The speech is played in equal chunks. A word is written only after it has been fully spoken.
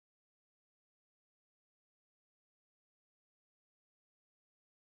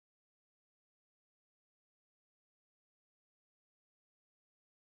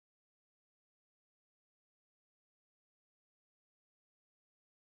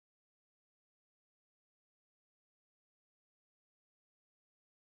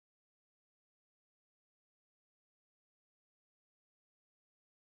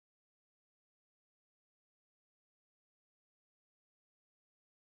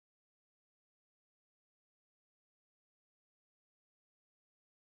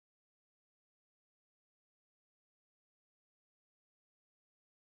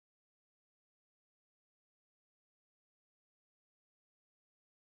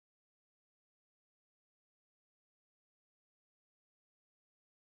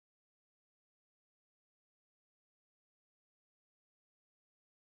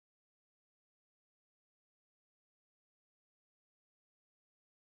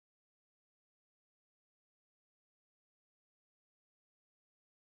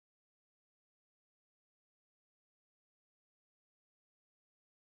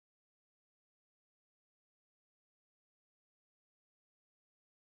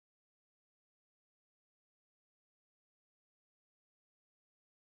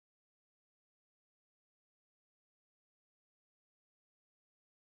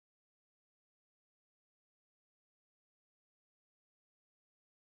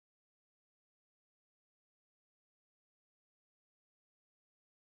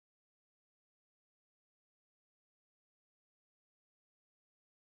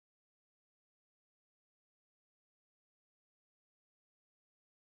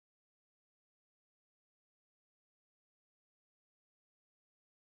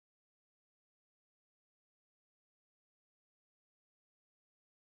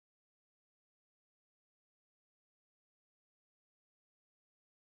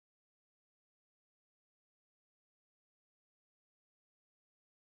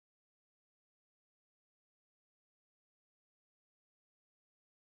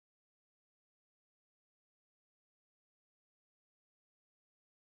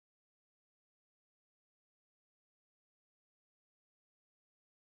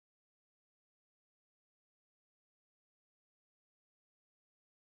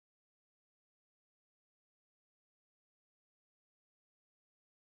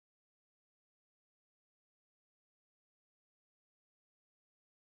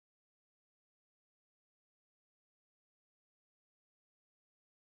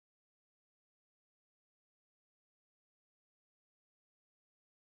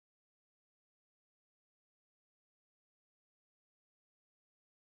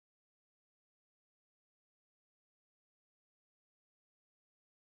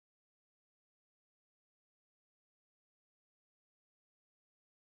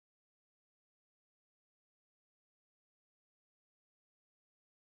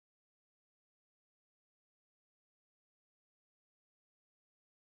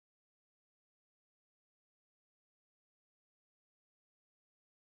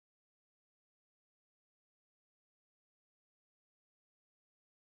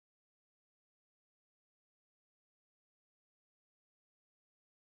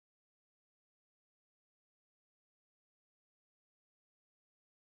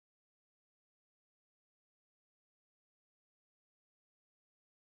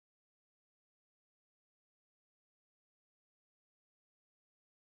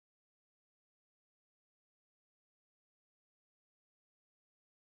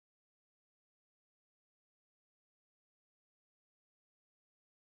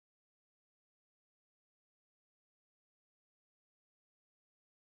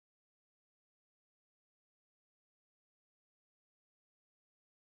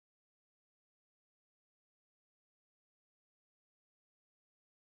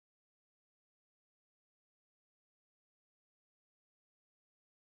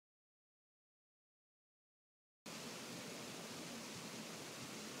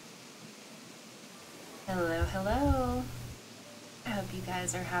Hello, hello. I hope you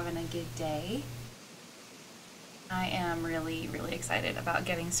guys are having a good day. I am really, really excited about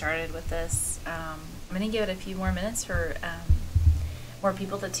getting started with this. I'm going to give it a few more minutes for more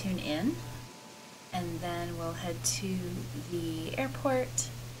people to tune in, and then we'll head to the airport,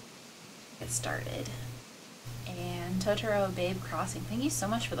 get started. And Totoro Babe Crossing, thank you so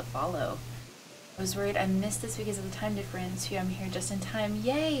much for the follow. I was worried I missed this because of the time difference. I'm here just in time.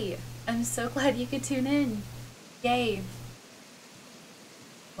 Yay! I'm so glad you could tune in. Yay!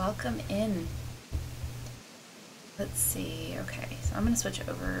 Welcome in. Let's see. Okay, so I'm going to switch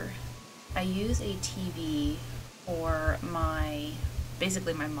over. I use a TV for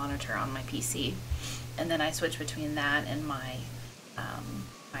basically my monitor on my PC, and then I switch between that and my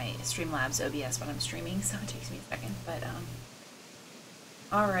Streamlabs OBS when I'm streaming, so it takes me a second, but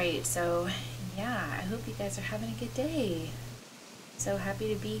alright, so yeah, I hope you guys are having a good day. So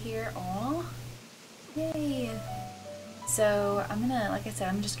happy to be here all. Yay! So I'm gonna, like I said,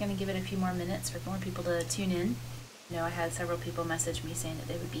 I'm just gonna give it a few more minutes for more people to tune in. You know, I had several people message me saying that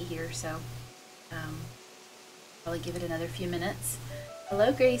they would be here, so probably give it another few minutes.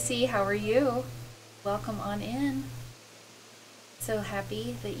 Hello Gracie, how are you? Welcome on in. So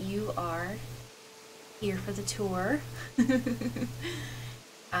happy that you are here for the tour.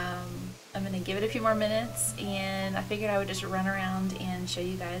 I'm gonna give it a few more minutes, and I figured I would just run around and show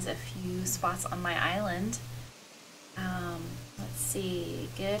you guys a few spots on my island. Let's see.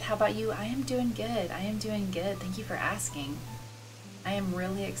 Good. How about you? I am doing good. I am doing good. Thank you for asking. I am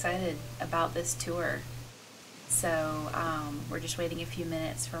really excited about this tour. So we're just waiting a few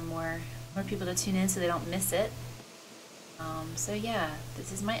minutes for more people to tune in so they don't miss it. So yeah,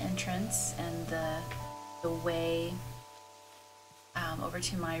 this is my entrance and the way over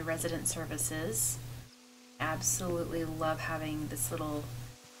to my resident services. Absolutely love having this little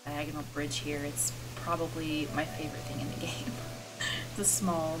diagonal bridge here. It's probably my favorite thing in the game. The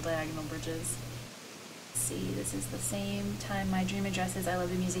small diagonal bridges. Let's see, this is the same time my dream addresses. I love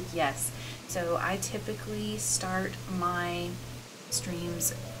the music. Yes. So I typically start my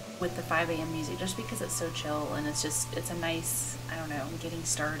streams with the 5 a.m. music just because it's so chill and it's a nice, I don't know, getting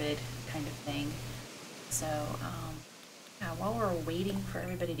started kind of thing. So yeah, while we're waiting for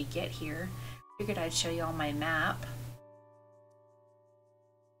everybody to get here, I figured I'd show you all my map.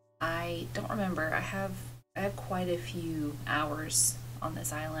 I don't remember. I have quite a few hours on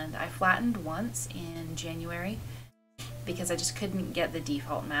this island. I flattened once in January because I just couldn't get the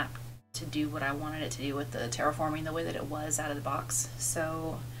default map to do what I wanted it to do with the terraforming the way that it was out of the box.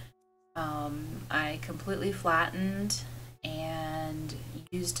 So I completely flattened and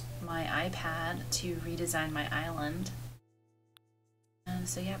used my iPad to redesign my island. And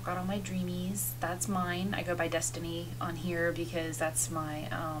so yeah, I've got all my dreamies. That's mine. I go by Destiny on here because that's my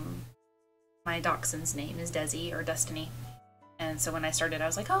my dachshund's name is Desi or Destiny. And so when I started, I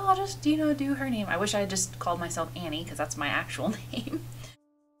was like, oh, I'll just, you know, do her name. I wish I had just called myself Annie because that's my actual name.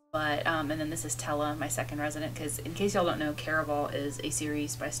 But and then this is Tella, my second resident, because in case y'all don't know, Caraval is a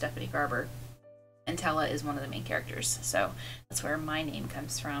series by Stephanie Garber, and Tella is one of the main characters. So that's where my name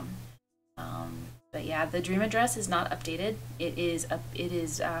comes from. But yeah, the dream address is not updated. It is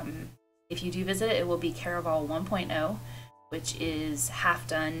if you do visit it, it will be Caraval 1.0, which is half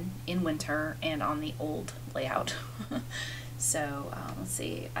done in winter and on the old layout. So let's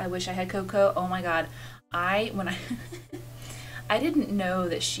see. I wish I had Coco. Oh my god, when I I didn't know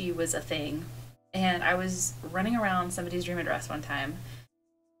that she was a thing, and I was running around somebody's dream address one time.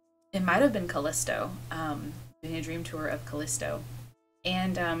 It might have been Callisto, doing a dream tour of Callisto,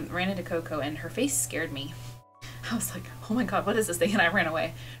 and ran into Coco, and her face scared me. I was like, oh my god, what is this thing? And I ran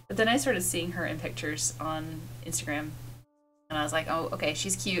away. But then I started seeing her in pictures on Instagram, and I was like, oh, okay,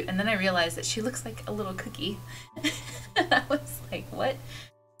 she's cute. And then I realized that she looks like a little cookie. And I was like, what?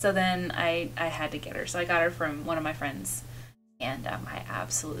 So then I had to get her. So I got her from one of my friends, and I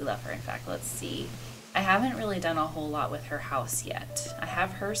absolutely love her. In fact, let's see. I haven't really done a whole lot with her house yet. I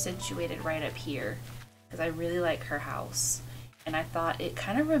have her situated right up here because I really like her house. And I thought it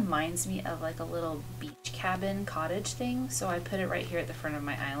kind of reminds me of like a little beach cabin cottage thing, so I put it right here at the front of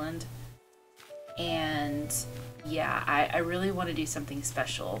my island. And yeah, I really want to do something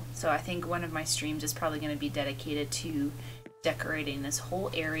special. So I think one of my streams is probably going to be dedicated to decorating this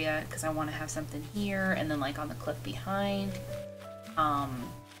whole area because I want to have something here and then like on the cliff behind.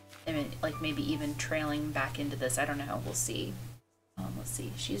 I mean, like maybe even trailing back into this. I don't know. We'll see. Let's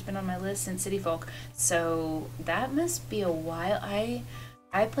see. She's been on my list since City Folk, so that must be a while.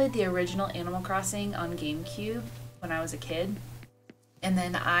 I played the original Animal Crossing on GameCube when I was a kid, and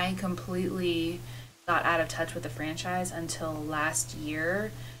then I completely got out of touch with the franchise until last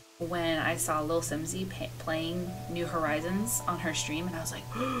year when I saw Lil Simsy playing New Horizons on her stream, and I was like,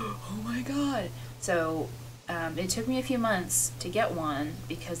 oh my god. So it took me a few months to get one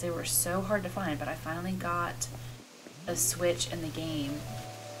because they were so hard to find, but I finally got a Switch in the game.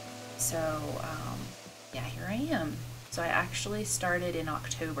 So yeah, here I am. So I actually started in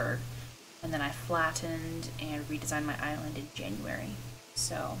October, and then I flattened and redesigned my island in January.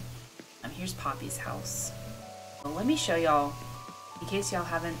 So here's Poppy's house. Well, let me show y'all, in case y'all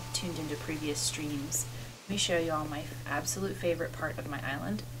haven't tuned into previous streams, let me show y'all my absolute favorite part of my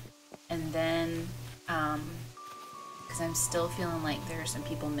island. And then, because I'm still feeling like there are some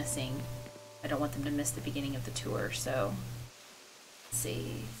people missing, I don't want them to miss the beginning of the tour, so let's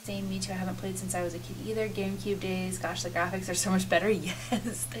see. Same, me too, I haven't played since I was a kid either. GameCube days, gosh, the graphics are so much better.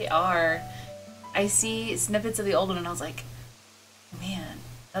 Yes, they are. I see snippets of the old one and I was like, man,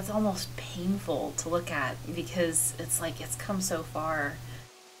 that's almost painful to look at because it's like it's come so far,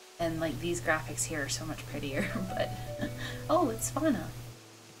 and like these graphics here are so much prettier. But oh, it's Fauna.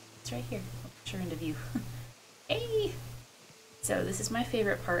 It's right here. I'll put her into view. Hey! So this is my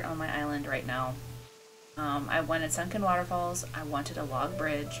favorite part on my island right now. I wanted sunken waterfalls. I wanted a log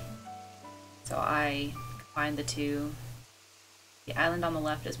bridge. So I combined the two. The island on the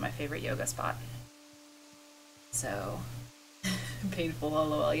left is my favorite yoga spot. So painful,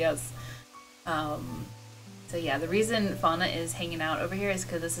 lol, yes. So yeah, the reason Fauna is hanging out over here is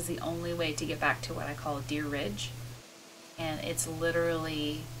because this is the only way to get back to what I call Deer Ridge. And it's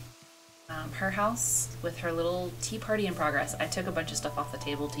literally her house with her little tea party in progress. I took a bunch of stuff off the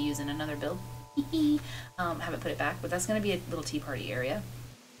table to use in another build. Haven't put it back, but that's going to be a little tea party area.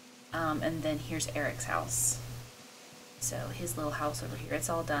 And then here's Eric's house. So his little house over here, it's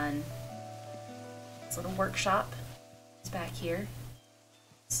all done. His little workshop is back here.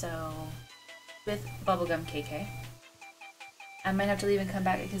 So, with Bubblegum KK. I might have to leave and come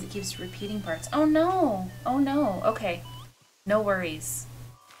back because it keeps repeating parts. Oh no! Oh no! Okay. No worries.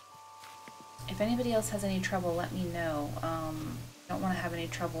 If anybody else has any trouble, let me know. Don't want to have any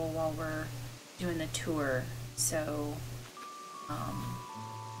trouble while we're doing the tour. So,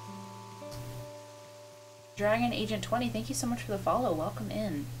 Dragon Agent 20, thank you so much for the follow. Welcome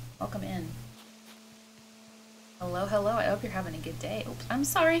in. Welcome in. Hello, hello. I hope you're having a good day. Oops, I'm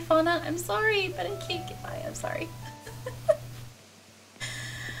sorry, Fauna. I'm sorry, but I can't get by. I'm sorry.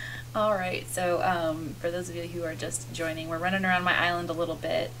 Alright, so for those of you who are just joining, we're running around my island a little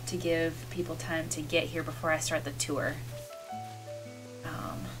bit to give people time to get here before I start the tour.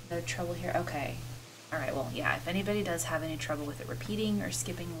 No trouble here? Okay. Alright, well, yeah, if anybody does have any trouble with it repeating or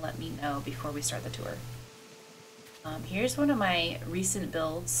skipping, let me know before we start the tour. Here's one of my recent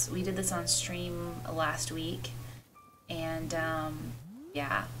builds. We did this on stream last week, and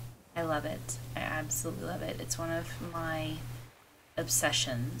yeah, I love it. I absolutely love it. It's one of my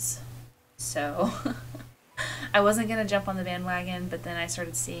obsessions. So I wasn't gonna jump on the bandwagon, but then I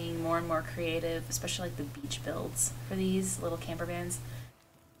started seeing more and more creative, especially like the beach builds for these little camper vans.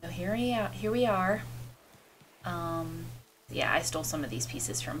 So here we are. Yeah, I stole some of these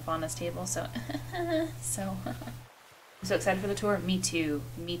pieces from Fauna's table, so so I'm so excited for the tour. Me too.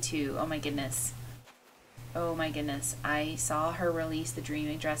 Me too. Oh my goodness. Oh my goodness. I saw her release the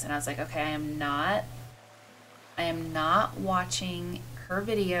Dreaming dress and I was like, okay, I am not watching her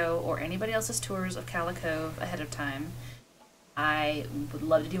video or anybody else's tours of Calla Cove ahead of time. I would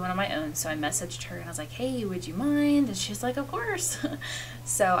love to do one on my own, so I messaged her and I was like, hey, would you mind? And she's like, of course.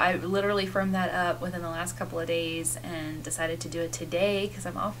 So I literally firmed that up within the last couple of days and decided to do it today because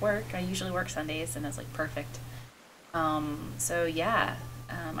I'm off work. I usually work Sundays, and I was like, perfect. So yeah,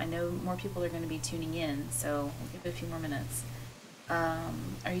 I know more people are going to be tuning in, so we'll give it a few more minutes.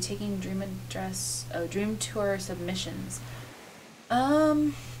 Are you taking Dream Tour submissions?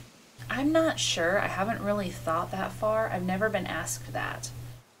 I'm not sure. I haven't really thought that far. I've never been asked that.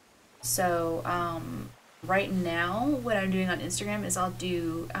 So, right now, what I'm doing on Instagram is I'll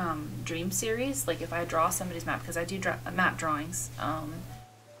do dream series. Like if I draw somebody's map, because I do map drawings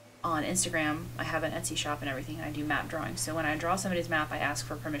on Instagram. I have an Etsy shop and everything, and I do map drawings. So when I draw somebody's map, I ask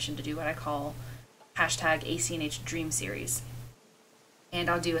for permission to do what I call #ACNH Dream Series. And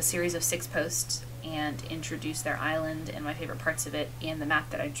I'll do a series of 6 posts and introduce their island and my favorite parts of it and the map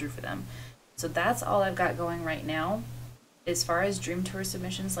that I drew for them. So that's all I've got going right now. As far as Dream Tour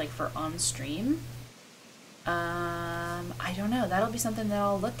submissions, like for on stream, I don't know. That'll be something that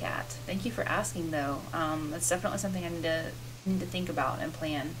I'll look at. Thank you for asking, though. That's definitely something I need to think about and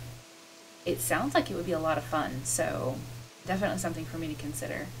plan. It sounds like it would be a lot of fun, so definitely something for me to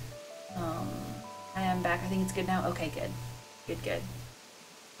consider. I am back. I think it's good now. Okay, good. Good, good.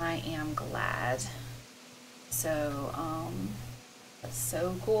 I am glad. So, That's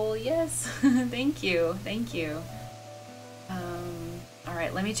so cool. Yes. Thank you. Thank you. All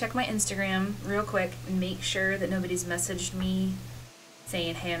right, let me check my Instagram real quick and make sure that nobody's messaged me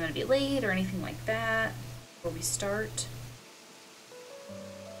saying, hey, I'm gonna be late or anything like that before we start.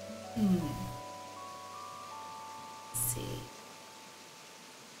 Let's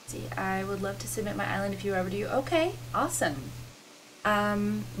see, I would love to submit my island if you ever do. Okay, awesome.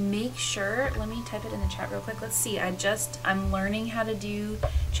 Make sure, let me type it in the chat real quick. Let's see, I'm learning how to do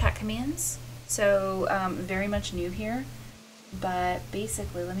chat commands. So, very much new here. But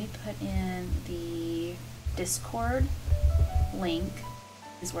basically, let me put in the Discord link.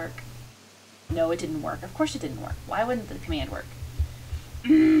 Does work? No, it didn't work. Of course it didn't work. Why wouldn't the command work?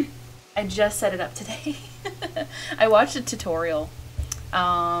 I just set it up today. I watched a tutorial.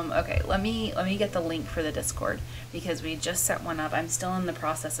 Okay, let me get the link for the Discord because we just set one up. I'm still in the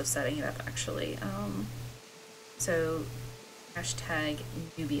process of setting it up actually. So hashtag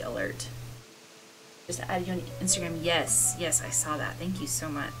newbie alert. Just add you on Instagram. Yes, I saw that. Thank you so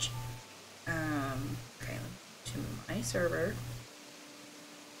much. Okay, to my server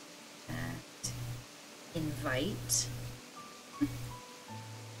and invite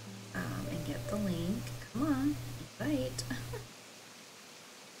and get the link. Come on, invite.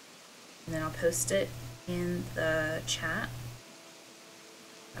 And then I'll post it in the chat.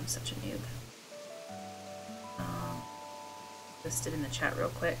 I'm such a noob. Post it in the chat real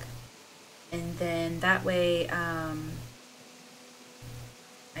quick. And then that way, I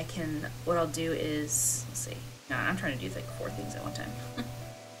can, what I'll do is, let's see. No, I'm trying to do like 4 things at one time.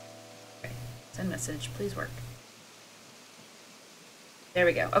 Okay, send message, please work. There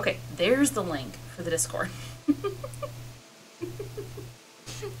we go. Okay, there's the link for the Discord.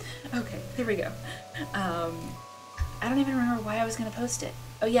 Okay, there we go. I don't even remember why I was going to post it.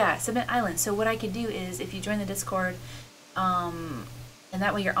 Oh yeah, submit island. So what I could do is if you join the Discord, and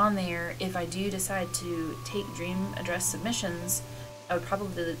that way you're on there, if I do decide to take dream address submissions, I would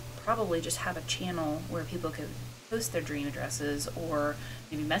probably just have a channel where people could post their dream addresses or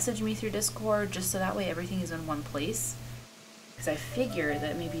maybe message me through Discord just so that way everything is in one place. Because I figure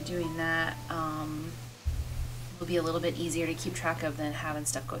that maybe doing that will be a little bit easier to keep track of than having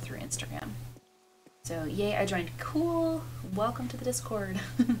stuff go through Instagram. So yay, I joined. Cool. Welcome to the Discord.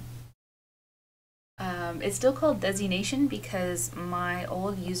 It's still called Designation because my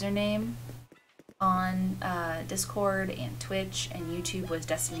old username on Discord and Twitch and YouTube was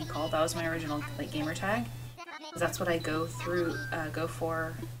Destiny Called. That was my original like gamer tag. That's what I go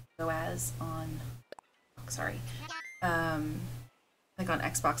as on, sorry, like on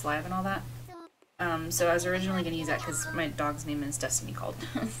Xbox Live and all that. So I was originally going to use that because my dog's name is Destiny Called.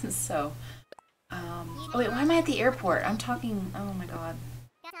 So, oh wait, why am I at the airport? I'm talking, oh my god.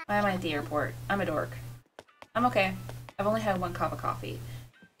 Why am I at the airport? I'm a dork. I'm okay. I've only had 1 cup of coffee.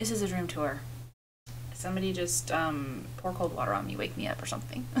 This is a dream tour. Somebody just pour cold water on me, wake me up or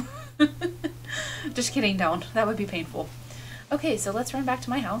something. Just kidding, don't. That would be painful. Okay, so let's run back to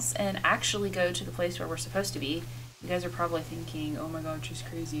my house and actually go to the place where we're supposed to be. You guys are probably thinking, oh my god, she's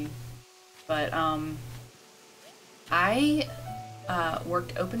crazy. But I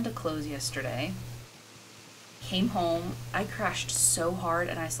worked open to close yesterday. Came home, I crashed so hard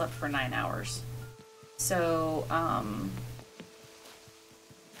and I slept for 9 hours. So,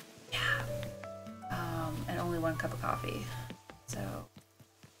 yeah. And only 1 cup of coffee. So,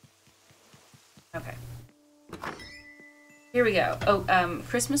 okay. Here we go. Oh,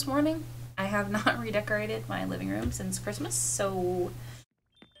 Christmas morning. I have not redecorated my living room since Christmas, so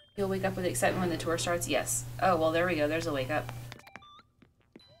you'll wake up with excitement when the tour starts? Yes. Oh, well, there we go. There's a wake up.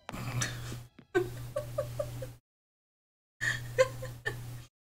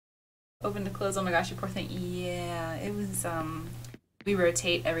 Open to close. Oh my gosh, you poor thing. Yeah, it was, we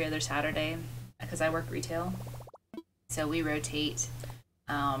rotate every other Saturday because I work retail. So we rotate,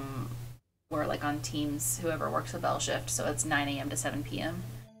 we're like on teams, whoever works the bell shift. So it's 9 a.m. to 7 p.m.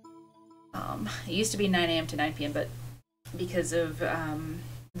 It used to be 9 a.m. to 9 p.m., but because of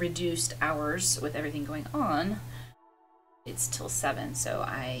reduced hours with everything going on, it's till 7, so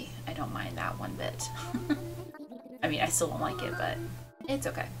I don't mind that one bit. I mean, I still won't like it, but it's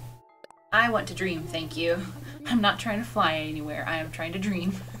okay. I want to dream, thank you. I'm not trying to fly anywhere, I am trying to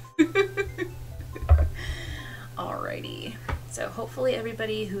dream. Alrighty, so hopefully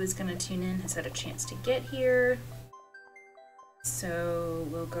everybody who is going to tune in has had a chance to get here. So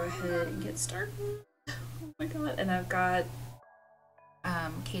we'll go ahead and get started. Oh my god, and I've got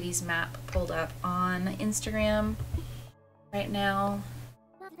Katie's map pulled up on Instagram right now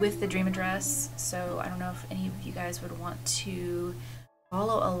with the dream address, so I don't know if any of you guys would want to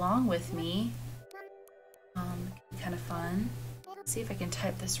follow along with me. It'd be kind of fun. See if I can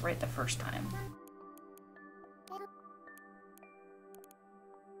type this right the first time.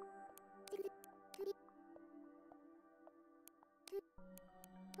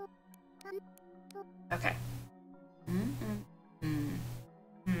 Okay.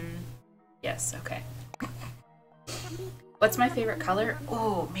 Yes, okay. What's my favorite color?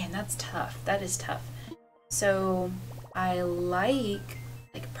 Oh man, that's tough. That is tough. So I like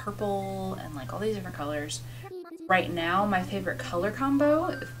purple and like all these different colors. Right now, my favorite color combo,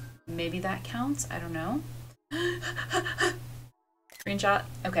 if maybe that counts, I don't know. Screenshot?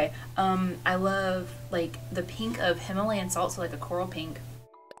 Okay. I love like the pink of Himalayan salt, so like a coral pink,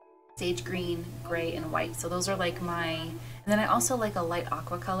 sage green, gray, and white. So those are like my, and then I also like a light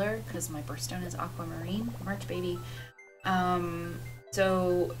aqua color because my birthstone is aquamarine. March baby.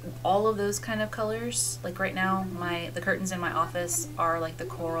 So all of those kind of colors, like right now, the curtains in my office are like the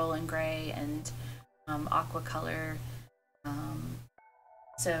coral and gray and aqua color.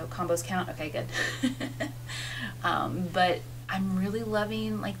 So combos count. Okay, good. But I'm really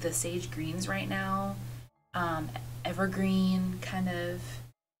loving like the sage greens right now, evergreen kind of.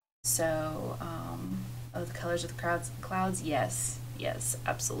 So, oh, the colors of the clouds, yes, yes,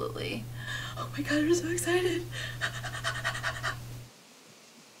 absolutely. Oh my god, I'm so excited.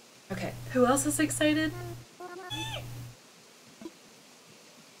 Okay, who else is excited? Oh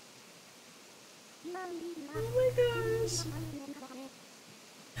my gosh.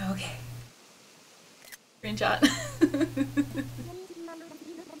 Okay. Screenshot.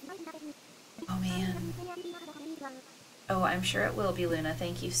 Oh man. Oh, I'm sure it will be, Luna.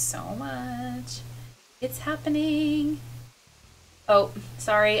 Thank you so much. It's happening. Oh,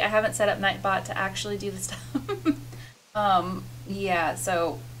 sorry, I haven't set up Nightbot to actually do the stuff. Yeah,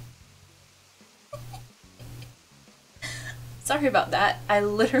 so sorry about that. I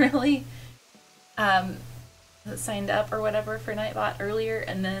literally signed up or whatever for Nightbot earlier,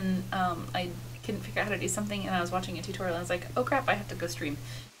 and then I couldn't figure out how to do something, and I was watching a tutorial, and I was like, oh crap, I have to go stream.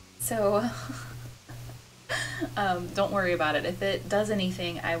 So don't worry about it. If it does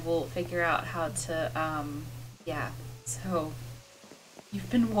anything, I will figure out how to, yeah, so you've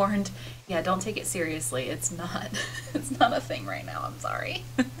been warned. Yeah, don't take it seriously. It's not, it's not a thing right now. I'm sorry.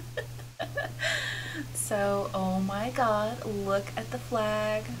 So, oh my god, look at the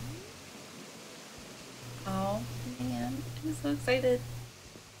flag. Oh man, I'm so excited.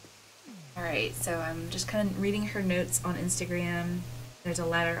 Alright, so I'm just kind of reading her notes on Instagram. There's a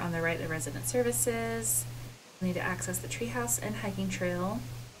ladder on the right of resident services. We need to access the treehouse and hiking trail.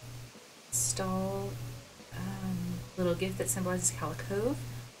 Install little gift that symbolizes Calla Cove.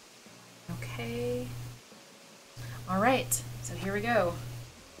 Okay. Alright, so here we go.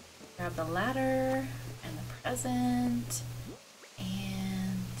 Grab the ladder and the present.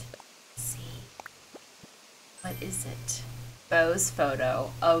 And let's see. What is it? Bo's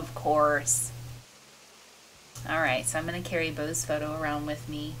photo, of course. Alright, so I'm going to carry Bo's photo around with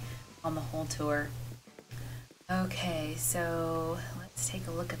me on the whole tour. Okay, so let's take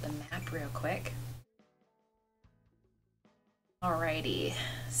a look at the map real quick. Alrighty,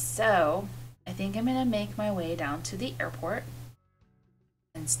 so I think I'm going to make my way down to the airport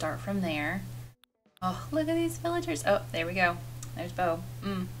and start from there. Oh, look at these villagers. Oh, there we go. There's Bo.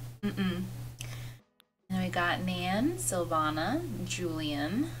 And we got Nan, Sylvana,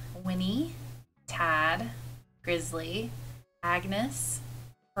 Julian, Winnie, Tad, Grizzly, Agnes,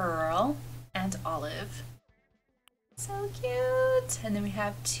 Pearl, and Olive. So cute! And then we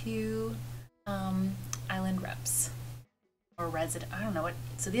have two island reps. Or resident, I don't know what,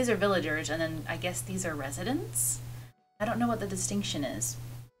 so these are villagers, and then I guess these are residents? I don't know what the distinction is.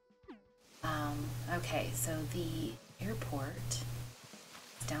 Okay, so the airport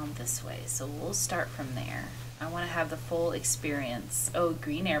is down this way, so we'll start from there. I want to have the full experience. Oh,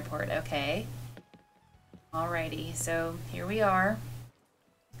 green airport, okay. Alrighty, so here we are.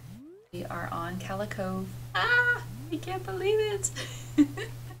 We are on Calla Cove. Ah! I can't believe it!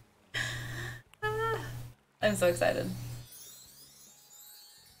 Ah, I'm so excited.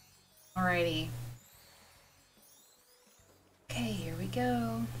 Alrighty. Okay, here we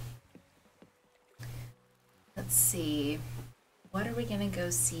go. Let's see. What are we gonna go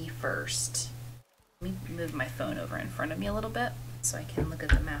see first? Let me move my phone over in front of me a little bit so I can look at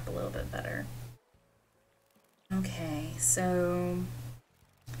the map a little bit better. Okay, so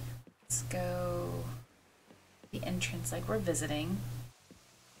let's go the entrance like we're visiting.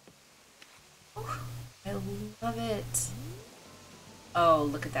 Oh, I love it. Oh,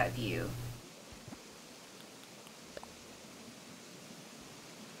 look at that view.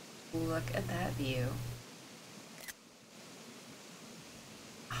 Look at that view.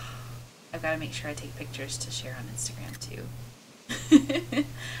 I've got to make sure I take pictures to share on Instagram too.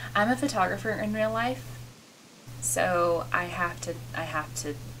 I'm a photographer in real life, so I have to.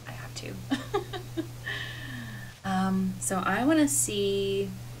 So I want to see.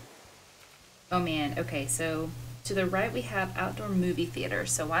 Oh man, okay, so to the right we have outdoor movie theater,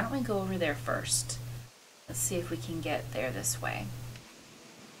 so why don't we go over there first? Let's see if we can get there this way.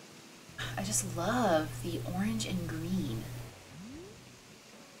 I just love the orange and green.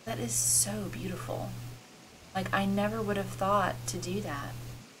 That is so beautiful. Like, I never would have thought to do that.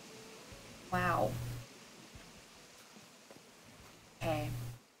 Wow. Okay.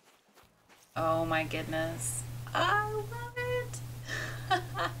 Oh my goodness. I love it.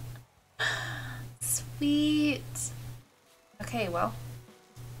 Sweet. Okay, well,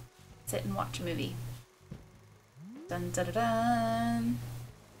 sit and watch a movie. Dun dun dun dun.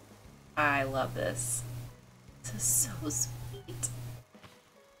 I love this. This is so sweet.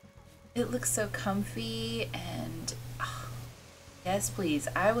 It looks so comfy and oh, yes, please.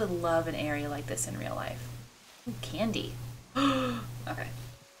 I would love an area like this in real life. Ooh, candy. Okay.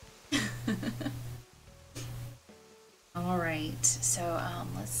 All right, so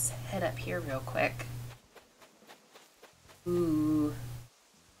let's head up here real quick. Ooh.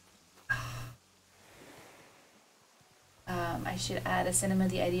 I should add a cinema.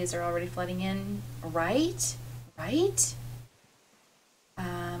 The ideas are already flooding in. Right? Right?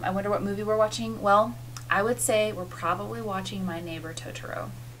 I wonder what movie we're watching. Well, I would say we're probably watching My Neighbor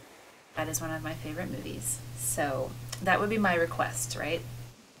Totoro. That is one of my favorite movies. So that would be my request, right?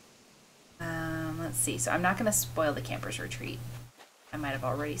 Let's see. So I'm not going to spoil the Camper's Retreat. I might have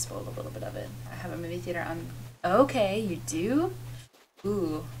already spoiled a little bit of it. I have a movie theater on... Okay, you do?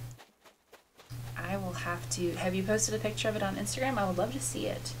 Ooh. I will have to... Have you posted a picture of it on Instagram? I would love to see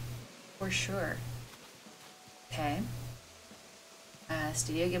it. For sure. Okay.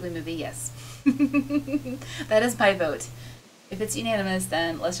 Studio Ghibli movie, yes. That is my vote. If it's unanimous,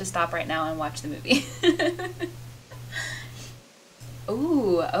 then let's just stop right now and watch the movie.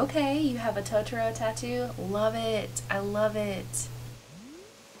 Ooh, okay. You have a Totoro tattoo? Love it. I love it.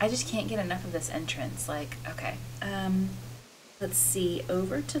 I just can't get enough of this entrance. Like, okay. Let's see.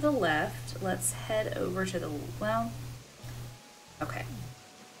 Over to the left. Let's head over to the... Well, okay.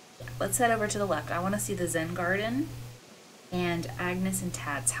 Yeah, let's head over to the left. I want to see the Zen Garden and Agnes and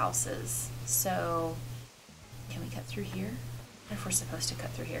Tad's houses. So, can we cut through here? If we're supposed to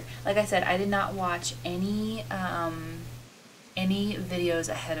cut through here. Like I said, I did not watch any videos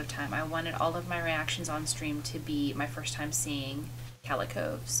ahead of time. I wanted all of my reactions on stream to be my first time seeing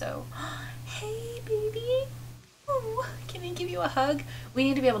Cove. So, hey baby! Ooh, can I give you a hug? We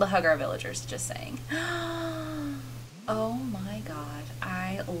need to be able to hug our villagers, just saying. Oh my god,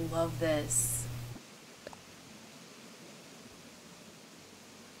 I love this.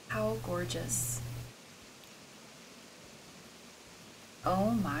 How gorgeous.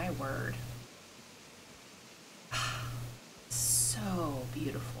 Oh my word. So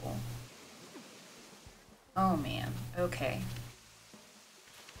beautiful. Oh man, okay.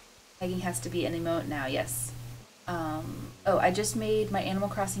 Pegging has to be an emote now, yes. Oh, I just made my Animal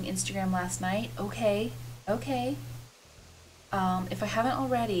Crossing Instagram last night. Okay, okay. If I haven't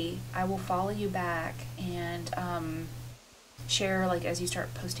already, I will follow you back and share, like, as you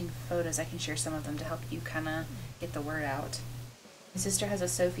start posting photos, I can share some of them to help you kind of get the word out. My sister has a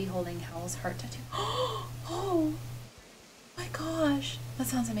Sophie holding Howl's heart tattoo. Oh my gosh, that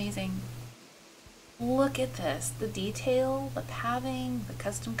sounds amazing. Look at this, the detail, the pathing, the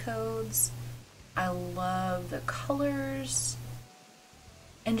custom codes. I love the colors.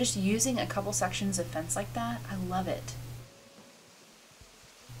 And just using a couple sections of fence like that, I love it.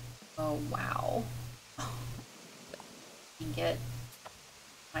 Oh, wow. Get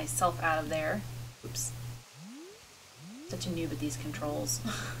myself out of there. Oops. Such a noob at these controls.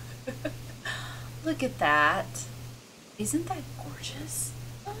 Look at that. Isn't that gorgeous?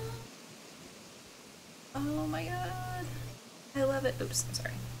 Oh my god. I love it. Oops, I'm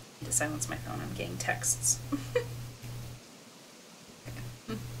sorry. I need to silence my phone. I'm getting texts.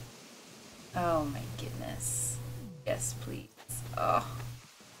 Oh my goodness. Yes, please. Oh.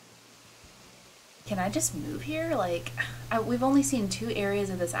 Can I just move here? Like, we've only seen 2 areas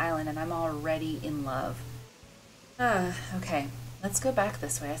of this island and I'm already in love. Okay. Let's go back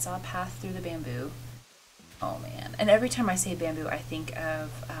this way. I saw a path through the bamboo. Oh man. And every time I say bamboo, I think of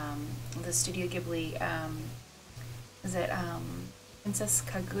the Studio Ghibli, is it Princess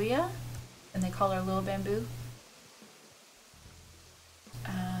Kaguya? And they call her Little Bamboo.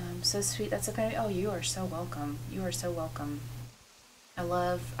 So sweet. That's so kind of... Oh, you are so welcome. You are so welcome. I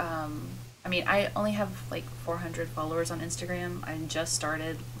love... I mean, I only have like 400 followers on Instagram. I just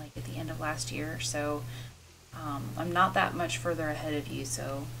started like at the end of last year, so I'm not that much further ahead of you,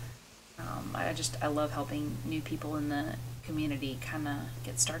 so I love helping new people in the community kind of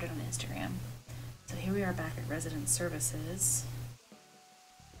get started on Instagram. So here we are back at Resident Services.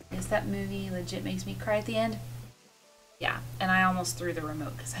 Is that movie legit makes me cry at the end? Yeah, and I almost threw the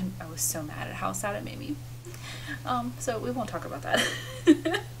remote because I was so mad at how sad it made me. So we won't talk about that.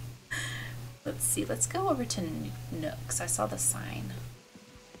 Let's see, let's go over to Nooks. I saw the sign.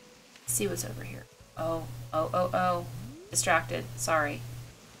 Let's see what's over here. Oh. Distracted, sorry.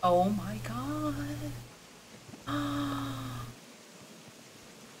 Oh my god.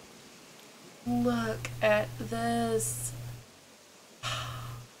 Look at this.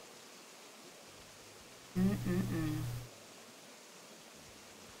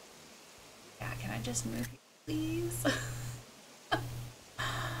 Yeah, can I just move here, please?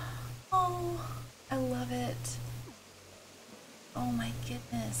 Oh, I love it. Oh my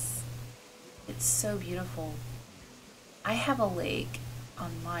goodness. It's so beautiful. I have a lake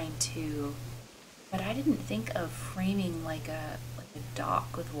on mine too, but I didn't think of framing like a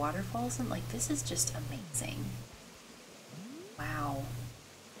dock with waterfalls, and like this is just amazing. Wow.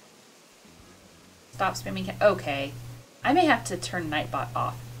 Stop spamming. Okay, I may have to turn Nightbot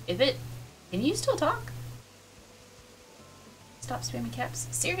off. Can you still talk? Stop spamming caps.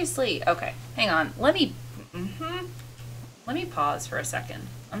 Seriously. Okay, hang on. Let me pause for a second.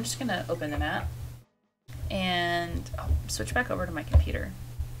 I'm just gonna open the map and I'll switch back over to my computer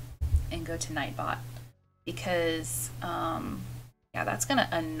and go to Nightbot because yeah, that's gonna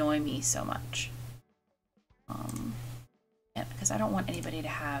annoy me so much. Yeah, because I don't want anybody to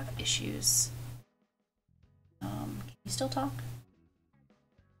have issues. Can you still talk?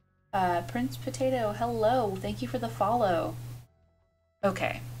 Prince Potato, hello. Thank you for the follow.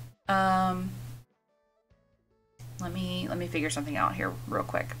 Okay. Let me figure something out here real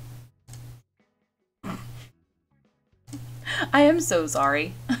quick. I am so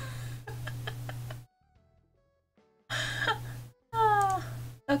sorry.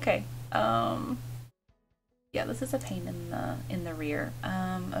 Okay. Yeah, this is a pain in the rear.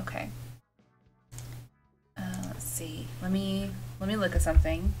 Okay. Let's see. Let me look at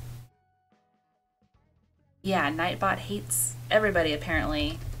something. Yeah, Nightbot hates everybody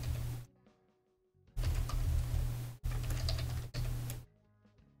apparently.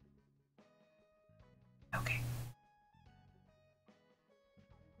 Okay.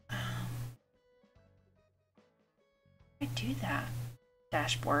 I do that.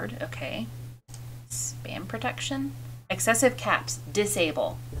 Dashboard, okay. Spam protection. Excessive caps,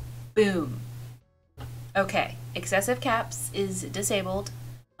 disable. Boom. Okay, excessive caps is disabled.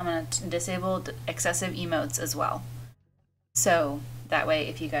 I'm gonna disable excessive emotes as well. So that way,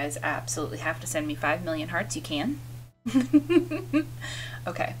 if you guys absolutely have to send me 5 million hearts, you can.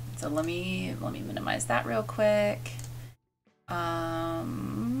 Okay, so let me minimize that real quick. Dun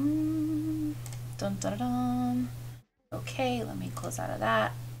dun dun dun. Okay, let me close out of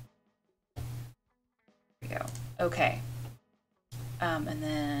that. There we go. Okay. And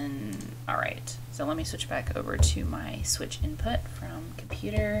then, all right. So let me switch back over to my switch input from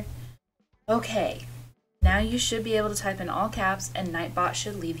computer. Okay. Now you should be able to type in all caps and Nightbot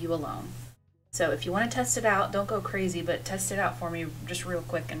should leave you alone. So if you want to test it out, don't go crazy, but test it out for me just real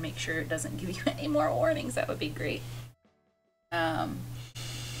quick and make sure it doesn't give you any more warnings. That would be great.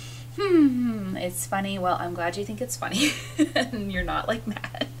 It's funny. Well, I'm glad you think it's funny and you're not like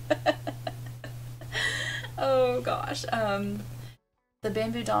mad. Oh gosh. The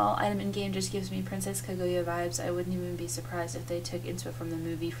bamboo doll item in game just gives me Princess Kaguya vibes. I wouldn't even be surprised if they took inspo from the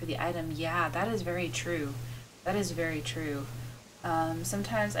movie for the item. Yeah, that is very true. That is very true.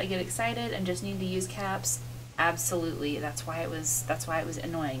 Sometimes I get excited and just need to use caps. Absolutely. That's why it was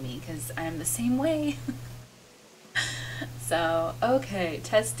annoying me, because I am the same way. So, okay,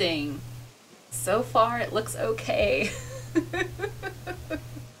 testing. So far it looks okay.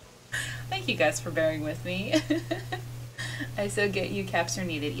 Thank you guys for bearing with me. I so get you, caps are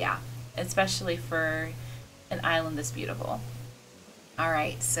needed. Yeah, especially for an island this beautiful.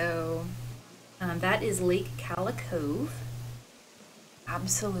 Alright, so that is Lake Calla Cove.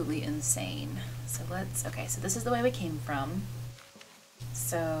 Absolutely insane. So okay, so this is the way we came from.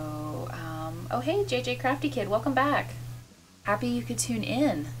 So, oh hey, JJ Crafty Kid, welcome back. Happy you could tune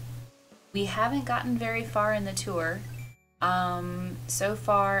in. We haven't gotten very far in the tour. So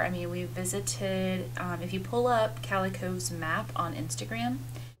far, I mean, we've visited, if you pull up Calla Cove's map on Instagram,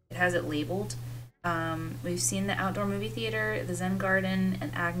 it has it labeled. We've seen the outdoor movie theater, the Zen Garden,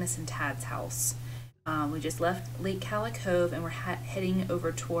 and Agnes and Tad's house. We just left Lake Calla Cove and we're heading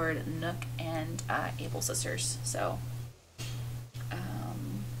over toward Nook and Able Sisters. So,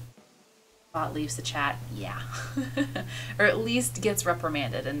 Bot leaves the chat. Yeah. Or at least gets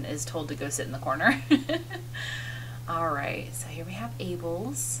reprimanded and is told to go sit in the corner. Alright, so here we have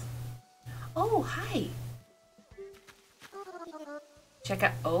Abel's. Oh, hi! Check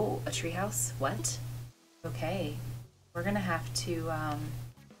out, oh, a treehouse? What? Okay. We're gonna have to,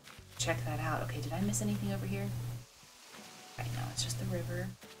 check that out. Okay, did I miss anything over here? Okay, no, it's just the river.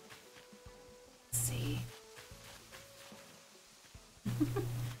 Let's see.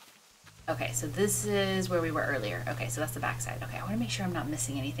 Okay, so this is where we were earlier. Okay, so that's the backside. Okay, I want to make sure I'm not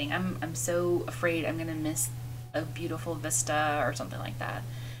missing anything. I'm so afraid I'm gonna miss a beautiful vista or something like that.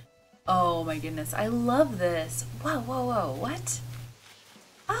 Oh my goodness, I love this. Whoa, whoa, whoa, what?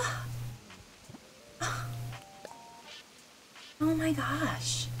 Ah. Oh my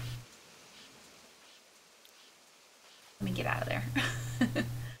gosh. Let me get out of there.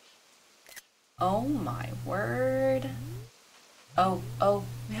 Oh my word. Oh, oh,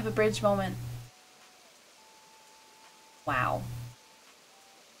 we have a bridge moment. Wow.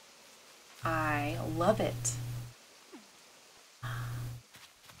 I love it.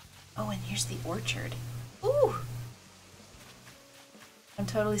 Oh, and here's the orchard. Ooh! I'm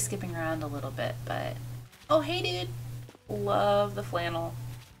totally skipping around a little bit, but... Oh, hey, dude! Love the flannel.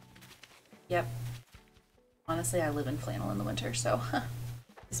 Yep. Honestly, I live in flannel in the winter, so...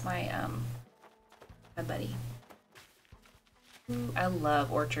 It's my, my buddy. Ooh, I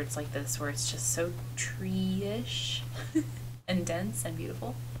love orchards like this, where it's just so tree-ish and dense and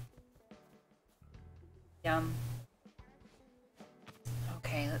beautiful. Yum.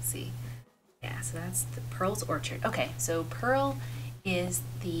 Okay, let's see. Yeah, so that's the Pearl's orchard. Okay, so Pearl is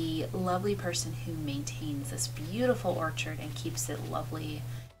the lovely person who maintains this beautiful orchard and keeps it lovely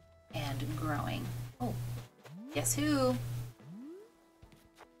and growing. Oh, guess who?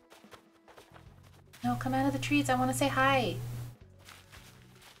 No, come out of the trees. I want to say hi.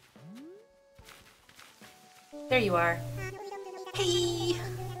 There you are. Hey!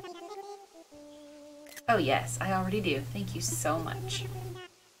 Oh yes, I already do. Thank you so much.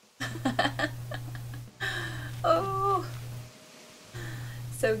 Oh,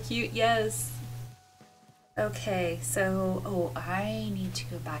 so cute, yes. Okay, so, oh, I need to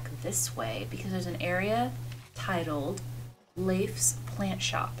go back this way because there's an area titled Leif's Plant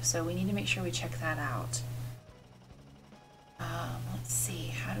Shop, so we need to make sure we check that out. Let's see,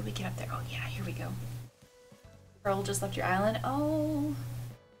 how do we get up there? Oh yeah, here we go. Pearl just left your island. Oh,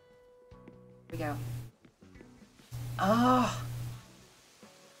 here we go. Oh.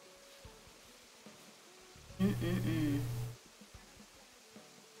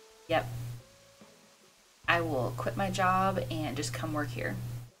 Yep. I will quit my job and just come work here.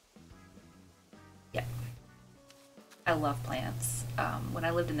 Yep. I love plants. When I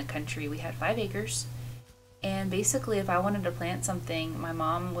lived in the country, we had 5 acres. And basically, if I wanted to plant something, my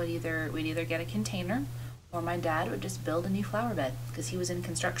mom would we'd either get a container or my dad would just build a new flower bed because he was in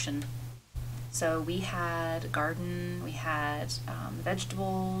construction. So we had a garden, we had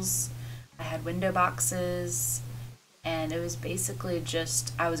vegetables, I had window boxes, and it was basically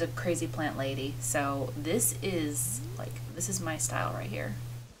just, I was a crazy plant lady. So this is my style right here.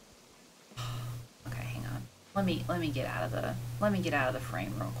 Okay, hang on. Let me get out of the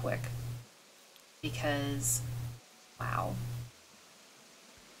frame real quick because wow.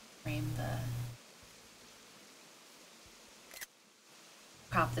 Frame the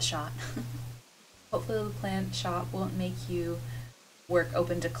crop the shot. Hopefully the plant shop won't make you work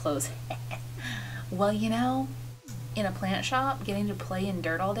open to close. Well, you know, in a plant shop, getting to play in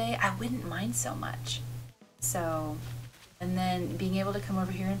dirt all day, I wouldn't mind so much. So, and then being able to come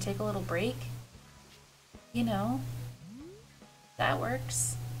over here and take a little break, you know, that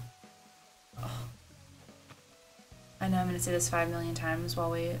works. Oh. I know I'm going to say this 5 million times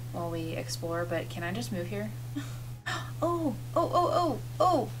while we explore, but can I just move here? Oh, oh, oh, oh,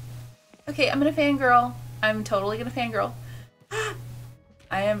 oh. Okay, I'm gonna fangirl. I'm totally gonna fangirl.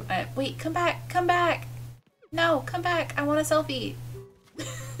 Wait, come back, come back. No, come back. I want a selfie.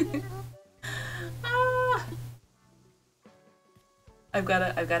 Ah. I've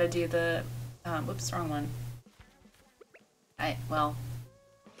gotta do the, whoops, wrong one. Well,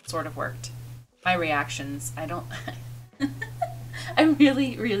 sort of worked. My reactions, I don't, I'm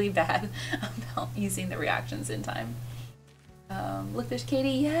really, really bad about using the reactions in time. Look, there's Katie,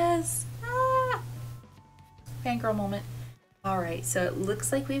 yes! Ah! Fangirl moment. Alright, so it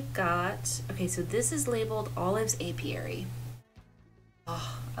looks like we've got, okay, so this is labeled Olive's Apiary.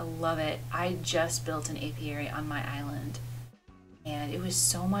 Oh, I love it. I just built an apiary on my island, and it was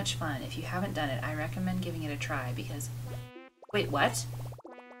so much fun. If you haven't done it, I recommend giving it a try because, wait, what?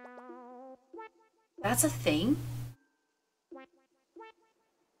 That's a thing?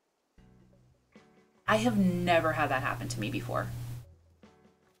 I have never had that happen to me before.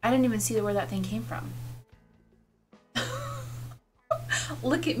 I didn't even see where that thing came from.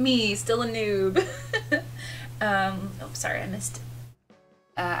 Look at me, still a noob. Oh, sorry, I missed it.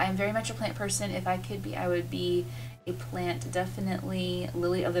 I'm very much a plant person. If I could be, I would be a plant. Definitely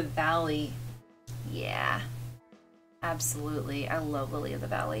lily of the valley. Yeah, absolutely. I love lily of the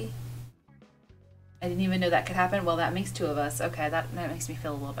valley. I didn't even know that could happen. Well, that makes two of us. Okay, that makes me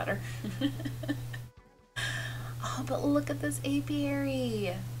feel a little better. Oh, but look at this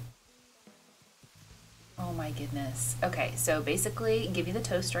apiary. Oh my goodness. Okay, so basically, give me the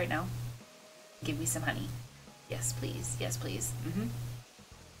toast right now. Give me some honey. Yes, please. Yes, please.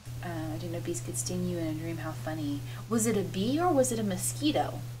 I didn't know bees could sting you in a dream. How funny. Was it a bee or was it a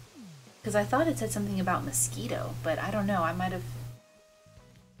mosquito? Because I thought it said something about mosquito, but I don't know. I might have...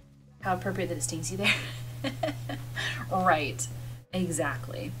 How appropriate that it stings you there. Right.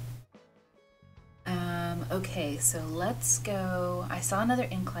 Exactly. Okay, so let's go... I saw another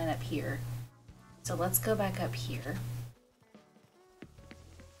incline up here. So let's go back up here.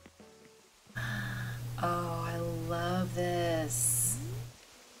 Oh, I love this.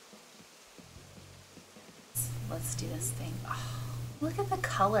 Let's do this thing. Oh, look at the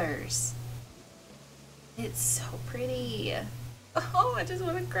colors. It's so pretty. Oh, I just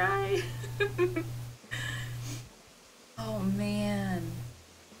want to cry. Oh, man.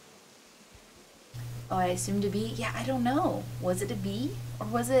 Oh, I assumed a bee? Yeah, I don't know. Was it a bee? Or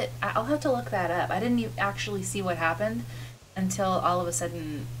was it... I'll have to look that up. I didn't actually see what happened until all of a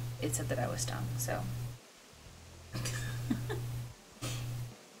sudden it said that I was stung, so...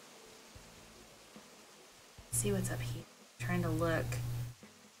 See what's up here. I'm trying to look.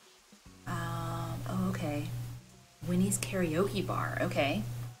 Oh, okay. Winnie's karaoke bar. Okay.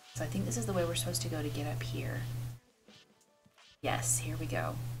 So I think this is the way we're supposed to go to get up here. Yes, here we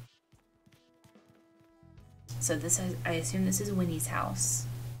go. So this is, I assume this is Winnie's house.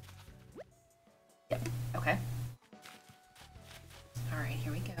 Yep, okay. Alright,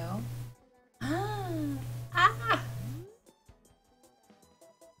 here we go. Ah!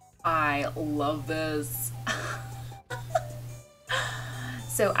 I love this.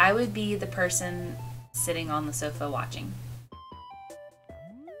 So I would be the person sitting on the sofa watching.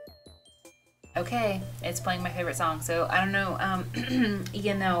 Okay, it's playing my favorite song. So I don't know,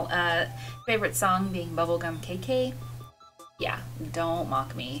 you know, favorite song being Bubblegum KK. Yeah, don't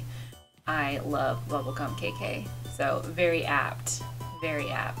mock me. I love Bubblegum KK. So very apt, very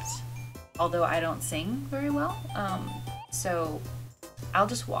apt. Although I don't sing very well, so I'll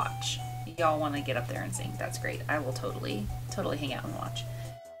just watch. Y'all want to get up there and sing? That's great. I will totally hang out and watch.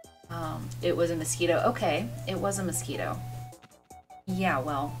 It was a mosquito. Okay, it was a mosquito. Yeah,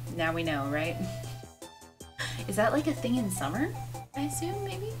 well, now we know, right? Is that like a thing in summer? I assume,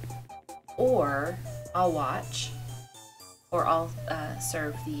 maybe? Or I'll watch, or I'll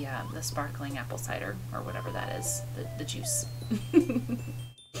serve the sparkling apple cider, or whatever that is, the juice.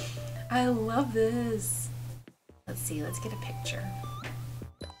 I love this. Let's see, let's get a picture.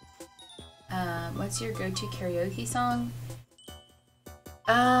 What's your go-to karaoke song?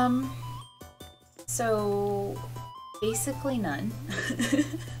 So basically none.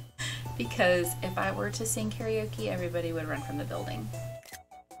 Because if I were to sing karaoke, everybody would run from the building.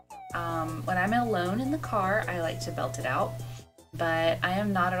 When I'm alone in the car, I like to belt it out, but I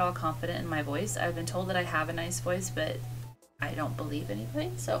am not at all confident in my voice. I've been told that I have a nice voice, but I don't believe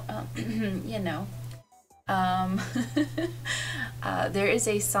anybody, so, you know. There is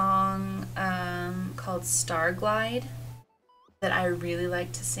a song called Starglide that I really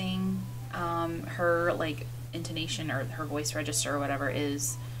like to sing. Her like intonation or her voice register or whatever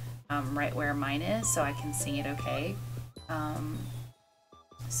is right where mine is, so I can sing it okay.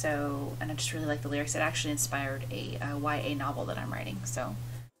 So, and I just really like the lyrics. It actually inspired a YA novel that I'm writing, so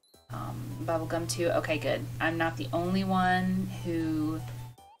bubblegum too. Okay, good. I'm not the only one who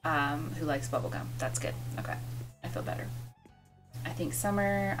likes bubblegum. That's good. Okay, I feel better. I think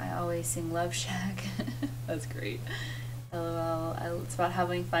summer, I always sing Love Shack. That's great. LOL, it's about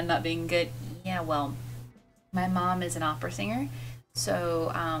having fun, not being good. Yeah, well, my mom is an opera singer,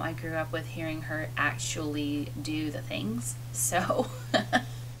 so I grew up with hearing her actually do the things, so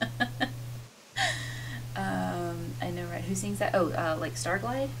I know, right? Who sings that? Oh, like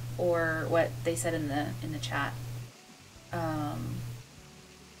Starglide, or what they said in the chat.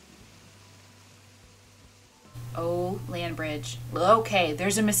 Oh, land bridge. Okay,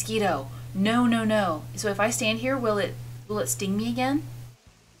 there's a mosquito. No, no, no. So if I stand here, will it sting me again?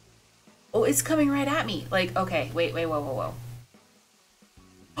 Oh, it's coming right at me. Like, okay, wait, whoa, whoa, whoa.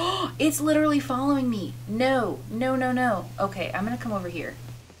 Oh, it's literally following me. No, no, no, no. Okay, I'm gonna come over here.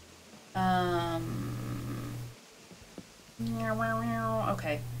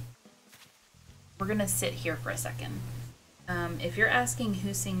 Okay. We're gonna sit here for a second. If you're asking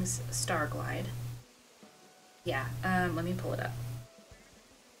who sings Starglide, yeah, let me pull it up.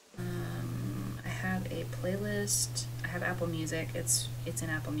 I have a playlist. I have Apple Music. It's in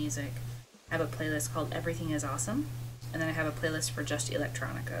Apple Music. I have a playlist called Everything is Awesome. And then I have a playlist for just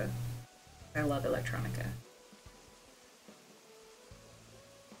electronica. I love electronica.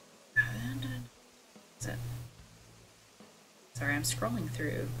 That's it. Sorry, I'm scrolling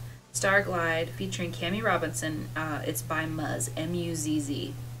through. Starglide featuring Cammie Robinson. It's by Muzz,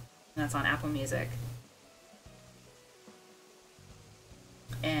 M-U-Z-Z. And that's on Apple Music.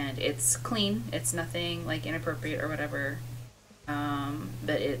 And it's clean. It's nothing like inappropriate or whatever.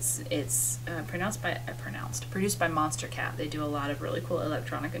 But it's produced by Monster Cat. They do a lot of really cool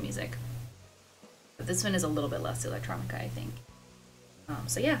electronica music. But this one is a little bit less electronica, I think.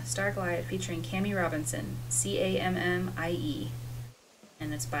 So yeah, Starglide featuring Cammie Robinson, C-A-M-M-I-E,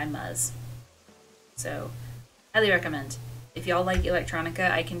 and it's by Muzz. So, highly recommend. If y'all like electronica,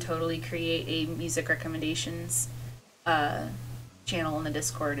 I can totally create a music recommendations channel in the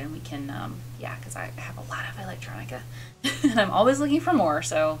Discord, and we can, yeah, because I have a lot of electronica, and I'm always looking for more,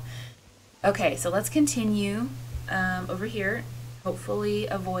 so. Okay, so let's continue over here. Hopefully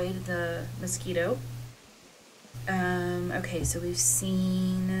avoid the mosquito. Okay, so we've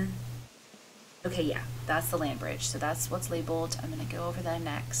seen... Okay, yeah, that's the land bridge. So that's what's labeled. I'm going to go over that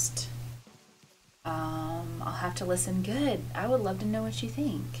next. I'll have to listen good. I would love to know what you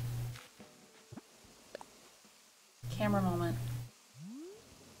think. Camera moment.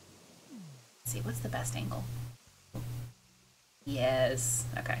 Let's see, what's the best angle? Yes,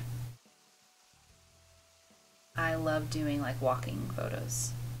 okay. I love doing like walking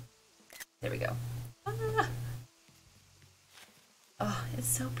photos. There we go. Ah. Oh, it's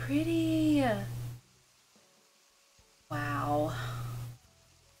so pretty. Wow.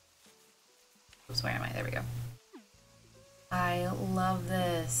 Oops, where am I? There we go. I love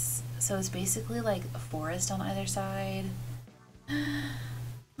this. So it's basically like a forest on either side.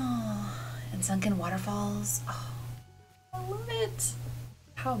 Oh, and sunken waterfalls. Oh, I love it.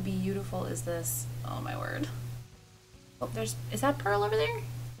 How beautiful is this? Oh my word. Oh, is that Pearl over there?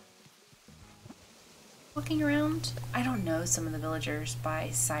 Walking around? I don't know some of the villagers by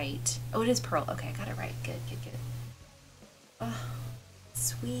sight. Oh, it is Pearl. Okay, I got it right. Good, good, good. Oh,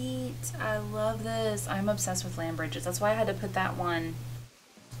 sweet. I love this. I'm obsessed with land bridges. That's why I had to put that one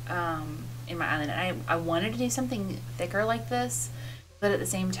in my island. And I wanted to do something thicker like this, but at the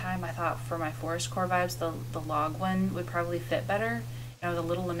same time, I thought for my forest core vibes, the log one would probably fit better. And I was a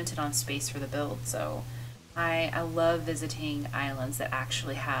little limited on space for the build, so I love visiting islands that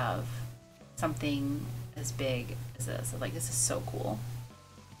actually have something as big as this. Like, this is so cool.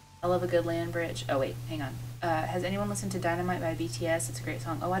 I love a good land bridge. Oh wait, hang on. Has anyone listened to Dynamite by BTS? It's a great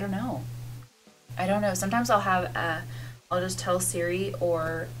song. Oh, I don't know. I don't know. Sometimes I'll have, I'll just tell Siri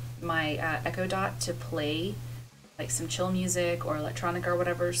or my Echo Dot to play like some chill music or electronic or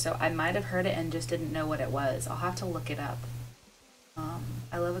whatever, so I might have heard it and just didn't know what it was. I'll have to look it up.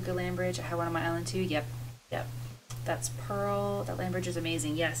 I love a good land bridge. I have one on my island too. Yep, yep. That's Pearl. That land bridge is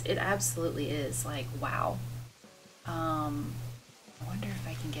amazing. Yes, it absolutely is. Like, wow. I wonder if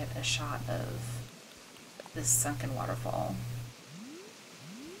I can get a shot of this sunken waterfall.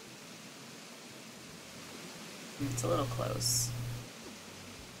 It's a little close.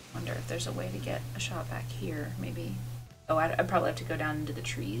 Wonder if there's a way to get a shot back here, maybe. Oh, I'd probably have to go down into the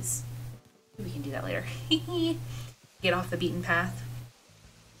trees. Maybe we can do that later. Get off the beaten path.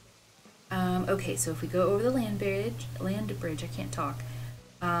 Okay, so if we go over the land bridge, I can't talk.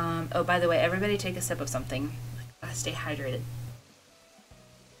 Oh, by the way, everybody take a sip of something. Stay hydrated.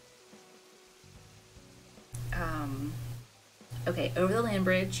 Okay, over the land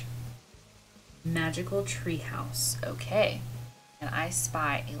bridge. Magical treehouse. Okay. And I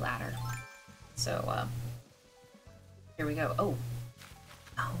spy a ladder. So, here we go. Oh.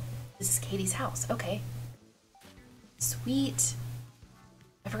 Oh, this is Katie's house. Okay. Sweet.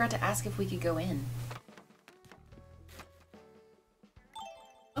 I forgot to ask if we could go in.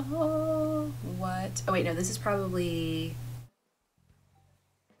 Oh, what? Oh, wait, no, this is probably...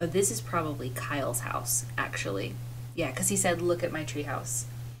 Oh, this is probably Kyle's house, actually. Yeah, because he said, look at my treehouse.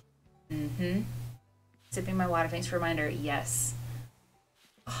 Mm-hmm. Sipping my water, thanks for a reminder. Yes.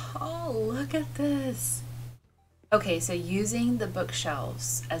 Oh, look at this. Okay, so using the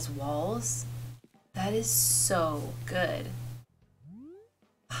bookshelves as walls, that is so good.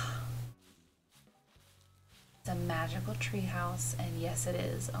 It's a magical treehouse, and yes, it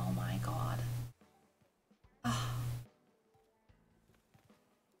is. Oh my god. Oh.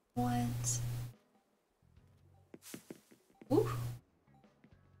 What?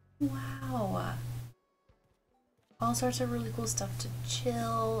 Wow. All sorts of really cool stuff to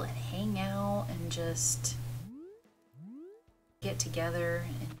chill and hang out and just get together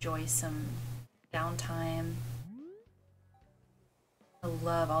and enjoy some downtime. I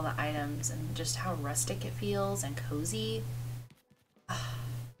love all the items and just how rustic it feels and cozy.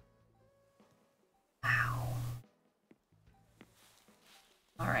 Wow.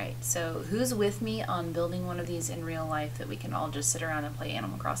 Alright, so who's with me on building one of these in real life that we can all just sit around and play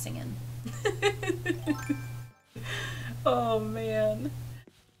Animal Crossing in? Oh man.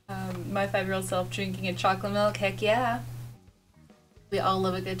 My 5-year-old self drinking a chocolate milk, heck yeah. We all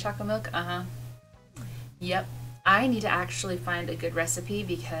love a good chocolate milk, uh-huh. Yep. I need to actually find a good recipe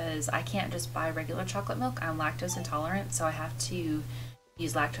because I can't just buy regular chocolate milk. I'm lactose intolerant, so I have to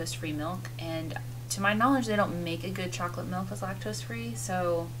use lactose-free milk. And to my knowledge, they don't make a good chocolate milk that's lactose-free,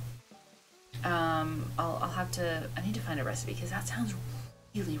 so I'll have to. I need to find a recipe because that sounds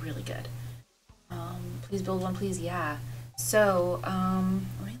really, really good. Please build one, please. Yeah. So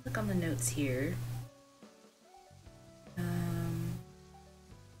let me look on the notes here.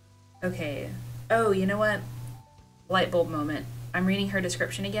 Okay. Oh, you know what? Light bulb moment. I'm reading her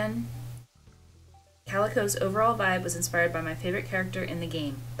description again. Calico's overall vibe was inspired by my favorite character in the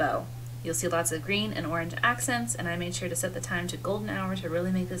game, Bo. You'll see lots of green and orange accents, and I made sure to set the time to golden hour to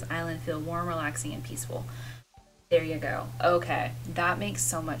really make this island feel warm, relaxing, and peaceful. There you go. Okay, that makes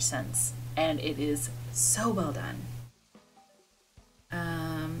so much sense, and it is so well done.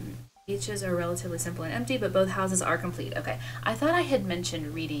 Beaches are relatively simple and empty, but both houses are complete. Okay, I thought I had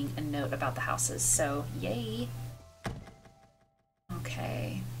mentioned reading a note about the houses, so yay.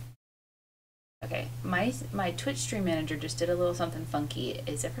 Okay. Okay, my Twitch stream manager just did a little something funky.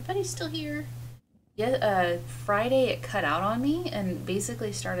 Is everybody still here? Yeah, Friday it cut out on me and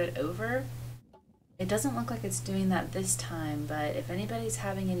basically started over. It doesn't look like it's doing that this time, but if anybody's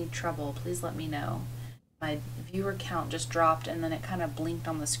having any trouble, please let me know. My viewer count just dropped and then it kind of blinked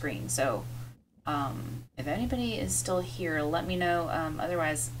on the screen. So if anybody is still here, let me know.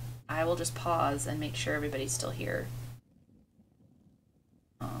 Otherwise, I will just pause and make sure everybody's still here.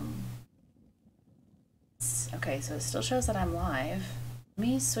 Okay, so it still shows that I'm live. Let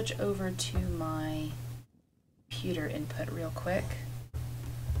me switch over to my computer input real quick.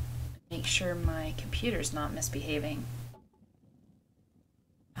 Make sure my computer's not misbehaving.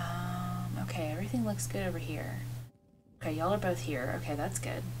 Okay, everything looks good over here. Okay, y'all are both here. Okay, that's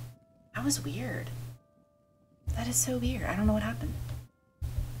good. That was weird. That is so weird. I don't know what happened.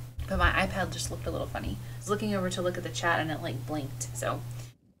 But my iPad just looked a little funny. I was looking over to look at the chat and it like blinked. So,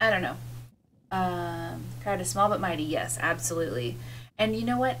 I don't know. Crowd is small but mighty. Yes, absolutely. And you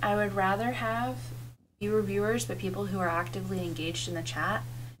know what? I would rather have fewer viewers but people who are actively engaged in the chat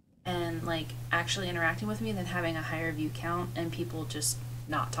and like actually interacting with me than having a higher view count and people just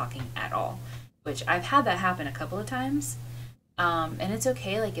not talking at all, which I've had that happen a couple of times. And it's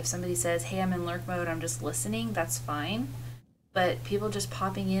okay, like if somebody says, hey, I'm in lurk mode, I'm just listening, that's fine. But people just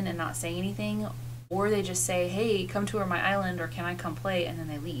popping in and not saying anything, or they just say, hey, come tour my island, or can I come play, and then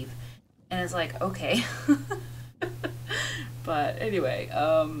they leave. And it's like, okay. But anyway,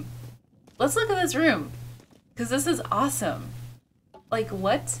 let's look at this room, because this is awesome. Like,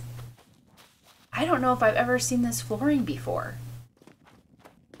 what? I don't know if I've ever seen this flooring before.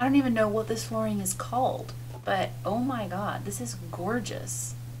 I don't even know what this flooring is called, but oh my god, this is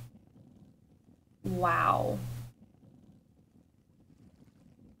gorgeous. Wow.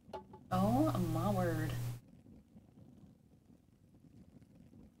 Oh my word.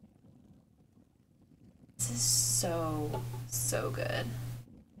 This is so, so good.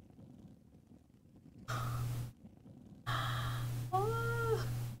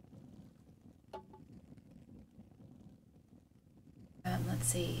 Let's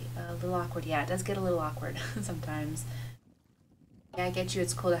see, a little awkward. Yeah, it does get a little awkward sometimes. Yeah, I get you.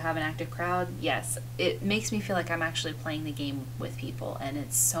 It's cool to have an active crowd. Yes, it makes me feel like I'm actually playing the game with people, and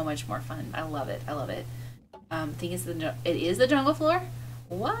it's so much more fun. I love it. I love it. Think it is the jungle floor?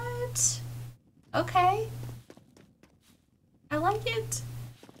 What? Okay. I like it.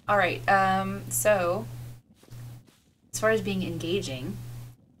 All right. So as far as being engaging,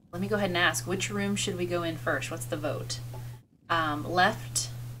 let me go ahead and ask, which room should we go in first? What's the vote?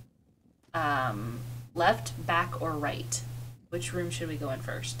 Left, back, or right? Which room should we go in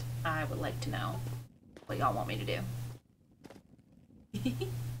first? I would like to know what y'all want me to do.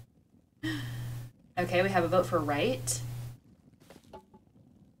 Okay, we have a vote for right.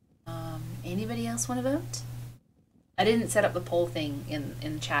 Anybody else want to vote? I didn't set up the poll thing in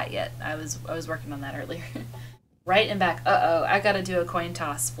the chat yet. I was working on that earlier. Right and back. Uh-oh, I gotta do a coin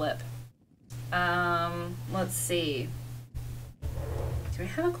toss flip. Let's see. Do Do I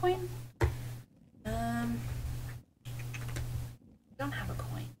have a coin? Don't have a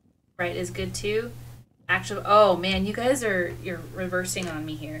coin. Right is good too. Actually, oh man, you guys you're reversing on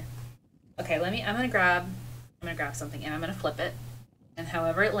me here. Okay, I'm gonna grab something and I'm gonna flip it. And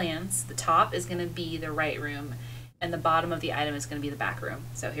however it lands, the top is gonna be the right room and the bottom of the item is gonna be the back room.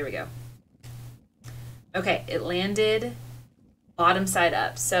 So here we go. Okay, it landed bottom side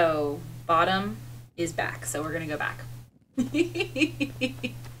up. So bottom is back. So we're gonna go back.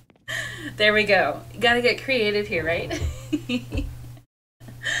 There we go. You gotta get creative here, right?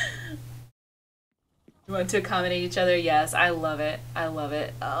 We want to accommodate each other. Yes, I love it. I love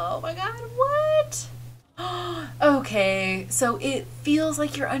it. Oh my god, what? Okay, so it feels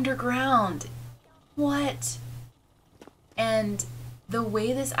like you're underground. What? And the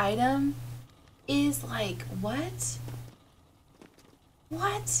way this item is like, what?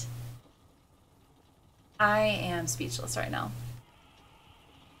 What? I am speechless right now.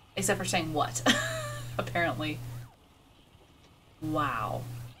 Except for saying what, apparently. Wow.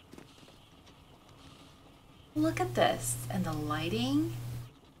 Look at this. And the lighting.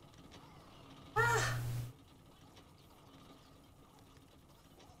 Ah.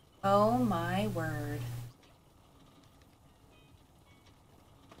 Oh my word.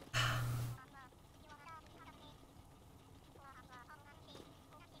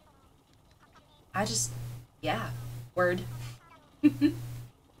 Yeah, word.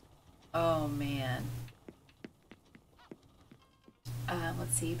 Oh man.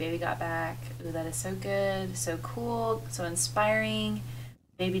 Let's see, baby got back. Ooh, that is so good, so cool, so inspiring.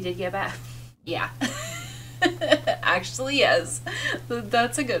 Baby did get back. Yeah. Actually, yes.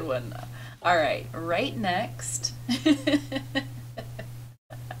 That's a good one. All right, right next.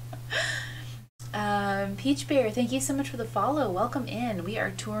 Peach Bear, thank you so much for the follow. Welcome in. We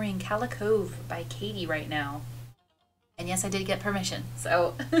are touring Calla Cove by Katie right now. And yes, I did get permission.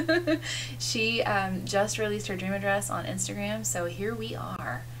 So she just released her dream address on Instagram. So here we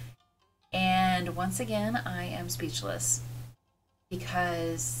are. And once again, I am speechless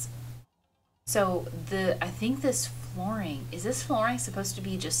because I think this flooring, is this flooring supposed to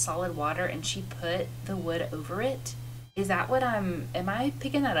be just solid water and she put the wood over it? Is that what am I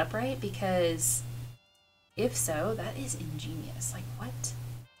picking that up right? Because if so, that is ingenious. Like what?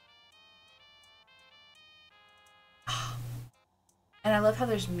 And I love how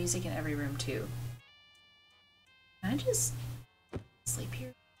there's music in every room too. Can I just sleep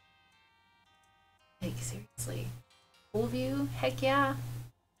here? Like seriously. Pool view? Heck yeah.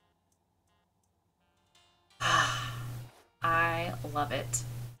 I love it.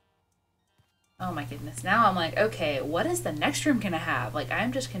 Oh my goodness. Now I'm like, okay, what is the next room gonna have? Like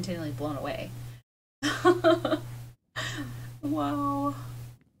I'm just continually blown away. Wow.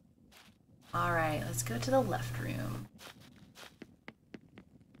 Alright, let's go to the left room.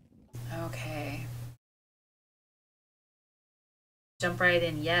 Okay. Jump right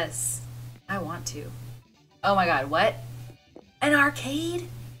in. Yes. I want to. Oh my god, what? An arcade?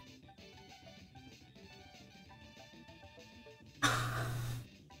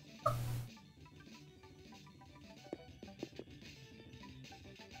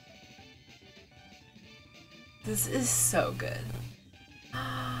 This is so good.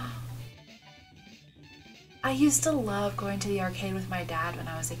 I used to love going to the arcade with my dad when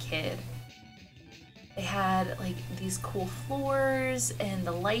I was a kid. They had like these cool floors and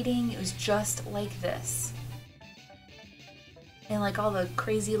the lighting, it was just like this. And like all the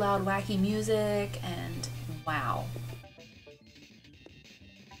crazy loud wacky music and wow.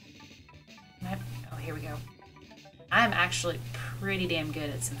 Oh, here we go. I'm actually pretty damn good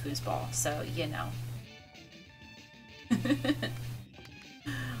at some foosball, so you know.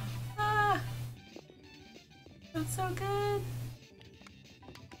 Ah, that's so good.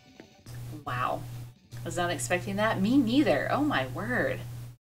 Wow. Was not expecting that. Me neither. Oh my word.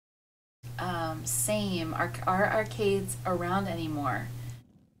 Same. Are arcades around anymore?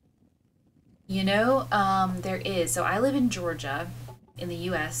 You know, there is. So I live in Georgia in the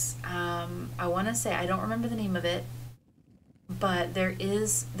US. I want to say, I don't remember the name of it, but there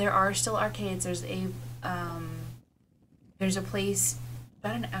are still arcades. There's a place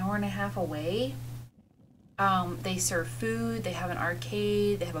about an hour and a half away. They serve food, they have an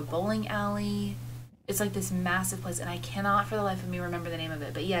arcade, they have a bowling alley. It's like this massive place, and I cannot for the life of me remember the name of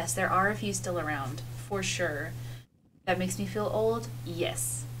it. But yes, there are a few still around, for sure. That makes me feel old?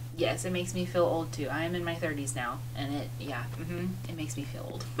 Yes. Yes, it makes me feel old too. I am in my 30s now, and it makes me feel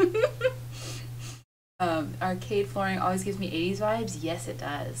old. Arcade flooring always gives me 80s vibes? Yes, it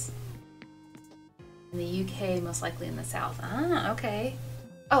does. In the UK, most likely in the South. Ah, okay.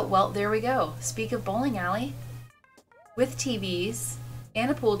 Oh, well, there we go. Speak of bowling alley. With TVs. And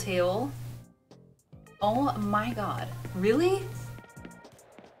a pool table. Oh my god. Really?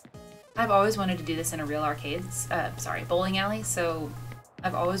 I've always wanted to do this in a real bowling alley, so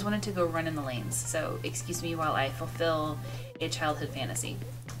I've always wanted to go run in the lanes. So excuse me while I fulfill a childhood fantasy.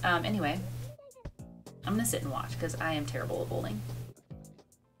 Anyway, I'm gonna sit and watch because I am terrible at bowling.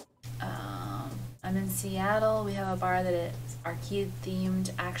 I'm in Seattle. We have a bar that is arcade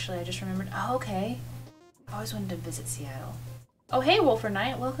themed. Actually, I just remembered. Oh, okay. I always wanted to visit Seattle. Oh, hey, Wolfer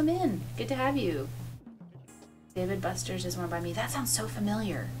Knight. Welcome in. Good to have you. David Buster's is one by me. That sounds so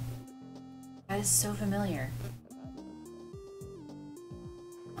familiar. That is so familiar.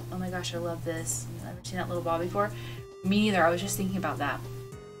 Oh my gosh, I love this. I've never seen that little ball before. Me neither. I was just thinking about that.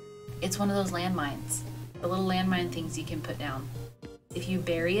 It's one of those landmines. The little landmine things you can put down. If you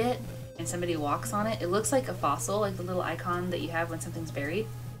bury it and somebody walks on it, it looks like a fossil, like the little icon that you have when something's buried.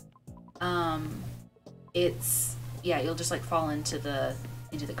 Yeah, you'll just like fall into the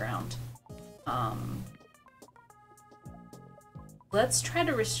ground. Let's try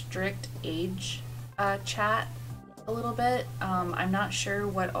to restrict age chat a little bit. I'm not sure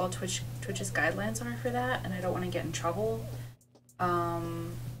what all Twitch's guidelines are for that, and I don't want to get in trouble.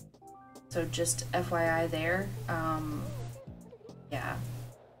 So just FYI there. Yeah.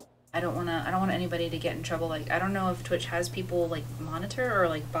 I don't want anybody to get in trouble. Like, I don't know if Twitch has people like monitor or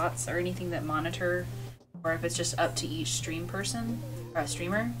like bots or anything that monitor, or if it's just up to each streamer.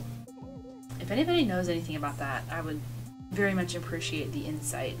 If anybody knows anything about that, I would very much appreciate the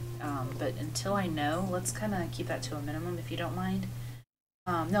insight. But until I know, let's kind of keep that to a minimum if you don't mind.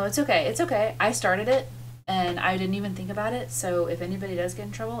 No, it's okay. It's okay. I started it and I didn't even think about it. So if anybody does get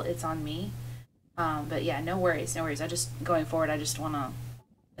in trouble, it's on me. But yeah, no worries. No worries. Going forward, I just want to,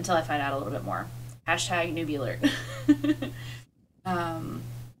 until I find out a little bit more. Hashtag newbie alert.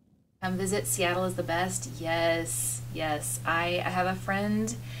 Come visit. Seattle is the best. Yes. Yes. I have a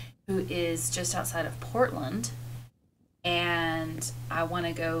friend who is just outside of Portland, and I want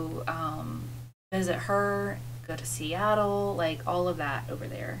to go visit her, go to Seattle, like all of that over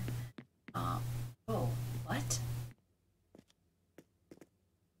there. Oh, what?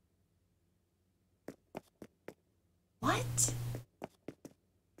 What?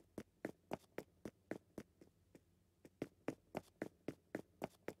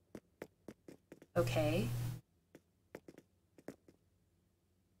 Okay.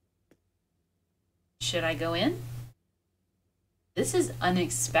 Should I go in? This is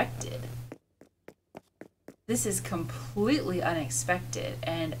unexpected. This is completely unexpected.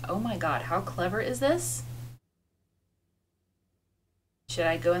 And oh my god, how clever is this? Should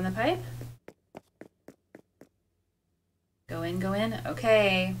I go in the pipe? Go in, go in.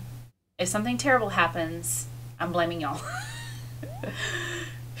 Okay. If something terrible happens, I'm blaming y'all.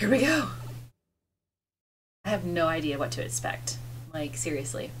 Here we go. I have no idea what to expect. Like,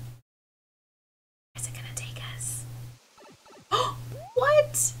 seriously. Is it gonna take us?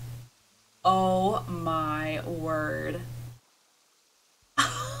 What? Oh my word.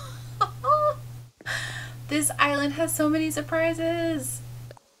 This island has so many surprises.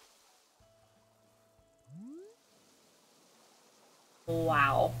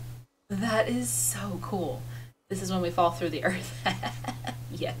 Wow. That is so cool. This is when we fall through the earth.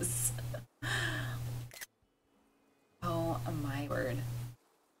 Yes. Oh my word.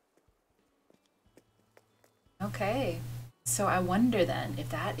 Okay. So I wonder then if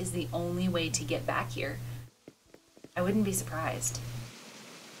that is the only way to get back here. I wouldn't be surprised.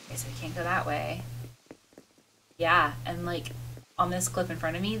 Okay, so we can't go that way. Yeah, and like on this cliff in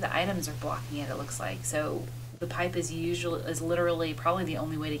front of me, the items are blocking it looks like. So the pipe is literally probably the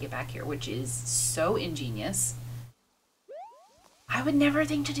only way to get back here, which is so ingenious. I would never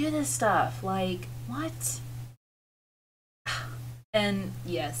think to do this stuff. Like, what? And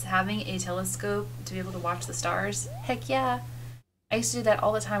yes, having a telescope to be able to watch the stars, heck yeah. I used to do that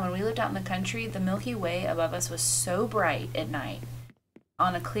all the time. When we lived out in the country, the Milky Way above us was so bright at night.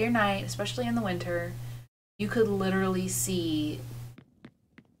 On a clear night, especially in the winter, you could literally see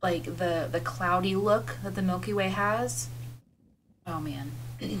like the cloudy look that the Milky Way has. Oh man.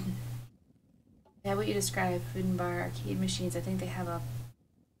 Yeah, what you described, food and bar, arcade machines, I think they have a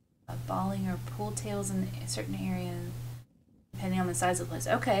bowling or pool tables in certain areas, depending on the size of the place.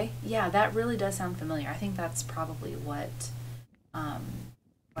 Okay, yeah, that really does sound familiar. I think that's probably what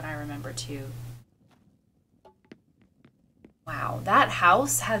I remember too. Wow, that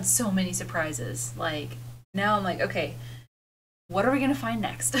house had so many surprises. Like, now I'm like, okay, what are we gonna find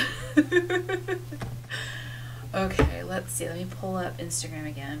next? Okay, let's see. Let me pull up Instagram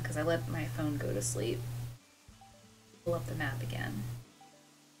again because I let my phone go to sleep. Pull up the map again.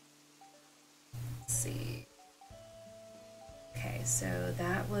 Let's see. Okay, so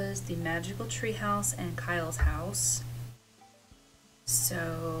that was the magical treehouse and Kyle's house.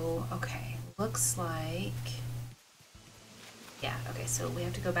 So, okay, looks like... Yeah, okay, so we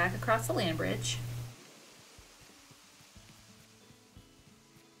have to go back across the land bridge.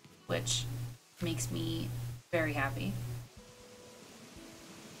 Which makes me very happy.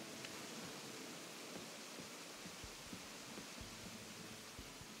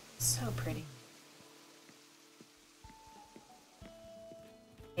 So pretty.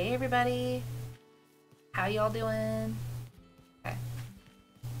 Hey everybody, how y'all doing? Okay.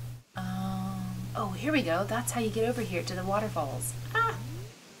 Oh, here we go. That's how you get over here to the waterfalls. Ah!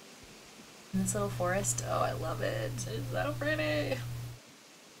 In this little forest. Oh, I love it. It's so pretty.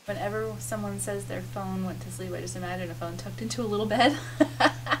 Whenever someone says their phone went to sleep, I just imagine a phone tucked into a little bed.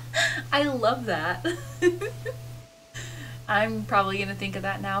 I love that. I'm probably going to think of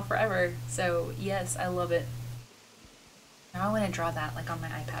that now forever. So, yes, I love it. Now I want to draw that like on my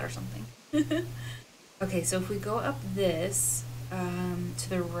iPad or something. Okay, so if we go up this, to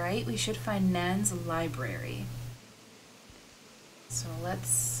the right, we should find Nan's library. So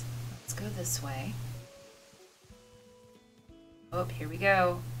let's go this way. Oh, here we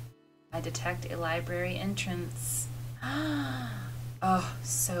go. I detect a library entrance. Oh,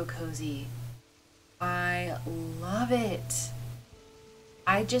 so cozy. I love it.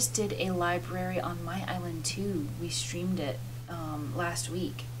 I just did a library on my island too. We streamed it last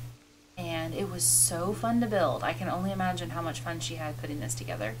week. And it was so fun to build. I can only imagine how much fun she had putting this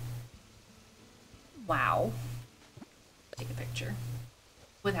together. Wow. Take a picture.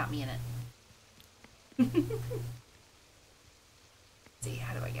 Without me in it. Let's see,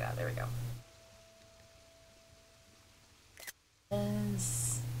 how do I get out? There we go.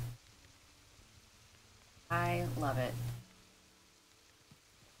 Yes. I love it.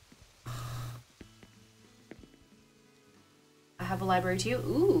 I have a library too.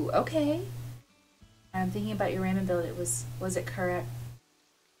 Ooh, okay. I'm thinking about your ramen build. Was it correct?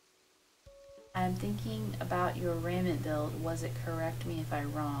 I'm thinking about your ramen build. Was it correct me if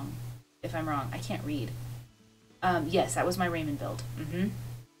I'm wrong? I can't read. Yes, that was my ramen build. Mm-hmm.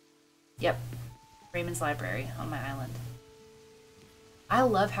 Yep. Raymond's library on my island. I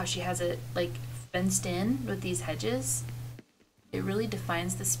love how she has it like fenced in with these hedges. It really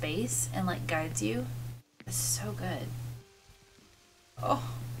defines the space and like guides you. It's so good.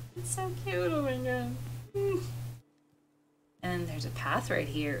 Oh, it's so cute. Oh my god. And there's a path right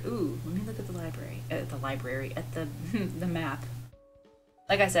here. Ooh, let me look at the library. At the map.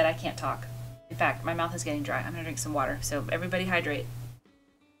 Like I said, I can't talk. In fact, my mouth is getting dry. I'm gonna drink some water. So everybody hydrate.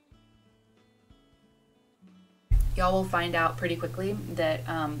 Y'all will find out pretty quickly that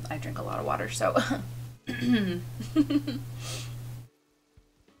I drink a lot of water. So.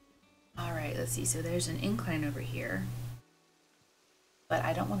 All right, let's see. So there's an incline over here. But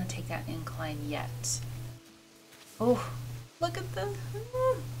I don't want to take that incline yet. Oh, look at the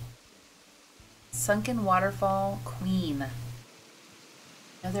Sunken Waterfall Queen.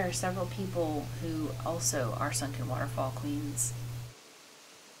 Now there are several people who also are Sunken Waterfall Queens.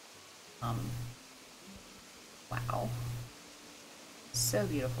 Wow. So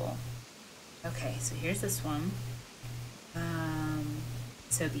beautiful. Okay, so here's this one.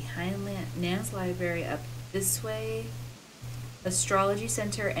 So behind Nan's library, up this way, Astrology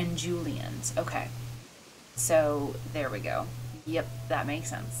Center and Julian's. Okay. So there we go. Yep, that makes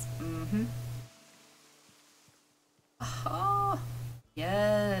sense. Mm-hmm. Oh,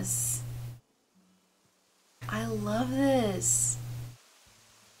 yes. I love this.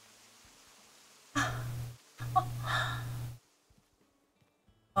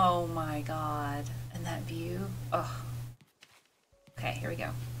 Oh my god. And that view. Oh. Okay, here we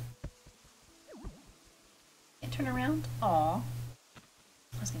go. Can't turn around? Aw.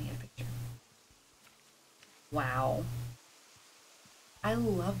 I was gonna get a picture. Wow. I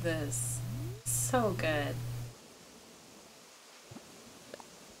love this. So good.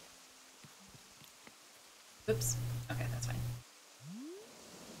 Oops. Okay, that's fine.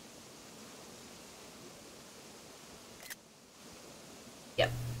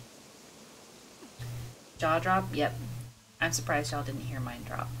 Yep. Jaw drop? Yep. I'm surprised y'all didn't hear mine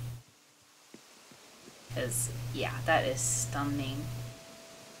drop. Because, yeah, that is stunning.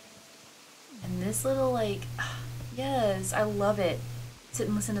 And this little, like, yes, I love it. Sit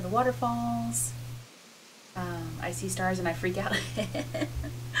and listen to the waterfalls. I see stars and I freak out.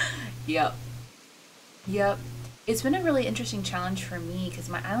 Yep. Yep. It's been a really interesting challenge for me because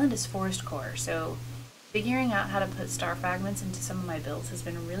my island is forest core, so figuring out how to put star fragments into some of my builds has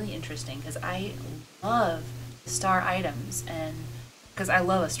been really interesting because I love star items and because I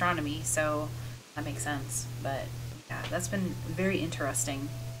love astronomy, so that makes sense. But yeah, yeah, that's been very interesting.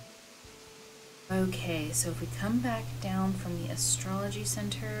 Okay, so if we come back down from the astrology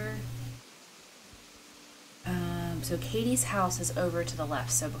center, so Katie's house is over to the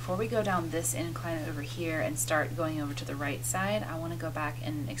left. So before we go down this incline over here and start going over to the right side, I want to go back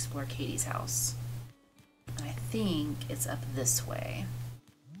and explore Katie's house. And I think it's up this way.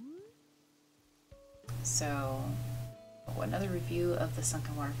 So, oh, another review of the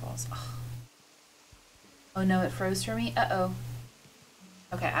sunken waterfalls. Oh no, it froze for me? Uh-oh.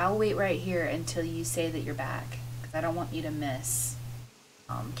 Okay, I'll wait right here until you say that you're back, because I don't want you to miss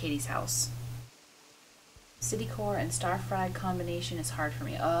Katie's house. City core and star fried combination is hard for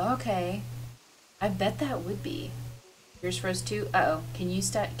me. Oh, okay. I bet that would be. Yours froze too? Uh-oh. Can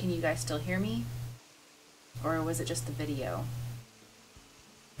you guys still hear me? Or was it just the video?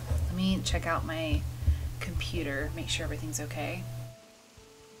 Let me check out my computer, make sure everything's okay.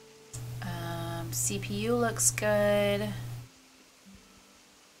 CPU looks good.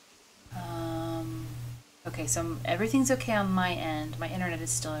 Okay, so everything's okay on my end. My internet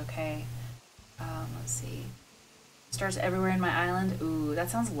is still okay. Let's see. Stars everywhere in my island. Ooh, that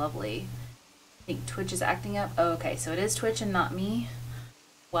sounds lovely. I think Twitch is acting up. Oh, okay, so it is Twitch and not me.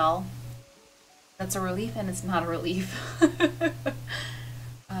 Well, that's a relief and it's not a relief.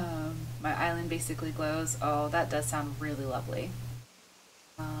 My island basically glows. Oh, that does sound really lovely.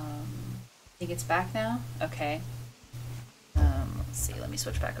 I think it's back now? Okay. Let's see, let me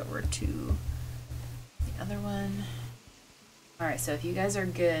switch back over to the other one. Alright, so if you guys are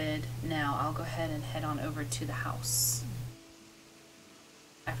good now, I'll go ahead and head on over to the house.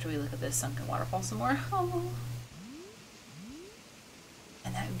 After we look at this sunken waterfall some more. Oh.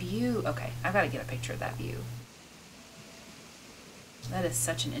 And that view. Okay, I've got to get a picture of that view. That is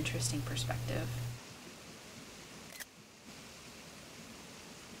such an interesting perspective.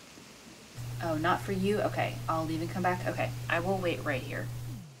 Oh, not for you? Okay, I'll leave and come back. Okay, I will wait right here.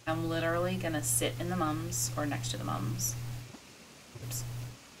 I'm literally gonna sit in the mums, or next to the mums. Oops.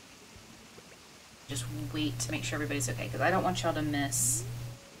 Just wait to make sure everybody's okay, because I don't want y'all to miss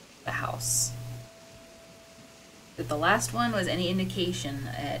the house. If the last one was any indication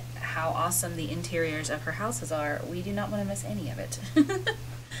at how awesome the interiors of her houses are, we do not want to miss any of it.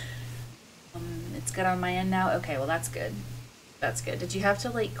 It's good on my end now? Okay, well that's good. That's good. Did you have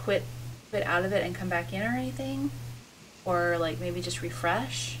to like quit out of it and come back in or anything? Or like maybe just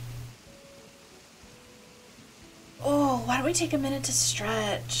refresh? Oh, why don't we take a minute to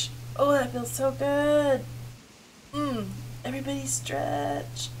stretch? Oh, that feels so good. Everybody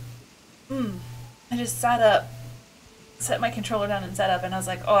stretch. I just sat up, set my controller down and sat up, and I was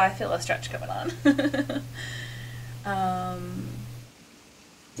like, oh, I feel a stretch coming on.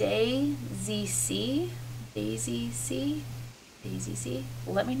 Daisy C.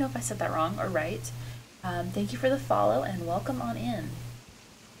 Let me know if I said that wrong or right. Thank you for the follow and welcome on in.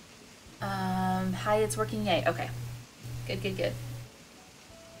 Hi, it's working. Yay. Okay. Good.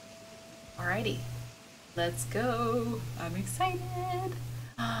 Alrighty. Let's go. I'm excited.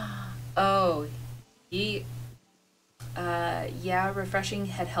 Oh, yeah, refreshing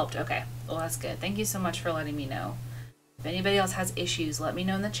had helped. Okay. Well, that's good. Thank you so much for letting me know. If anybody else has issues, let me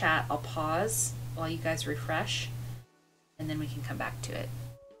know in the chat. I'll pause while you guys refresh, and then we can come back to it.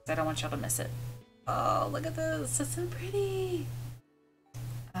 I don't want y'all to miss it. Oh, look at this. It's so pretty.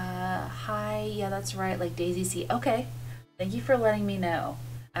 Hi. Yeah, that's right. Like Daisy C. Okay. Thank you for letting me know.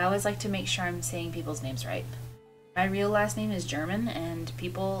 I always like to make sure I'm saying people's names right. My real last name is German, and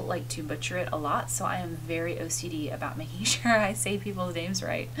people like to butcher it a lot, so I am very OCD about making sure I say people's names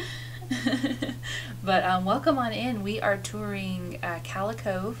right. But welcome on in. We are touring Calla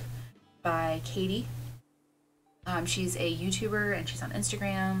Cove by Katie. She's a YouTuber, and she's on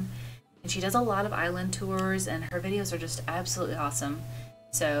Instagram, and she does a lot of island tours, and her videos are just absolutely awesome.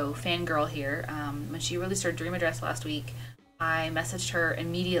 So, fangirl here. When she released her Dream Address last week, I messaged her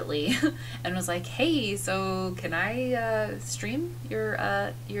immediately and was like, hey, so can I stream your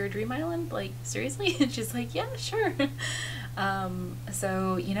Dream Island? Like, seriously? And she's like, yeah, sure.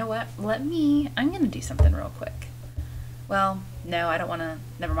 So, you know what? I'm going to do something real quick. Well, no, I don't want to,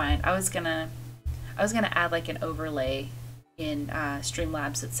 never mind. I was going to add like an overlay in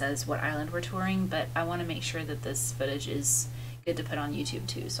Streamlabs that says what island we're touring, but I want to make sure that this footage is good to put on YouTube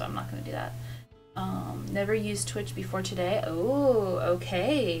too, so I'm not going to do that. Never used Twitch before today. Oh,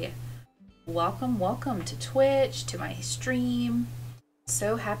 okay. Welcome to Twitch, to my stream.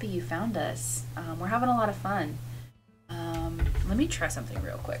 So happy you found us. We're having a lot of fun. Let me try something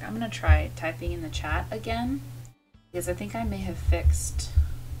real quick. I'm going to try typing in the chat again, because I think I may have fixed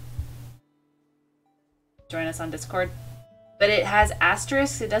join us on Discord, but it has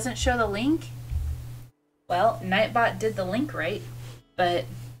asterisks. It doesn't show the link. Well, Nightbot did the link right, but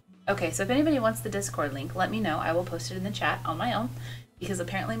okay, so if anybody wants the Discord link, let me know. I will post it in the chat on my own, because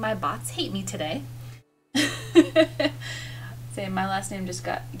apparently my bots hate me today. Saying my last name just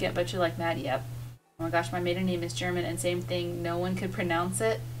get butchered like mad. Yep. Oh my gosh, my maiden name is German, and same thing, no one could pronounce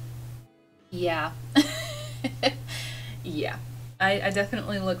it. Yeah. Yeah. I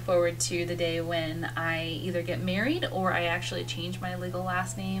definitely look forward to the day when I either get married or I actually change my legal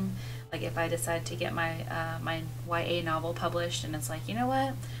last name. Like if I decide to get my my YA novel published, and it's like, you know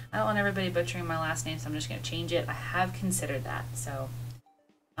what? I don't want everybody butchering my last name, so I'm just going to change it. I have considered that. So,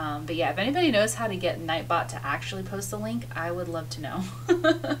 but yeah, if anybody knows how to get Nightbot to actually post the link, I would love to know.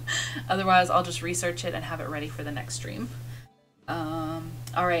 Otherwise, I'll just research it and have it ready for the next stream.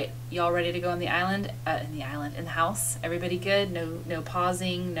 All right, y'all ready to go on the island? In the house. Everybody good? No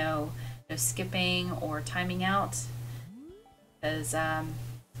pausing, no skipping or timing out. Because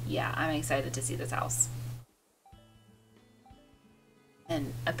yeah, I'm excited to see this house.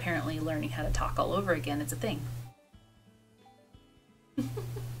 And apparently learning how to talk all over again is a thing.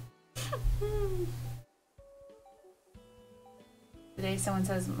 Today someone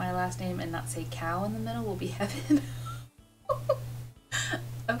says my last name and not say cow in the middle will be heaven.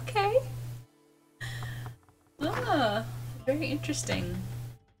 Okay. Ah, very interesting.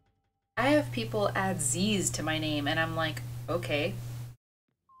 I have people add Z's to my name and I'm like, okay.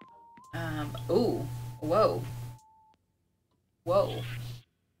 Ooh, whoa. Whoa.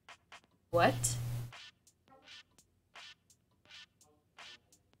 What?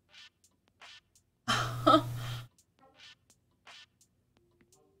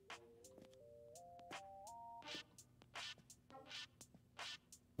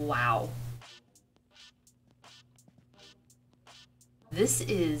 Wow. This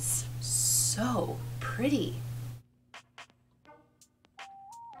is so pretty.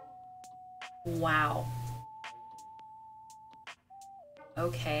 Wow.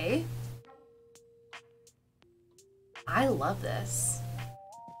 Okay. I love this.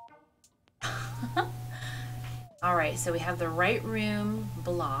 All right, so we have the right room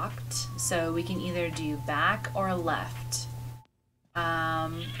blocked, so we can either do back or left.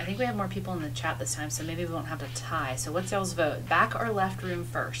 I think we have more people in the chat this time, so maybe we won't have to tie. So what's y'all's vote? Back or left room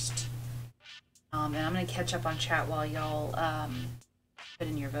first? And I'm gonna catch up on chat while y'all put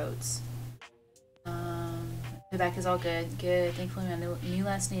in your votes. The back is all good. Good. Thankfully, my new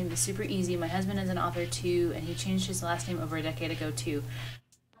last name is super easy. My husband is an author too, and he changed his last name over a decade ago too.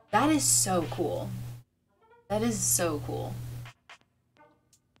 That is so cool. That is so cool.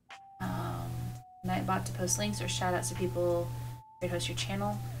 Nightbot to post links or shout outs to people. Great host your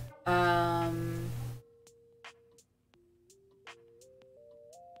channel.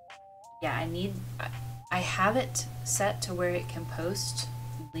 Yeah, I have it set to where it can post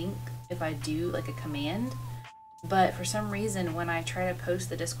link if I do like a command, but for some reason when I try to post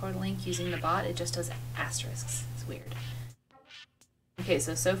the Discord link using the bot, it just does asterisks. It's weird. Okay,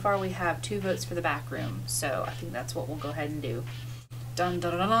 so far we have 2 votes for the back room, so I think that's what we'll go ahead and do. Dun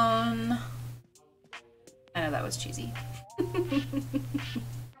dun dun dun! I know that was cheesy.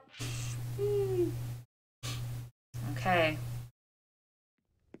 Okay.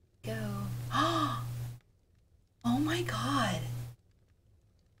 Go. Oh my god.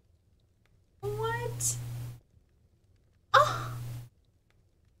 What? Oh.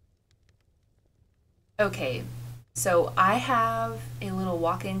 Okay, so I have a little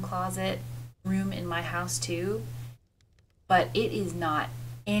walk-in closet room in my house too, but it is not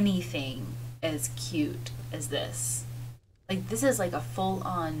anything as cute as this. Like, this is like a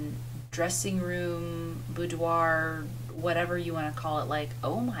full-on dressing room, boudoir, whatever you want to call it. Like,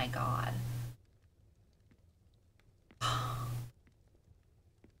 oh my god.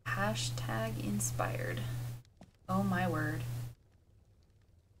 Hashtag inspired. Oh my word.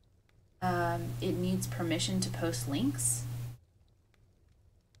 It needs permission to post links?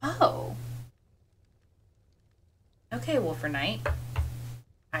 Oh. Okay, Wolferknight.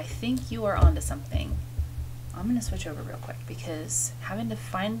 I think you are onto something. I'm gonna switch over real quick because having to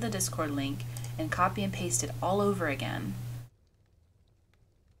find the Discord link and copy and paste it all over again.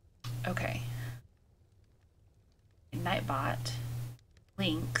 Okay. Nightbot,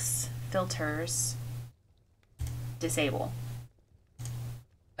 links, filters, disable.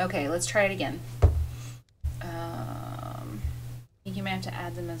 Okay, let's try it again. I think you may have to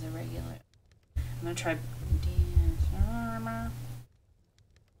add them as a regular. I'm gonna try.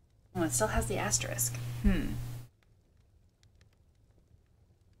 Oh, it still has the asterisk.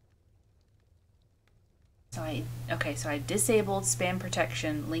 So I disabled spam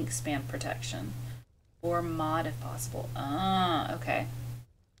protection, link spam protection, or mod if possible. Ah, okay.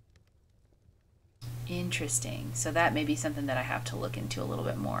 Interesting. So that may be something that I have to look into a little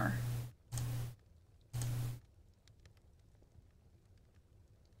bit more.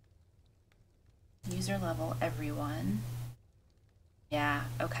 User level, everyone. Yeah,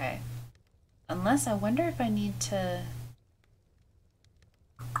 okay. Unless I wonder if I need to...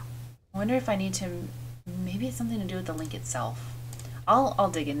 maybe it's something to do with the link itself. I'll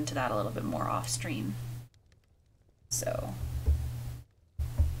dig into that a little bit more off stream. So,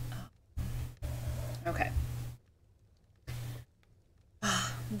 okay.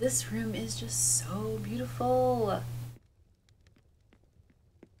 This room is just so beautiful.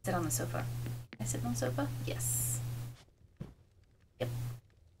 Sit on the sofa. Can I sit on the sofa? Yes. Yep.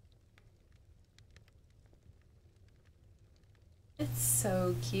 It's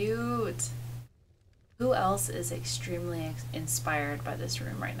so cute. Who else is extremely inspired by this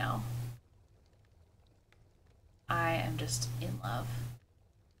room right now? I am just in love.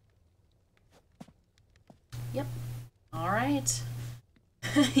 Yep. All right.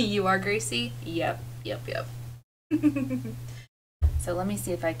 You are Gracie? Yep. So let me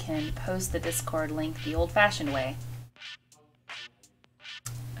see if I can post the Discord link the old-fashioned way.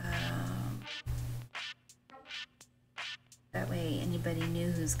 That way anybody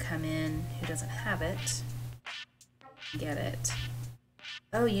new who's come in who doesn't have it, get it.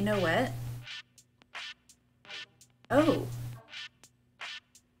 Oh, you know what? Oh.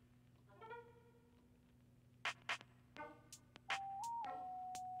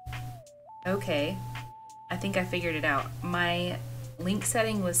 Okay. I think I figured it out. My link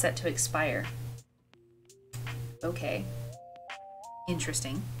setting was set to expire. Okay.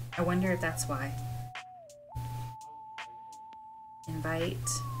 Interesting. I wonder if that's why. Invite.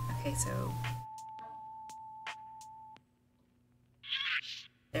 Okay, so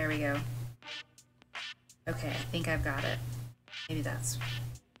there we go. Okay, I think I've got it. Maybe that's...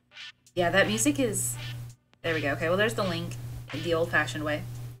 yeah, that music is... there we go. Okay, well there's the link the old-fashioned way.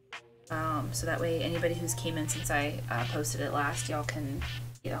 So that way anybody who's came in since I posted it last, y'all can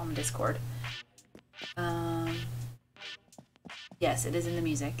get on the Discord. Yes, it is in the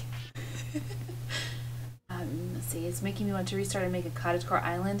music. Let's see, it's making me want to restart and make a cottagecore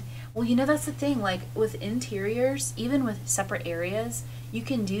island. Well, you know, that's the thing, like with interiors, even with separate areas, you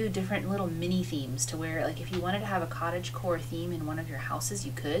can do different little mini themes to where, like, if you wanted to have a cottagecore theme in one of your houses,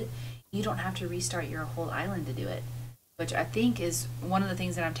 you could. You don't have to restart your whole island to do it, which I think is one of the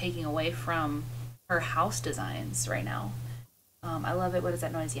things that I'm taking away from her house designs right now. I love it. What is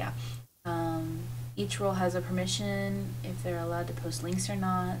that noise? Yeah. Each role has a permission if they're allowed to post links or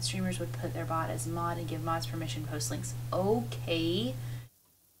not. Streamers would put their bot as mod and give mods permission to post links. Okay.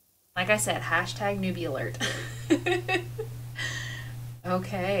 Like I said, hashtag newbie alert.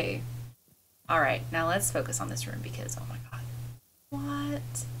 Okay. All right, now let's focus on this room because, oh my god.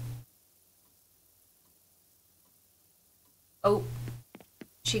 What? Oh,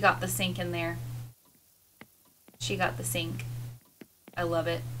 she got the sink in there. She got the sink. I love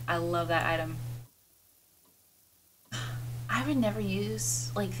it. I love that item. I would never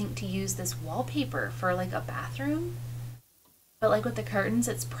think to use this wallpaper for like a bathroom. But like with the curtains,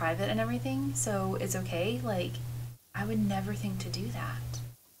 it's private and everything, so it's okay. Like, I would never think to do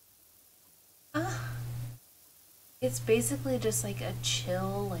that. It's basically just like a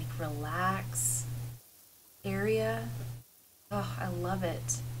chill, like relax area. Oh, I love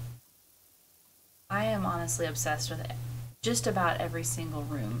it. I am honestly obsessed with it. Just about every single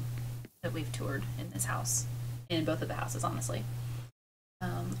room that we've toured in this house. In both of the houses, honestly.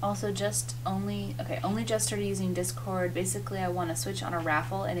 Also, only just started using Discord. Basically, I won a Switch on a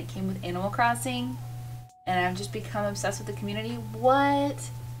raffle, and it came with Animal Crossing, and I've just become obsessed with the community. What?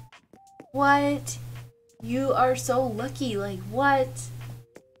 What? You are so lucky. Like, what?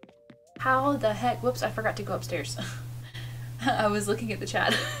 How the heck? Whoops, I forgot to go upstairs. I was looking at the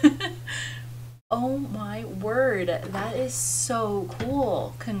chat. Oh my word, that is so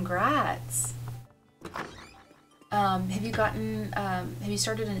cool. Congrats. Have you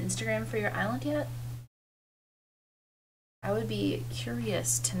started an Instagram for your island yet? I would be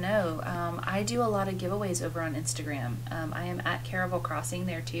curious to know. I do a lot of giveaways over on Instagram. I am at Caravel Crossing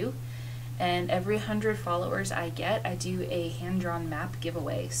there too. And every 100 followers I get, I do a hand-drawn map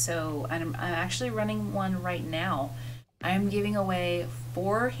giveaway. So I'm actually running one right now. I am giving away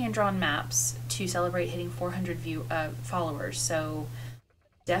 4 hand-drawn maps to celebrate hitting 400 followers. So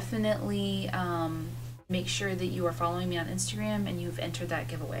definitely make sure that you are following me on Instagram and you've entered that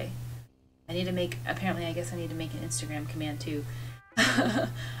giveaway. Apparently I guess I need to make an Instagram command too.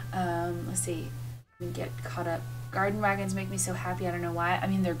 Let's see, get caught up. Garden wagons make me so happy, I don't know why. I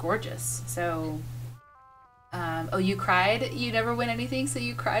mean, they're gorgeous, so Oh, you cried? You never win anything, so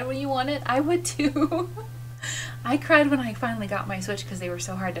you cried when you won it? I would too. I cried when I finally got my Switch because they were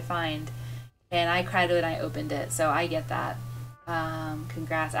so hard to find. And I cried when I opened it, so I get that.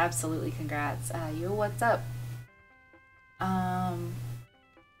 Congrats, absolutely congrats. Yo, what's up?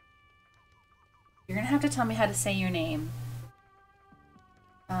 You're gonna have to tell me how to say your name.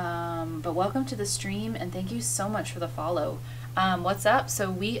 But welcome to the stream, and thank you so much for the follow. What's up? So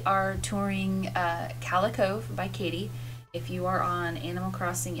we are touring Calla Cove by Katie. If you are on Animal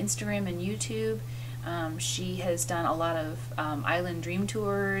Crossing Instagram and YouTube, she has done a lot of island dream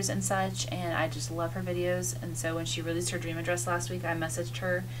tours and such, and I just love her videos. And so when she released her dream address last week, I messaged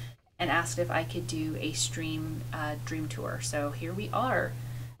her and asked if I could do a stream dream tour. So here we are.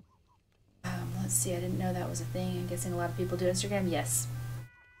 Let's see, I didn't know that was a thing. I'm guessing a lot of people do Instagram. Yes.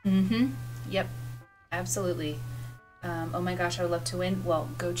 Yep, absolutely. Oh my gosh, I would love to win. Well,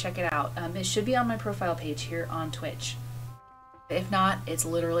 go check it out. It should be on my profile page here on Twitch. If not, it's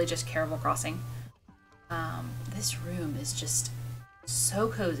literally just Caravel Crossing. This room is just so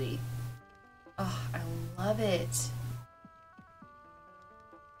cozy. Oh, I love it.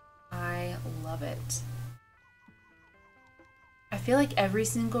 I love it. I feel like every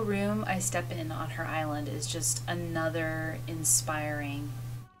single room I step in on her island is just another inspiring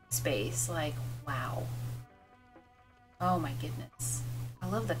space. Like, wow. Oh my goodness. I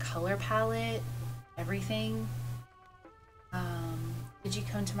love the color palette, everything. Did you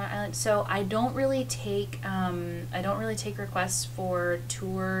come to my island? So I don't really take requests for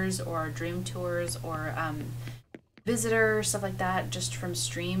tours or dream tours or visitors, stuff like that, just from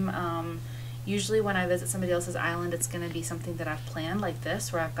stream. Usually when I visit somebody else's island, it's going to be something that I've planned like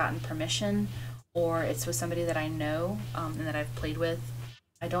this, where I've gotten permission, or it's with somebody that I know and that I've played with.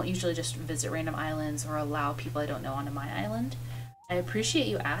 I don't usually just visit random islands or allow people I don't know onto my island. I appreciate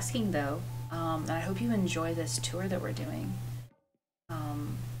you asking though, and I hope you enjoy this tour that we're doing.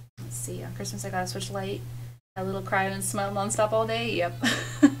 Let's see, on Christmas I got a Switch Lite. A little cried and smiled nonstop all day. Yep.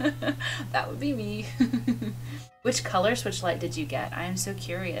 That would be me. Which color Switch Lite did you get? I am so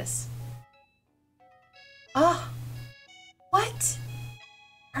curious. Oh, what?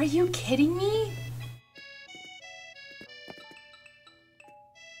 Are you kidding me?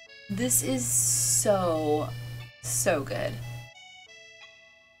 This is so good.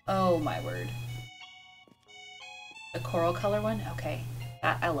 Oh my word. The coral color one? Okay.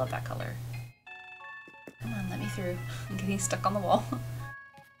 I love that color. Come on, let me through. I'm getting stuck on the wall.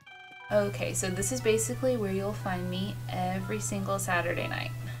 Okay, so this is basically where you'll find me every single Saturday night.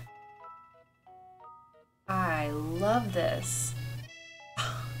 I love this.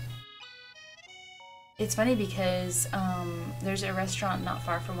 It's funny because there's a restaurant not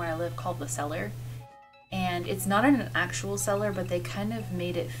far from where I live called The Cellar, and it's not in an actual cellar, but they kind of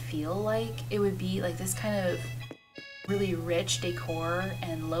made it feel like it would be like this kind of really rich decor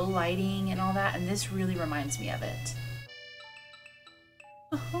and low lighting and all that, and this really reminds me of it.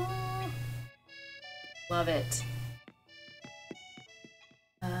 Love it.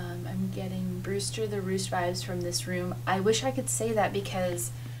 I'm getting Brewster the Roost vibes from this room. I wish I could say that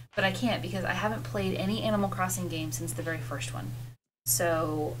but I can't, because I haven't played any Animal Crossing game since the very first one.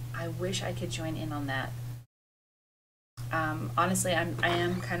 So I wish I could join in on that. Honestly, I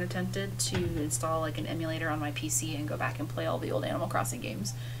am kind of tempted to install like an emulator on my PC and go back and play all the old Animal Crossing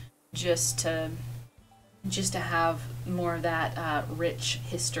games, just to have more of that rich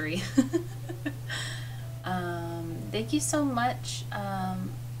history. Thank you so much.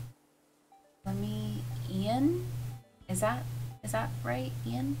 Ian? Is that right,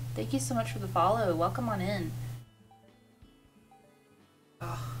 Ian? Thank you so much for the follow. Welcome on in.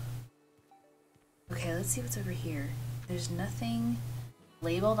 Oh. Okay, let's see what's over here. There's nothing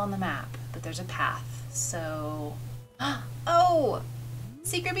labeled on the map, but there's a path. So, oh,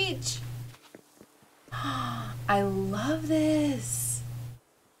 Secret Beach. I love this.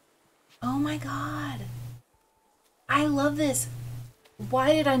 Oh my god. I love this.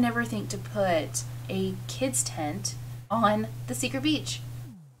 Why did I never think to put a kids tent on the Secret Beach?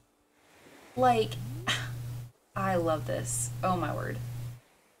 Like, I love this. Oh my word.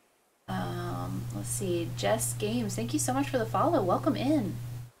 Let's see. Jess Games, thank you so much for the follow. Welcome in.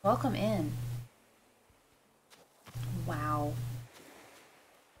 Welcome in. Wow.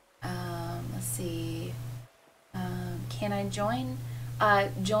 Let's see. Can I join?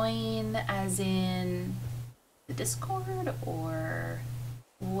 Join as in the Discord, or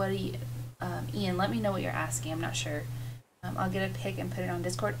what do you... Ian, let me know what you're asking. I'm not sure. I'll get a pic and put it on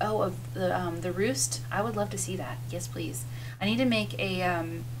Discord. Oh, of the roost? I would love to see that. Yes, please. I need to make a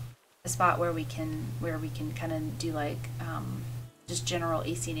spot where we can kind of do like just general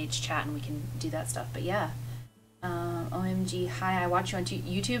ACNH chat, and we can do that stuff. But yeah, OMG, hi, I watch you on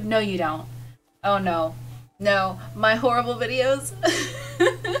YouTube. No, you don't. Oh no. No, my horrible videos.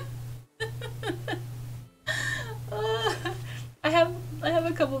 Uh, I have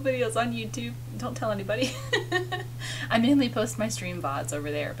a couple videos on YouTube. Don't tell anybody. I mainly post my stream VODs over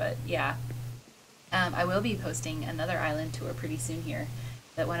there, but yeah. I will be posting another island tour pretty soon here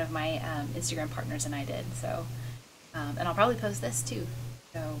that one of my Instagram partners and I did. So, and I'll probably post this too.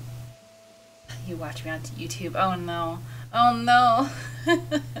 So, you watch me on YouTube. Oh no. Oh no.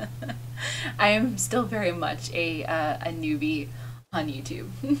 I am still very much a newbie on YouTube.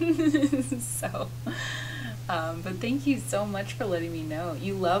 So, but thank you so much for letting me know.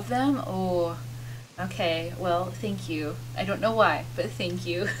 You love them? Oh, okay. Well, thank you. I don't know why, but thank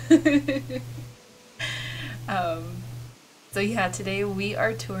you. um, so yeah, today we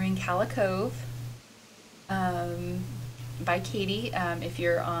are touring Calla Cove by Katie. If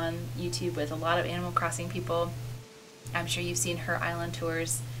you're on YouTube with a lot of Animal Crossing people, I'm sure you've seen her island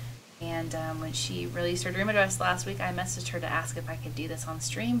tours. And when she released her dream address last week, I messaged her to ask if I could do this on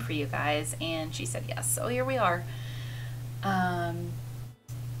stream for you guys, and she said yes. So here we are.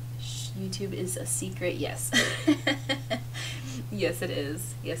 YouTube is a secret, yes. Yes, it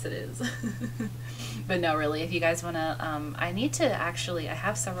is. Yes, it is. But no, really, if you guys want to, I need to actually, I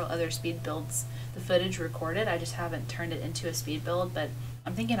have several other speed builds, the footage recorded, I just haven't turned it into a speed build, but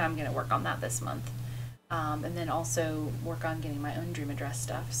I'm thinking I'm going to work on that this month. And then also work on getting my own dream address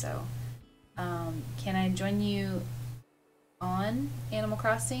stuff. So, can I join you on Animal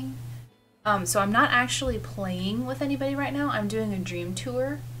Crossing? So I'm not actually playing with anybody right now. I'm doing a dream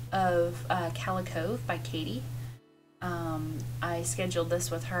tour of Calla Cove by Katie. I scheduled this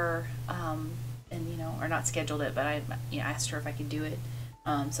with her, and or not scheduled it, but I asked her if I could do it.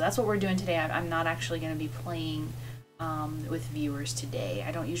 So that's what we're doing today. I'm not actually going to be playing with viewers today.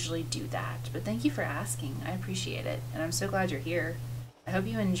 I don't usually do that, but thank you for asking. I appreciate it, and I'm so glad you're here. I hope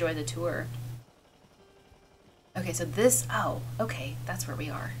you enjoy the tour. Okay, so okay, that's where we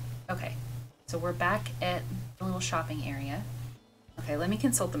are. Okay, so we're back at the little shopping area. Okay, let me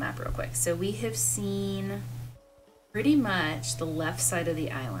consult the map real quick. So we have seen pretty much the left side of the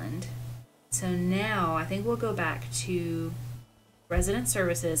island. So now I think we'll go back to resident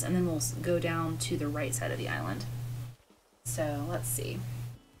services, and then we'll go down to the right side of the island. So let's see.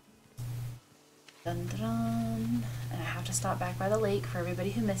 Dun, dun, dun. And I have to stop back by the lake for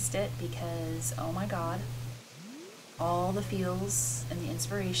everybody who missed it because, oh my god, all the feels and the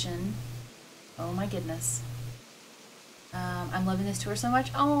inspiration. Oh my goodness. I'm loving this tour so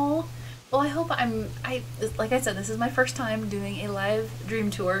much. Oh, well, I hope like I said, this is my first time doing a live dream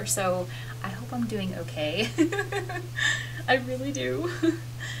tour, so I hope I'm doing okay. I really do.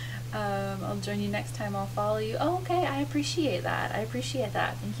 I'll join you next time. I'll follow you. Oh, okay. I appreciate that. I appreciate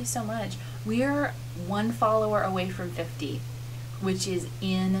that. Thank you so much. We're 1 follower away from 50, which is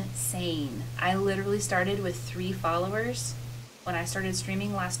insane. I literally started with 3 followers when I started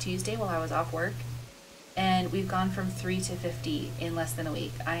streaming last Tuesday while I was off work, and we've gone from 3 to 50 in less than a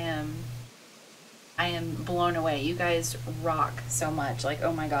week. I am blown away. You guys rock so much. Like,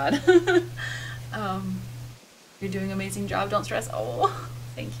 oh my god. You're doing an amazing job. Don't stress. Oh,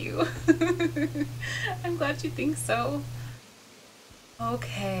 thank you. I'm glad you think so.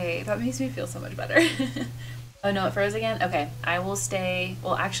 Okay, that makes me feel so much better. Oh no, it froze again? Okay, I will stay.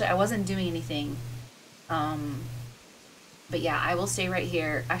 Well, actually, I wasn't doing anything. But yeah, I will stay right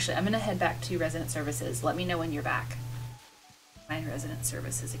here. Actually, I'm going to head back to resident services. Let me know when you're back. Find resident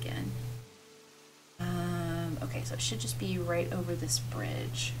services again. Okay, so it should just be right over this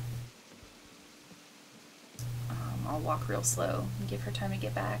bridge. I'll walk real slow and give her time to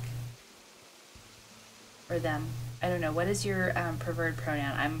get back. Or them. I don't know. What is your preferred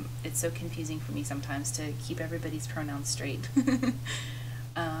pronoun? It's so confusing for me sometimes to keep everybody's pronouns straight. Let's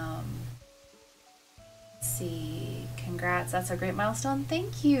see. Congrats. That's a great milestone.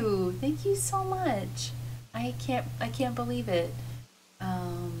 Thank you. Thank you so much. I can't believe it.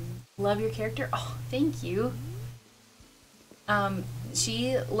 Love your character. Oh, thank you.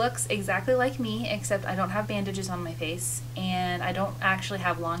 She looks exactly like me, except I don't have bandages on my face, and I don't actually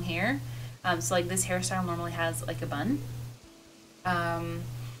have long hair. So like this hairstyle normally has like a bun.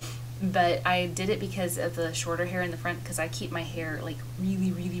 But I did it because of the shorter hair in the front, because I keep my hair like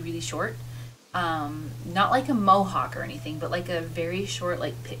really, really, really short. Not like a mohawk or anything, but like a very short,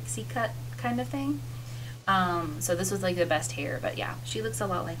 like pixie cut kind of thing. So this was like the best hair, but yeah, she looks a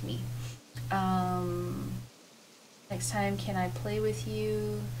lot like me. Next time, can I play with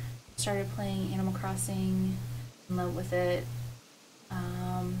you? Started playing Animal Crossing, in love with it.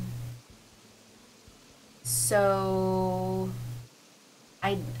 So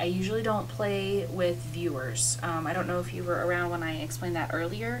I usually don't play with viewers. I don't know if you were around when I explained that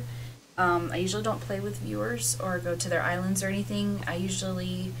earlier. I usually don't play with viewers or go to their islands or anything. I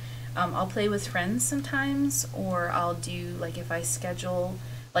usually, I'll play with friends sometimes, or I'll do, like, if I schedule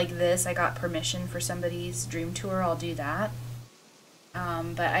like this, I got permission for somebody's dream tour, I'll do that.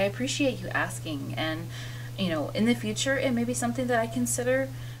 But I appreciate you asking, and you know, in the future, it may be something that I consider,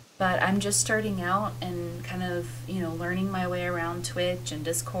 but I'm just starting out and kind of, you know, learning my way around Twitch and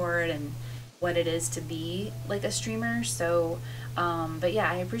Discord and what it is to be like a streamer. So, but yeah,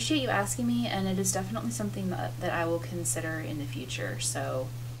 I appreciate you asking me, and it is definitely something that I will consider in the future. So,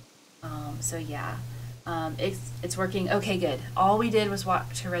 so yeah, it's working. Okay, good. All we did was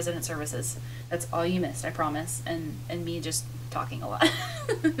watch her resident services. That's all you missed, I promise. And me just talking a lot.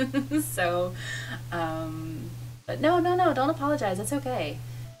 So, but no, don't apologize. It's okay.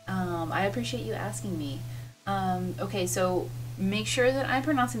 I appreciate you asking me. Okay, so make sure that I'm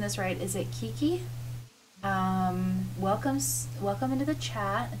pronouncing this right. Is it Kiki? Welcome into the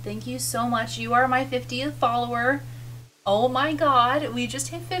chat. Thank you so much. You are my 50th follower. Oh my god, we just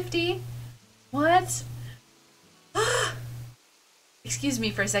hit 50. What? Excuse me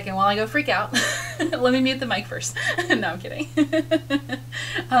for a second while I go freak out. Let me mute the mic first. No, I'm kidding.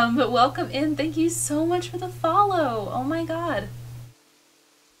 But welcome in. Thank you so much for the follow. Oh my god.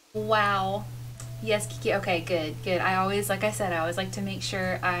 Wow. Yes, Kiki. Okay, good. I always, like I said, I always like to make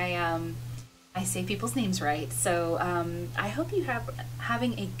sure I say people's names right. So I hope you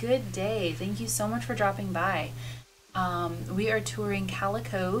having a good day. Thank you so much for dropping by. We are touring Calla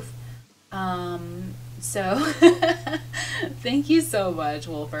Cove. So thank you so much,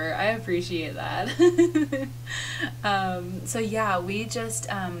 Wolfer. I appreciate that. So yeah, we just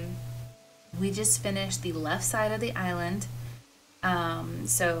finished the left side of the island. I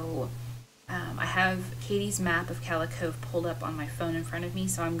have Katie's map of Calla Cove pulled up on my phone in front of me,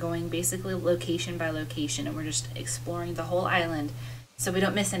 so I'm going basically location by location, and we're just exploring the whole island so we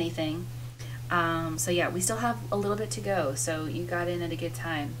don't miss anything. So yeah, we still have a little bit to go, so you got in at a good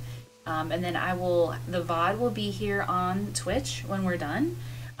time. And then the VOD will be here on Twitch when we're done.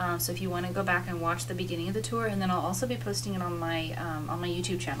 So if you want to go back and watch the beginning of the tour, and then I'll also be posting it on my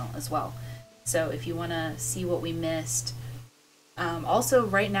YouTube channel as well. So if you want to see what we missed. Also,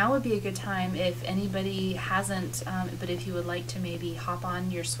 right now would be a good time if anybody hasn't, but if you would like to maybe hop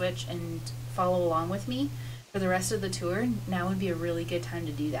on your Switch and follow along with me for the rest of the tour, now would be a really good time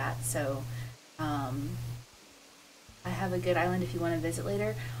to do that. So, I have a good island if you want to visit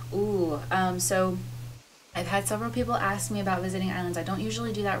later. Ooh, so I've had several people ask me about visiting islands. I don't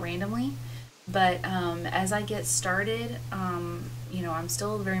usually do that randomly, but as I get started, you know, I'm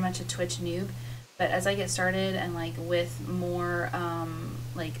still very much a Twitch noob. But as I get started and like with more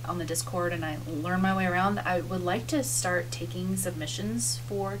like on the Discord and I learn my way around, I would like to start taking submissions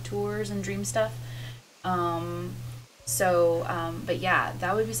for tours and dream stuff. But yeah,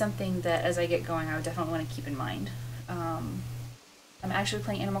 that would be something that as I get going, I would definitely want to keep in mind. I'm actually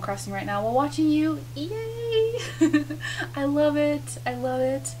playing Animal Crossing right now while watching you. Yay! I love it. I love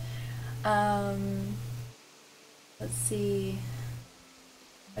it. Let's see.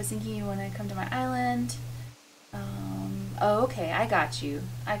 I was thinking you want to come to my island. Oh, okay. I got you.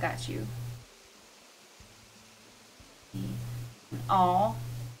 Aw.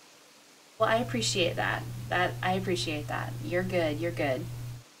 Well, I appreciate that. I appreciate that. You're good.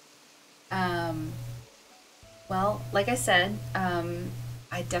 Well, like I said,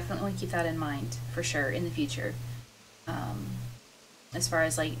 I definitely want to keep that in mind for sure in the future. As far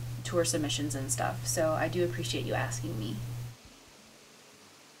as like tour submissions and stuff. So I do appreciate you asking me.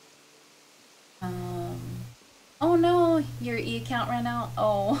 Oh no, your e-account ran out.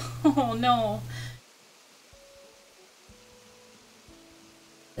 Oh, oh no.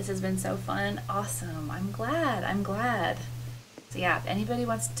 This has been so fun. Awesome. I'm glad. So yeah, if anybody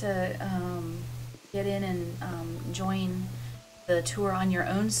wants to get in and join the tour on your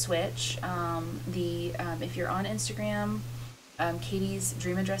own Switch, if you're on Instagram, Katie's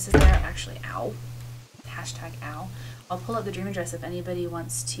dream address is there. Actually, ow. Hashtag ow. I'll pull up the dream address if anybody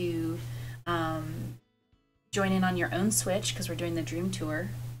wants to join in on your own Switch because we're doing the dream tour.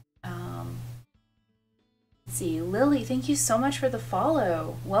 Let's see, Lily, thank you so much for the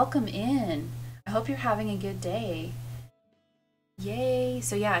follow. Welcome in. I hope you're having a good day. Yay!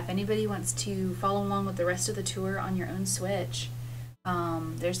 So yeah, if anybody wants to follow along with the rest of the tour on your own Switch,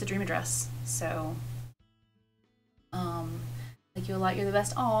 there's the dream address. So, like you a lot, you're the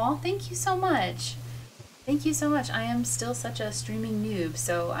best. Aw, thank you so much. Thank you so much. I am still such a streaming noob,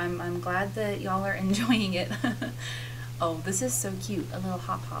 so I'm glad that y'all are enjoying it. Oh, this is so cute. A little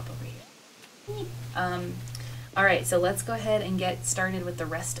hop over here. All right, so let's go ahead and get started with the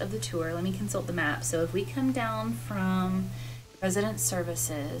rest of the tour. Let me consult the map. So if we come down from Resident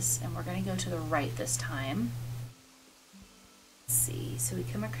Services, and we're going to go to the right this time. Let's see. So we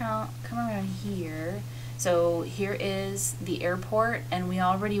come around here. So here is the airport, and we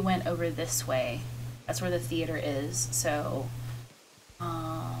already went over this way. That's where the theater is. So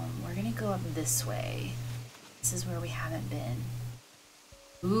we're going to go up this way. This is where we haven't been.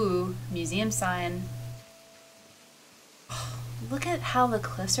 Ooh, museum sign. Oh, look at how the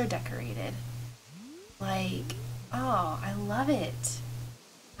cliffs are decorated. Like, oh, I love it.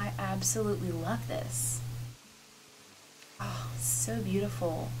 I absolutely love this. Oh, so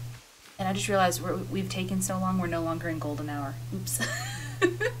beautiful. And I just realized we've taken so long, we're no longer in golden hour. Oops.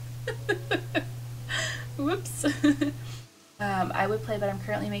 Whoops. I would play, but I'm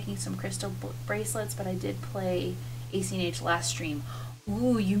currently making some crystal bracelets, but I did play ACNH last stream.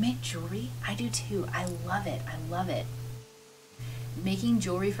 Ooh, you make jewelry? I do too. I love it. I love it. Making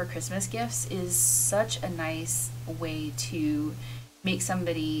jewelry for Christmas gifts is such a nice way to make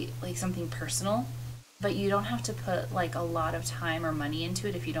somebody like something personal, but you don't have to put like a lot of time or money into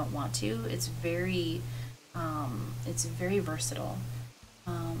it if you don't want to. It's very versatile.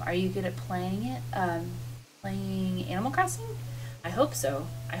 Are you good at playing it? Playing Animal Crossing? I hope so.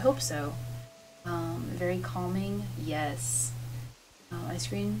 I hope so. Very calming. Yes. I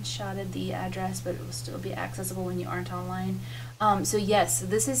screenshotted the address, but it will still be accessible when you aren't online. So yes,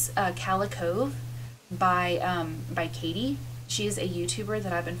 this is Calla Cove by Katie. She is a YouTuber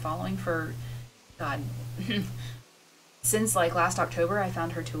that I've been following for, God, since like last October. I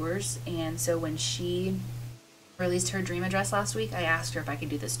found her tours, and so when she released her dream address last week, I asked her if I could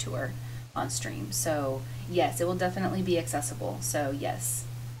do this tour on stream. So yes, it will definitely be accessible. So yes.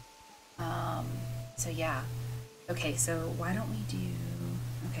 So yeah. Okay, so why don't we do...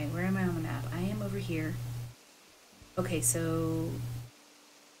 Okay, where am I on the map? I am over here. Okay, so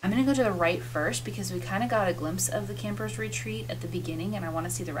I'm going to go to the right first because we kind of got a glimpse of the camper's retreat at the beginning, and I want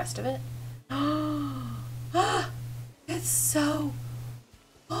to see the rest of it. Oh, it's so...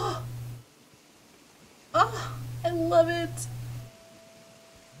 Oh, I love it.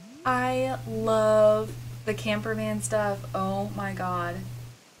 I love the camper van stuff. Oh my god.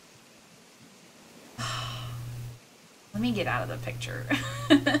 Let me get out of the picture.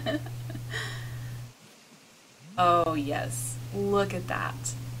 Oh, yes. Look at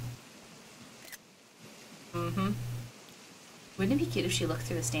that. Mm-hmm. Wouldn't it be cute if she looked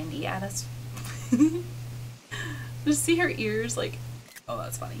through the standee at us? Just see her ears, like... Oh,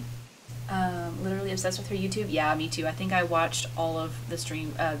 that's funny. Literally obsessed with her YouTube. Yeah, me too. I think I watched all of the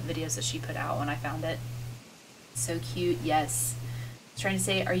stream videos that she put out when I found it. So cute. Yes. I was trying to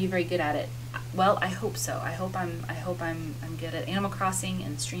say, are you very good at it? Well, I hope so. I hope I'm good at Animal Crossing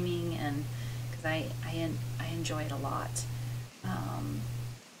and streaming, and because I enjoy it a lot. Let's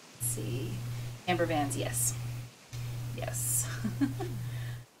see, camper vans, yes, yes.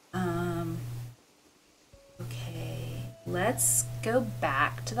 Okay, let's go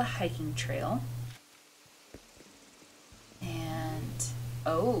back to the hiking trail. And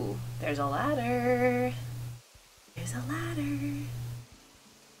oh, there's a ladder. There's a ladder.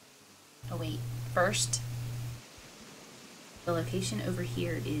 Oh wait, first, the location over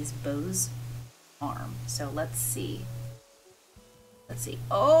here is Beau's Farm. So let's see. Let's see.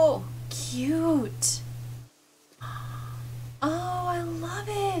 Oh, cute. Oh, I love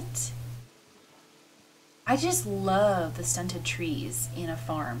it. I just love the stunted trees in a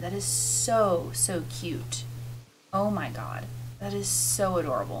farm. That is so, so cute. Oh my god. That is so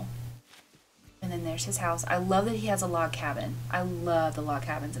adorable. And then there's his house. I love that he has a log cabin. I love the log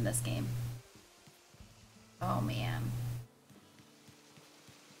cabins in this game. Oh man.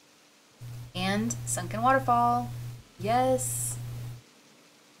 And sunken waterfall. Yes.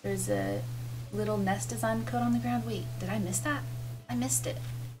 There's a little nest design code on the ground. Wait, did I miss that? I missed it.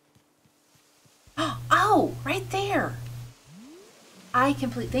 Oh, right there.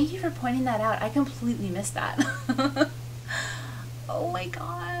 Thank you for pointing that out. I completely missed that. Oh my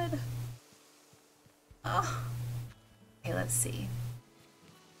god. Oh. Okay, let's see.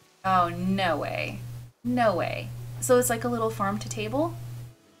 Oh, no way. No way. So it's like a little farm to table?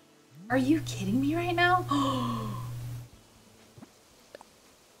 Are you kidding me right now? Oh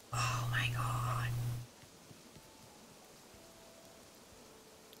my god.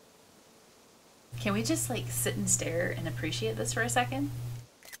 Can we just like sit and stare and appreciate this for a second?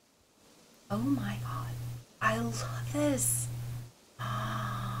 Oh my god. I love this.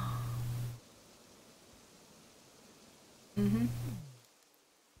 Mm-hmm.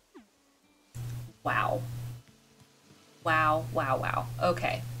 Wow. Wow, wow, wow.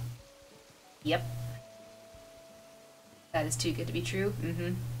 Okay. Yep. That is too good to be true.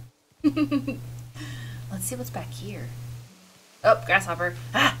 Mm-hmm. Let's see what's back here. Oh, grasshopper.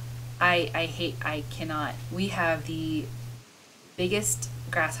 Ah! I cannot. We have the biggest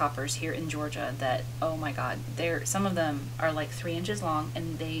grasshoppers here in Georgia that, oh my god, some of them are like 3 inches long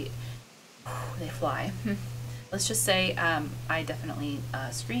and they fly. Let's just say I definitely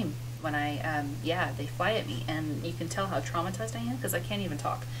scream when yeah, they fly at me, and you can tell how traumatized I am because I can't even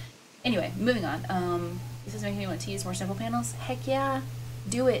talk. Anyway, moving on. This is making me want to use more simple panels. Heck yeah,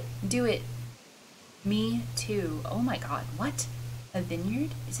 do it, do it. Me too. Oh my god, what? A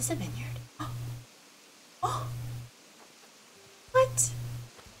vineyard? Is this a vineyard? Oh, what?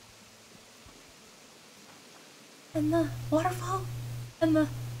 And the waterfall? And the...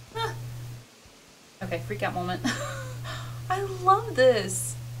 Ah. Okay, freak out moment. I love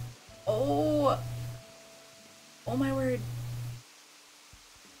this. Oh. Oh my word.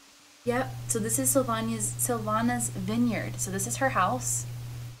 Yep, so this is Silvana's vineyard. So this is her house.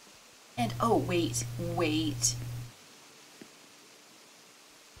 And oh, wait.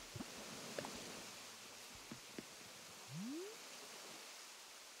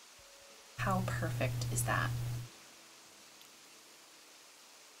 How perfect is that?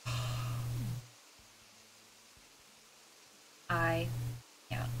 I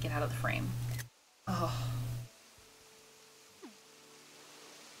can't get out of the frame. Oh.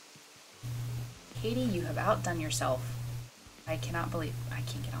 Katie, you have outdone yourself. I cannot believe I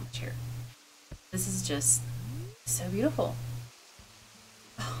can't get on the chair. This is just so beautiful.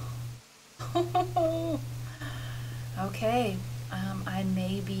 Okay, I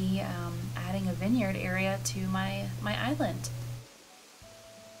may be adding a vineyard area to my island.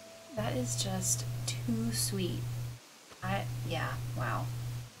 That is just too sweet. Yeah, wow.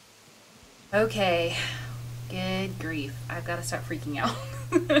 Okay, good grief. I've got to start freaking out.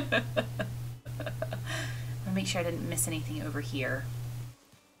 I'm gonna make sure I didn't miss anything over here.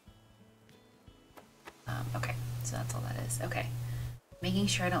 Okay, so that's all that is. Okay, making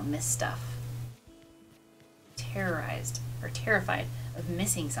sure I don't miss stuff. Terrorized or terrified of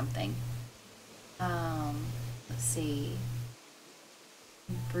missing something. Let's see.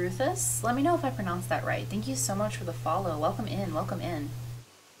 Bruthus? Let me know if I pronounced that right. Thank you so much for the follow. Welcome in, welcome in.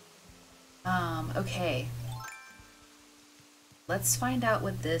 Okay. Let's find out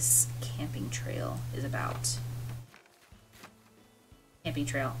what this camping trail is about. Camping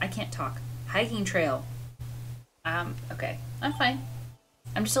trail. I can't talk. Hiking trail. Okay. I'm fine.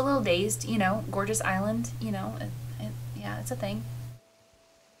 I'm just a little dazed, you know. Gorgeous island, you know. Yeah, it's a thing.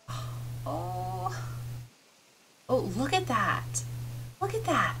 Oh. Oh, look at that. Look at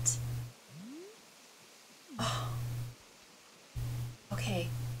that. Oh. Okay.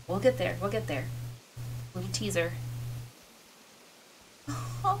 We'll get there. We'll get there. Little teaser.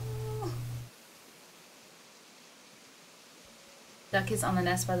 Oh. Duck is on the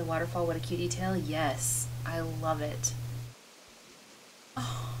nest by the waterfall. What a cute detail. Yes. I love it.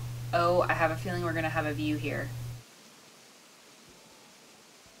 Oh, I have a feeling we're going to have a view here.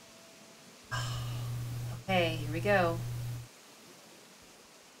 Okay, here we go.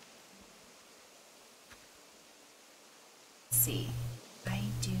 Let's see. I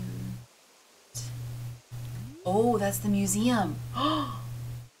do... Oh, that's the museum.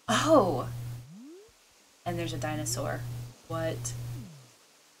 Oh! And there's a dinosaur. What?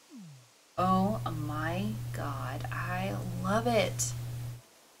 Oh my god, I love it.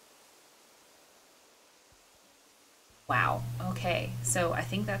 Wow, okay, so I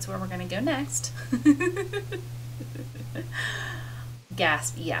think that's where we're gonna go next.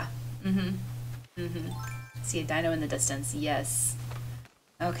 Gasp, yeah. See a dino in the distance, yes.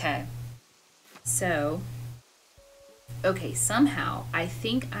 Okay, so, okay, somehow I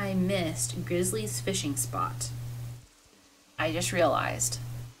think I missed Grizzly's fishing spot. I just realized,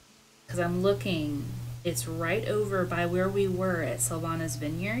 because I'm looking, it's right over by where we were at Silvana's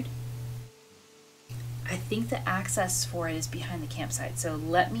vineyard. I think the access for it is behind the campsite. So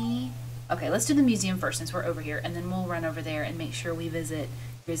okay, let's do the museum first since we're over here, and then we'll run over there and make sure we visit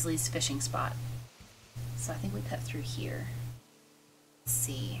Grizzly's fishing spot. So I think we cut through here. Let's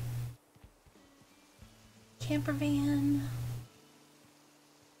see. Camper van.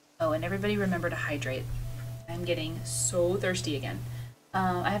 Oh, and everybody remember to hydrate. I'm getting so thirsty again.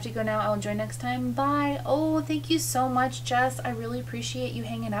 I have to go now. I'll join next time. Bye. Oh, thank you so much, Jess. I really appreciate you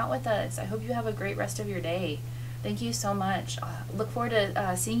hanging out with us. I hope you have a great rest of your day. Thank you so much. Look forward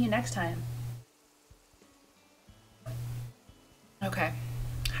to seeing you next time. Okay.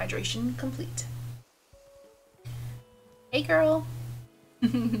 Hydration complete. Hey, girl.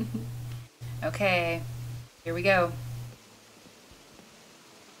 Okay. Here we go.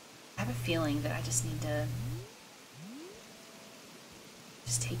 I have a feeling that I just need to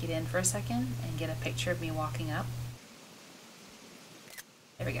just take it in for a second and get a picture of me walking up.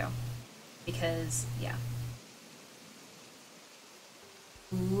 There we go. Because, yeah.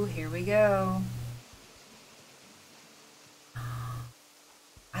 Ooh, here we go.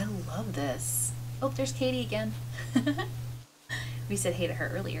 I love this. Oh, there's Katie again. We said hey to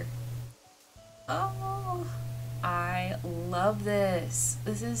her earlier. Oh, I love this.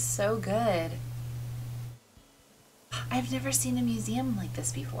 This is so good. I've never seen a museum like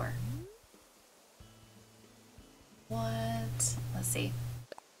this before. What? Let's see.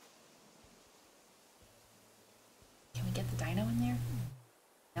 Can we get the dino in there?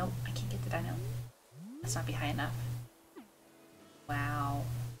 Nope, I can't get the dino. That's not be high enough. Wow.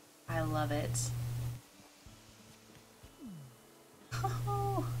 I love it.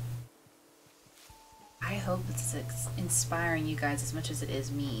 Oh. I hope it's inspiring you guys as much as it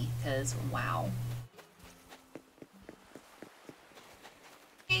is me, because wow.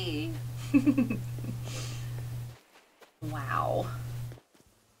 Hey. Wow.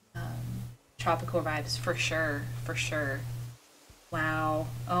 Tropical vibes for sure, for sure. Wow.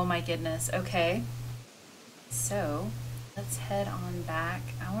 Oh my goodness. Okay. So let's head on back.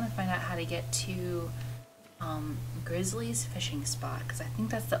 I want to find out how to get to Grizzly's fishing spot, because I think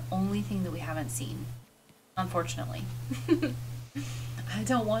that's the only thing that we haven't seen, unfortunately. I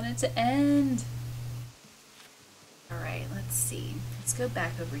don't want it to end. All right, let's see. Let's go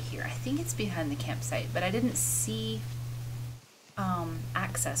back over here. I think it's behind the campsite, but I didn't see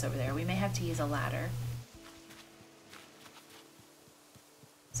access over there. We may have to use a ladder.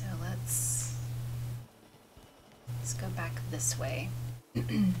 So let's go back this way.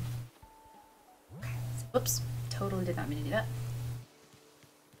 Okay. Whoops, totally did not mean to do that.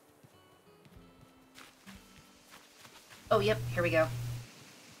 Oh, yep, here we go.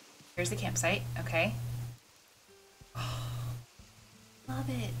 Here's the campsite, okay. Oh, love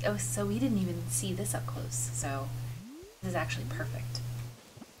it. Oh, so we didn't even see this up close, so this is actually perfect.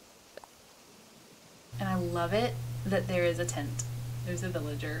 And I love it that there is a tent. There's a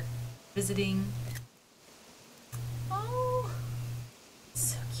villager visiting. Oh,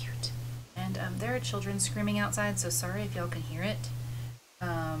 so cute. And there are children screaming outside, so sorry if y'all can hear it.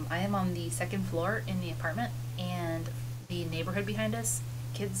 I am on the second floor in the apartment, and the neighborhood behind us,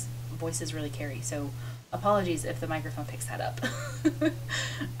 kids' voices really carry, so apologies if the microphone picks that up.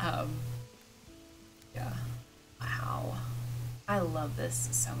 Yeah. Wow. I love this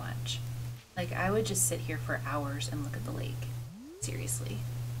so much. Like, I would just sit here for hours and look at the lake. Seriously.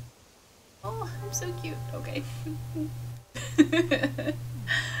 Oh, I'm so cute. Okay.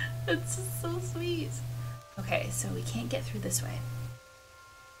 That's just so sweet. Okay, so we can't get through this way.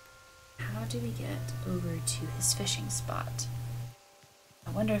 How do we get over to his fishing spot?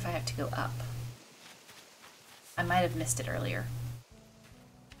 I wonder if I have to go up. I might have missed it earlier.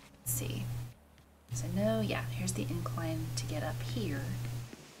 Let's see. So no, yeah, here's the incline to get up here.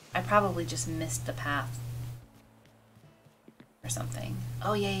 I probably just missed the path or something.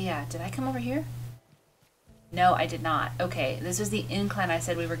 Oh, yeah. Did I come over here? No, I did not. Okay, this was the incline I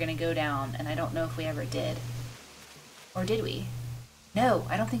said we were going to go down, and I don't know if we ever did. Or did we? No,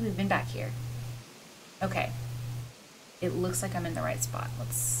 I don't think we've been back here. Okay. It looks like I'm in the right spot.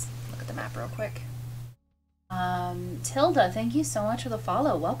 Let's look at the map real quick. Tilda, thank you so much for the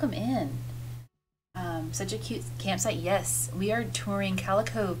follow. Welcome in. Such a cute campsite. Yes, we are touring Calla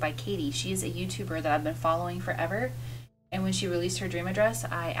Cove by Katie. She is a YouTuber that I've been following forever. And when she released her dream address,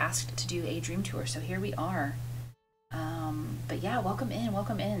 I asked to do a dream tour. So here we are. But yeah, welcome in,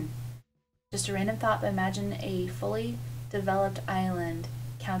 welcome in. Just a random thought, but imagine a fully developed island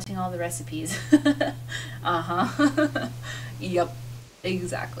counting all the recipes. Uh-huh. Yep,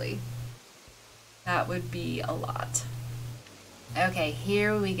 exactly. That would be a lot. Okay,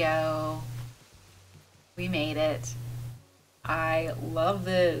 here we go. We made it. I love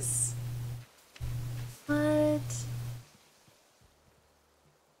this. What?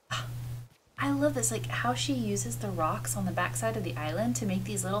 I love this, like how she uses the rocks on the backside of the island to make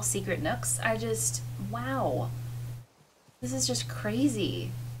these little secret nooks. I just, wow. This is just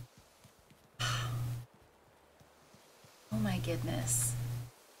crazy. Oh my goodness.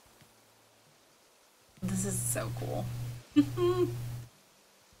 This is so cool.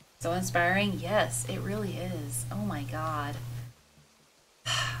 So inspiring? Yes, it really is. Oh my god.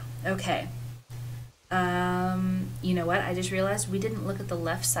 Okay. You know what? I just realized we didn't look at the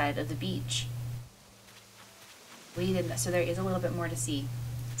left side of the beach. We didn't, so there is a little bit more to see.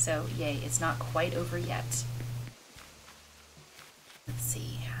 So, yay, it's not quite over yet. Let's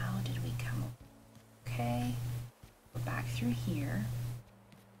see, how did we come over? Okay, we're back through here.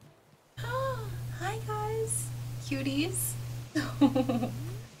 Oh, hi guys, cuties.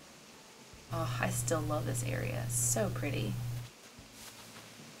 Oh, I still love this area. So pretty.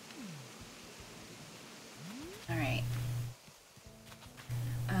 All right.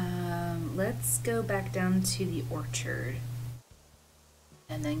 Let's go back down to the orchard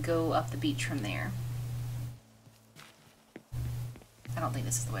and then go up the beach from there. I don't think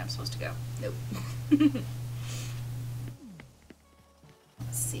this is the way I'm supposed to go. Nope.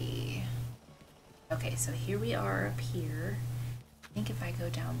 Let's see. Okay, so here we are up here. I think if I go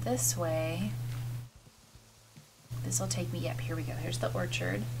down this way, this will take me, yep, here we go. Here's the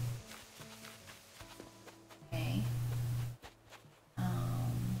orchard. Okay.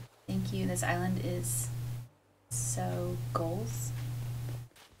 Thank you. This island is so goals.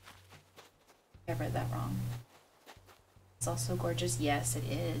 I read that wrong. It's also gorgeous. Yes, it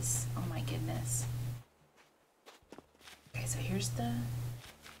is. Oh my goodness. Okay, so here's the...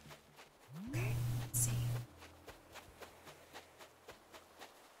 Okay, let's see.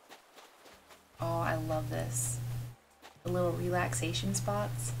 Oh, I love this. The little relaxation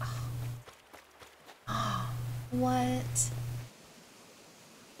spots. Oh, what?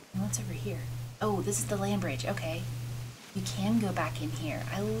 What's over here? Oh, this is the land bridge. Okay. You can go back in here.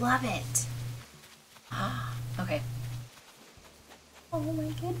 I love it. Ah, okay. Oh my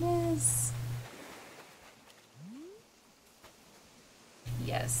goodness.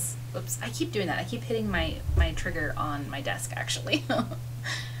 Yes. Oops. I keep doing that. I keep hitting my trigger on my desk, actually.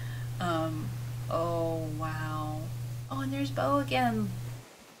 Oh, wow. Oh, and there's Bo again.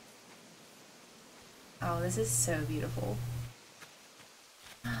 Oh, this is so beautiful.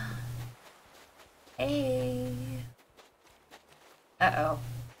 Hey. Uh-oh.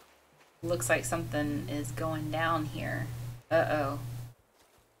 Looks like something is going down here. Uh-oh.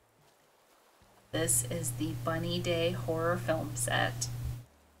 This is the Bunny Day horror film set.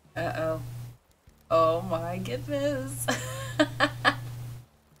 Uh-oh. Oh my goodness.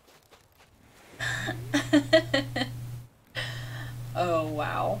 Oh,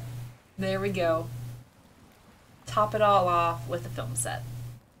 wow. There we go. Top it all off with a film set.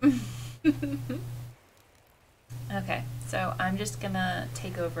 Okay, so I'm just gonna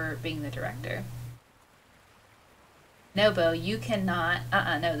take over being the director. No, Bo, you cannot.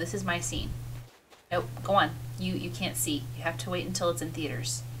 No, this is my scene. Nope, go on. You can't see. You have to wait until it's in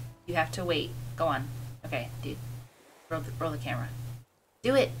theaters. You have to wait. Go on. Okay, dude. Roll the camera.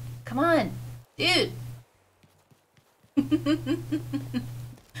 Do it. Come on. Dude.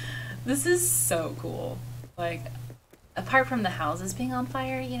 This is so cool. Like, apart from the houses being on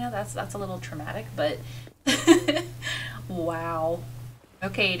fire, you know, that's a little traumatic, but wow.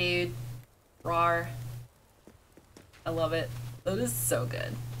 Okay, dude. Rawr. I love it. That is so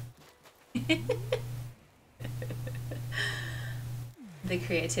good. The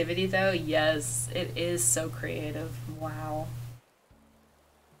creativity, though, yes, it is so creative. Wow.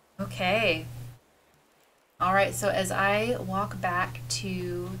 Okay. All right, so as I walk back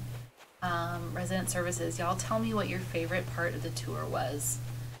to resident services, y'all tell me what your favorite part of the tour was.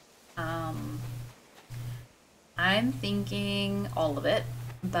 I'm thinking all of it,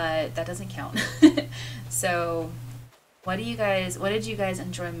 but that doesn't count. So what did you guys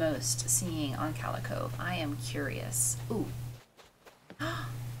enjoy most seeing on Calla Cove? I am curious. Ooh. Can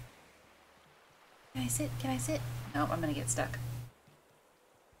I sit? Can I sit? No, I'm gonna get stuck.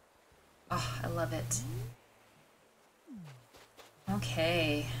 Oh, I love it.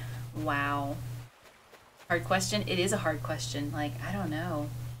 Okay. Wow. Hard question? It is a hard question. Like, I don't know.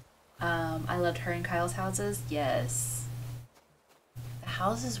 I loved her and Kyle's houses. Yes. The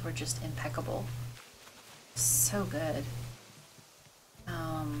houses were just impeccable. So good.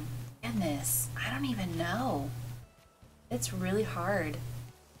 Goodness. I don't even know. It's really hard.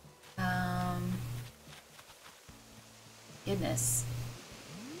 Goodness.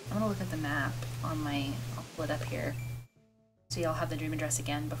 I'm gonna look at the map on my... I'll pull it up here. So y'all have the dream address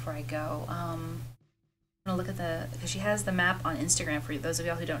again before I go. I'm gonna look at because she has the map on Instagram for those of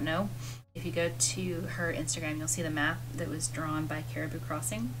y'all who don't know. If you go to her Instagram, you'll see the map that was drawn by Caribou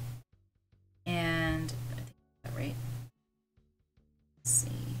Crossing. And I think that's right. Let's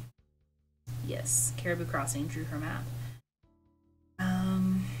see. Yes, Caribou Crossing drew her map.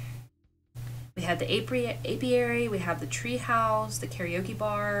 We had the apiary, we have the tree house, the karaoke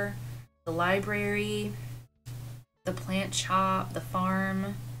bar, the library, the plant shop, the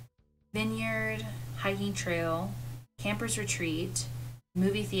farm, vineyard, hiking trail, campers retreat,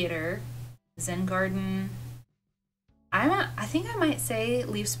 movie theater, Zen garden. I think I might say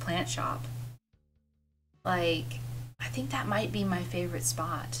Leaf's plant shop. Like, I think that might be my favorite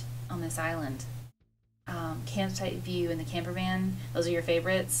spot on this island. Campsite view and the camper van, those are your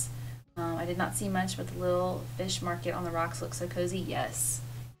favorites. I did not see much, but the little fish market on the rocks looks so cozy. Yes,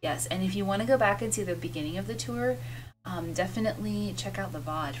 yes. And if you want to go back and see the beginning of the tour, definitely check out the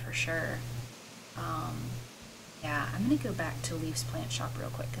VOD for sure. Yeah, I'm gonna go back to Leaf's plant shop real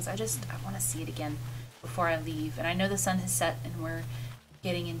quick because I want to see it again before I leave. And I know the sun has set and we're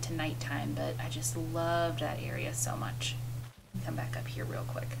getting into nighttime, but I just loved that area so much. Come back up here real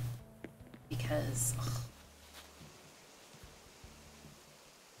quick because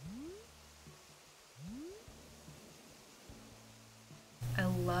I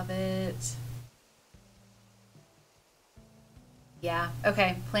love it. Yeah,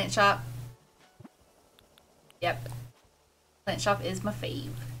 okay, plant shop. Yep, plant shop is my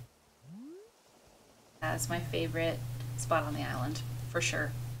fave. That's my favorite spot on the island, for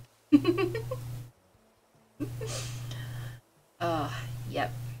sure.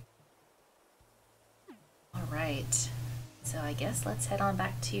 Yep. All right. So I guess let's head on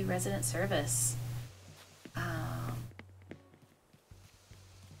back to resident service. Yep.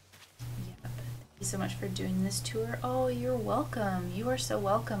 Thank you so much for doing this tour. Oh, you're welcome. You are so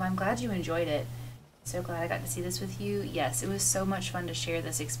welcome. I'm glad you enjoyed it. So glad I got to see this with you. Yes, it was so much fun to share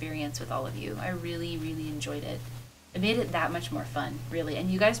this experience with all of you. I really, really enjoyed it. It made it that much more fun, really. And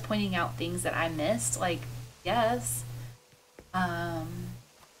you guys pointing out things that I missed, like, yes.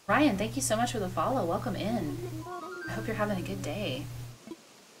 Ryan, thank you so much for the follow. Welcome in. I hope you're having a good day.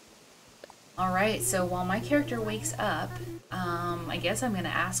 Alright, so while my character wakes up, I guess I'm going to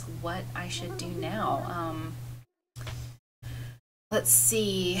ask what I should do now. Let's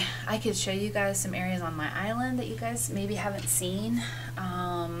see. I could show you guys some areas on my island that you guys maybe haven't seen.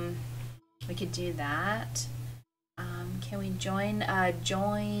 We could do that. Can we join?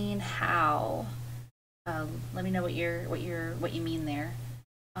 Join how? Let me know what you mean there.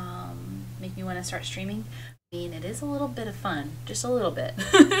 Make me want to start streaming. I mean, it is a little bit of fun, just a little bit.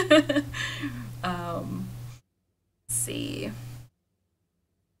 Let's see.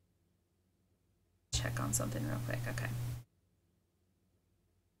 Check on something real quick. Okay.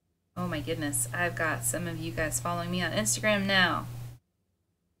 Oh my goodness, I've got some of you guys following me on Instagram now.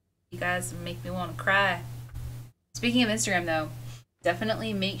 You guys make me want to cry. Speaking of Instagram though,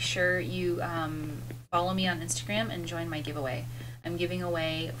 definitely make sure you follow me on Instagram and join my giveaway. I'm giving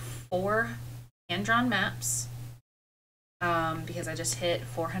away 4 hand-drawn maps because I just hit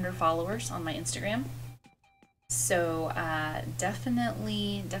 400 followers on my Instagram. So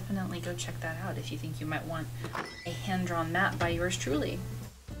definitely go check that out if you think you might want a hand-drawn map by yours truly.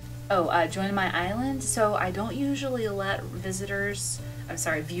 Oh, join my island. So I don't usually let viewers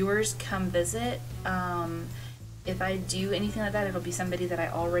come visit. If I do anything like that, it'll be somebody that I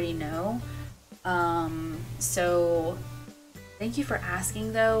already know. So thank you for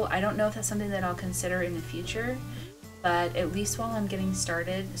asking though. I don't know if that's something that I'll consider in the future, but at least while I'm getting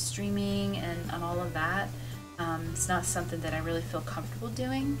started streaming and all of that, it's not something that I really feel comfortable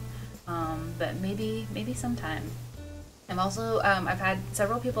doing, but maybe sometime. I'm also, I've had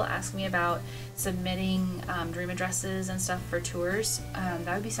several people ask me about submitting dream addresses and stuff for tours.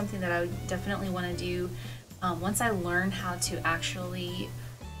 That would be something that I would definitely want to do once I learn how to actually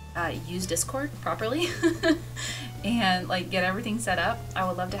use Discord properly and like get everything set up. I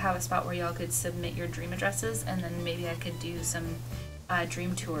would love to have a spot where y'all could submit your dream addresses, and then maybe I could do some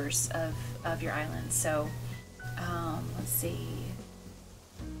dream tours of your island. So let's see.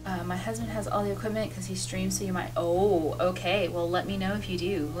 My husband has all the equipment because he streams, so you might. Oh, okay. Well, let me know if you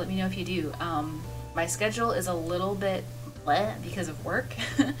do. Let me know if you do. My schedule is a little bit bleh because of work,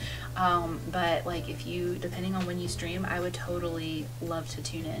 but like if you, depending on when you stream, I would totally love to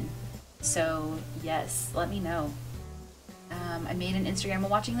tune in. So yes, let me know. I made an Instagram while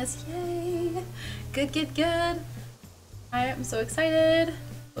watching this. Yay! Good, good, good. I am so excited.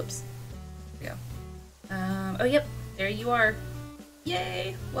 Whoops. There we go. Oh, yep. There you are.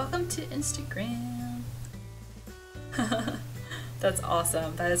 Yay! Welcome to Instagram. That's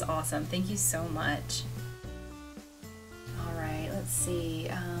awesome. That is awesome. Thank you so much. Alright, let's see.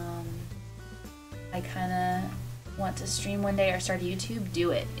 I kind of want to stream one day or start a YouTube.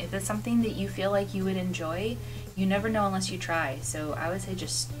 Do it. If it's something that you feel like you would enjoy, you never know unless you try. So I would say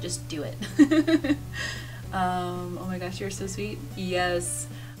just do it. Oh my gosh, you're so sweet. Yes.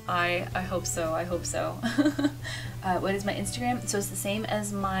 I hope so. I hope so. What is my Instagram? So it's the same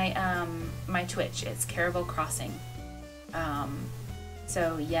as my my Twitch. It's Caravel Crossing.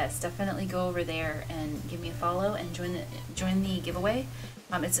 So yes, definitely go over there and give me a follow and join the giveaway.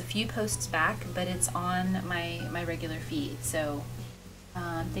 It's a few posts back, but it's on my regular feed. So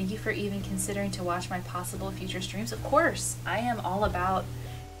thank you for even considering to watch my possible future streams. Of course, I am all about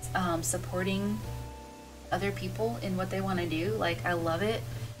supporting other people in what they want to do. Like, I love it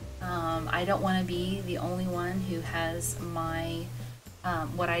I don't want to be the only one who has my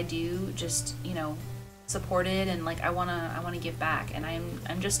what I do just, you know, supported, and like I wanna give back, and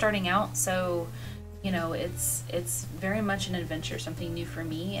I'm just starting out, so you know it's very much an adventure, something new for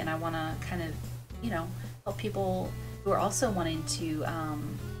me, and I want to kind of, you know, help people who are also wanting to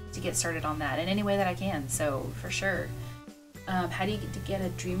get started on that in any way that I can. So for sure. How do you get a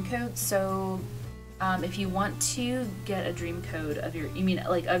dream code? So if you want to get a dream code of your, you mean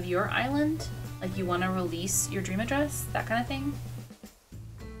like of your island, like you want to release your dream address, that kind of thing?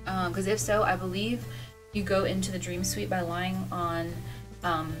 Because if so, I believe you go into the dream suite by lying on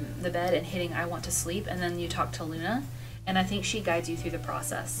the bed and hitting I want to sleep, and then you talk to Luna, and I think she guides you through the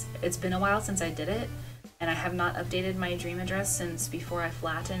process. It's been a while since I did it, and I have not updated my dream address since before I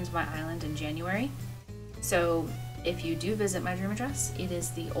flattened my island in January. So if you do visit my dream address, it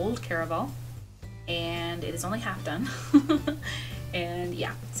is the old Caraval, and it is only half done. And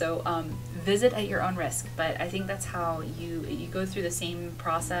yeah, so visit at your own risk, but I think that's how you go through the same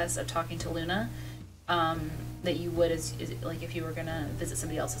process of talking to Luna that you would as like if you were gonna visit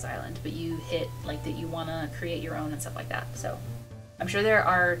somebody else's island, but you hit like that you want to create your own and stuff like that. So I'm sure there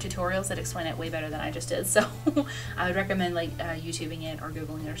are tutorials that explain it way better than I just did, so I would recommend like YouTubing it or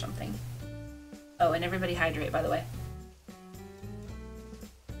Googling it or something. Oh, and everybody hydrate, by the way.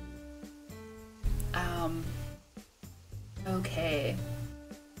 Okay,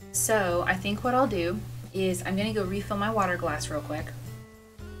 so I think what I'll do is I'm gonna go refill my water glass real quick,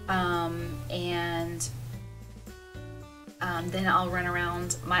 and then I'll run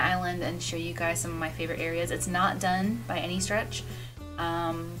around my island and show you guys some of my favorite areas. It's not done by any stretch.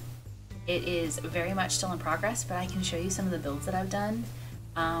 It is very much still in progress, but I can show you some of the builds that I've done.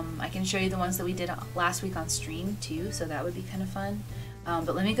 I can show you the ones that we did last week on stream too, so that would be kind of fun.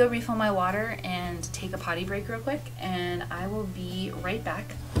 But let me go refill my water and take a potty break real quick, and I will be right back.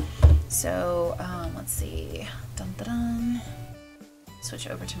 So let's see. Dun, dun, dun. Switch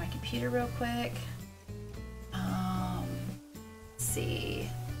over to my computer real quick. Let's see.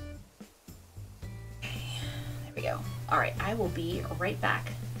 Okay, there we go. All right, I will be right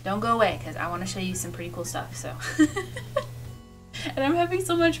back. Don't go away, because I want to show you some pretty cool stuff. So, and I'm having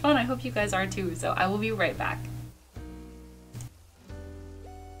so much fun. I hope you guys are too. So I will be right back.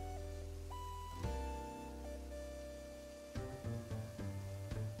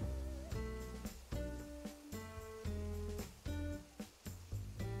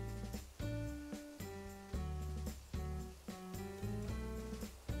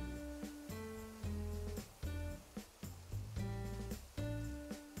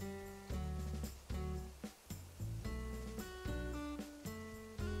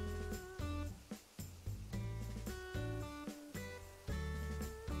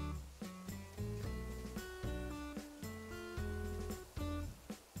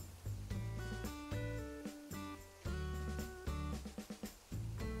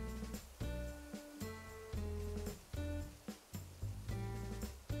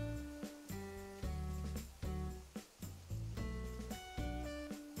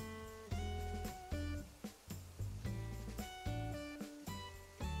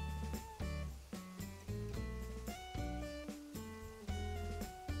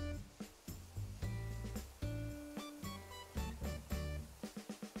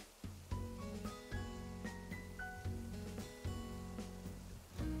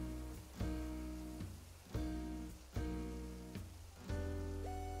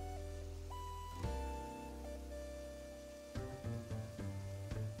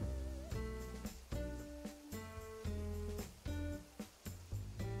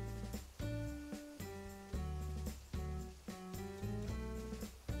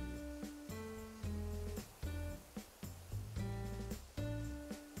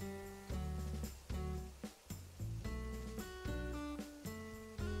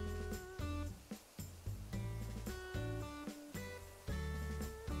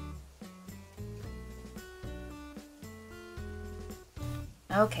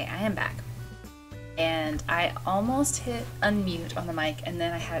 Okay, I am back. And I almost hit unmute on the mic, and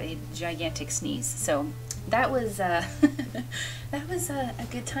then I had a gigantic sneeze. So that was that was a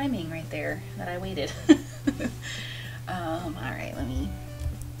good timing right there that I waited. All right, let me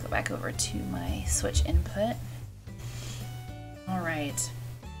go back over to my Switch input. All right.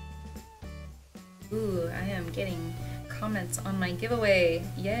 Ooh, I am getting comments on my giveaway.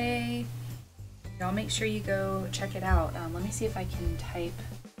 Yay! Y'all make sure you go check it out. Let me see if I can type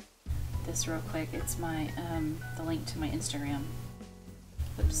this real quick. It's my the link to my Instagram.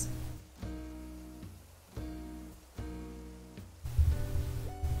 Oops. Let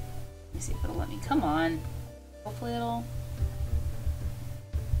me see if it'll let me. Come on. Hopefully it'll.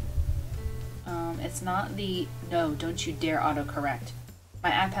 It's not the, no, don't you dare autocorrect. My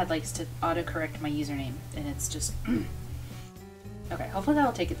iPad likes to autocorrect my username, and it's just, okay, hopefully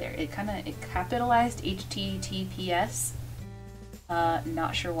that'll take it there. It capitalized HTTPS.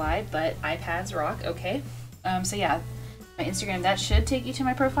 Not sure why, but iPads rock, okay. So yeah, my Instagram, that should take you to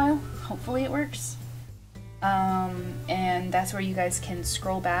my profile. Hopefully it works. And that's where you guys can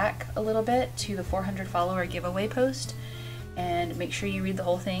scroll back a little bit to the 400 follower giveaway post and make sure you read the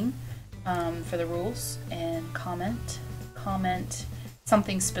whole thing for the rules and comment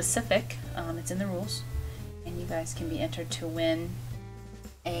something specific. It's in the rules, and you guys can be entered to win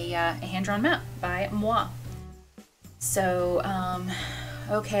a hand-drawn map by moi. So,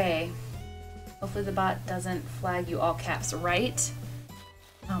 okay. Hopefully the bot doesn't flag you all caps, right?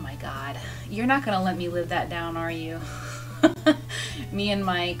 Oh my god. You're not gonna let me live that down, are you? Me and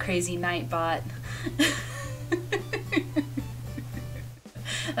my crazy night bot.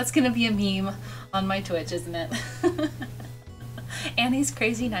 That's gonna be a meme on my Twitch, isn't it? Annie's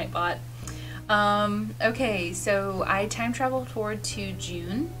crazy night bot. Okay, so I time traveled forward to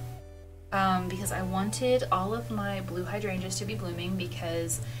June because I wanted all of my blue hydrangeas to be blooming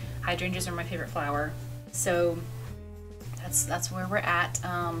because hydrangeas are my favorite flower. So that's where we're at.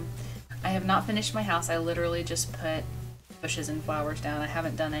 I have not finished my house. I literally just put bushes and flowers down. I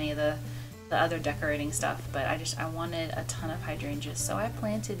haven't done any of the other decorating stuff, but I wanted a ton of hydrangeas, so I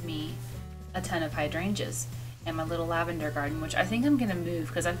planted me a ton of hydrangeas in my little lavender garden, which I think I'm gonna move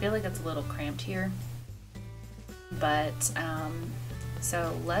because I feel like it's a little cramped here. But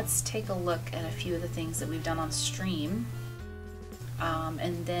so let's take a look at a few of the things that we've done on stream.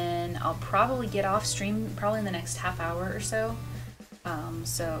 And then I'll probably get off stream probably in the next half hour or so. But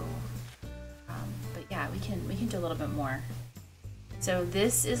yeah, we can do a little bit more. So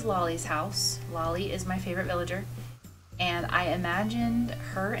this is Lolly's house. Lolly is my favorite villager, and I imagined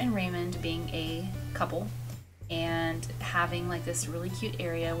her and Raymond being a couple and having like this really cute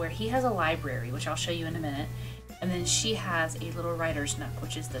area where he has a library, which I'll show you in a minute, and then she has a little writer's nook,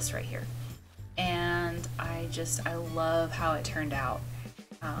 which is this right here. And I love how it turned out.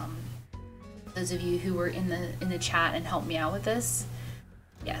 Those of you who were in the chat and helped me out with this,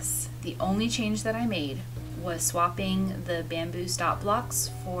 yes, the only change that I made was swapping the bamboo stop blocks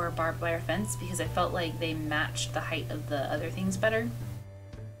for barbed wire fence because I felt like they matched the height of the other things better.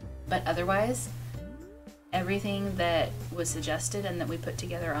 But otherwise, everything that was suggested and that we put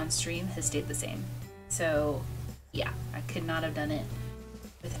together on stream has stayed the same. So yeah, I could not have done it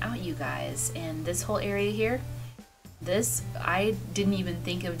without you guys. And this whole area here, this, I didn't even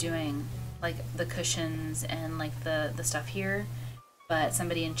think of doing like the cushions and like the stuff here, but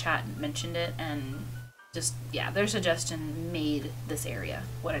somebody in chat mentioned it, and just, yeah, their suggestion made this area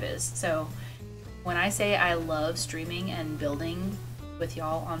what it is. So when I say I love streaming and building with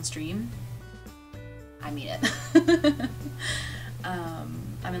y'all on stream, I mean it.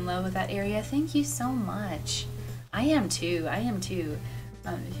 I'm in love with that area. Thank you so much. I am too.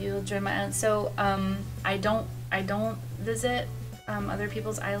 If you'll join my island. So I don't visit other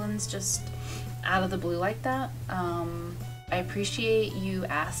people's islands just out of the blue like that. I appreciate you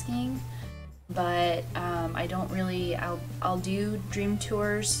asking, but I don't really. I'll do dream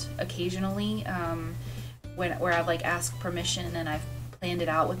tours occasionally where I've like asked permission and I've planned it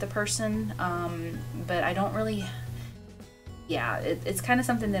out with the person, but I don't really. Yeah, it's kind of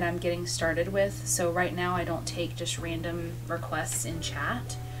something that I'm getting started with, so right now I don't take just random requests in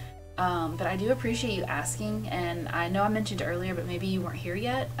chat, but I do appreciate you asking. And I know I mentioned earlier, but maybe you weren't here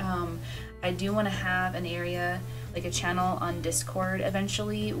yet, I do want to have an area, like a channel on Discord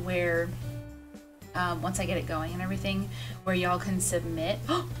eventually, where once I get it going and everything, where y'all can submit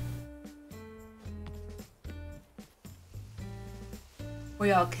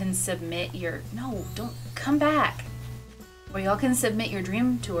your, no, don't come back, where y'all can submit your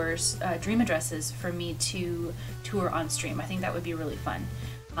dream tours, dream addresses for me to tour on stream. I think that would be really fun.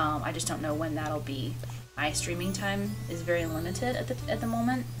 I just don't know when that'll be. My streaming time is very limited at the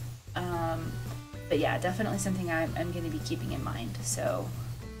moment. But yeah, definitely something I'm going to be keeping in mind. So,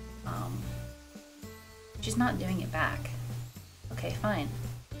 she's not doing it back. Okay, fine.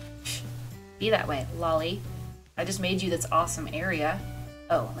 Be that way, Lolly. I just made you this awesome area.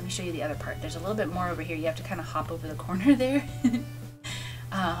 Oh, let me show you the other part. There's a little bit more over here. You have to kind of hop over the corner there.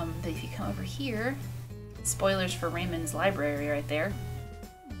 But if you come over here, spoilers for Raymond's library right there.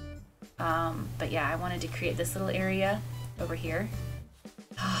 But yeah, I wanted to create this little area over here.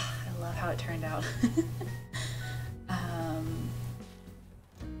 I love how it turned out.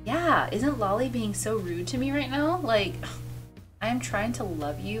 Yeah, isn't Lolly being so rude to me right now? Like, I am trying to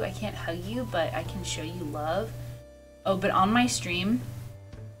love you. I can't hug you, but I can show you love. Oh, but on my stream,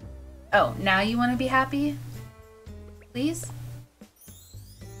 Oh, now you want to be happy? Please?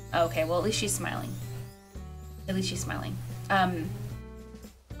 Okay, well at least she's smiling. At least she's smiling.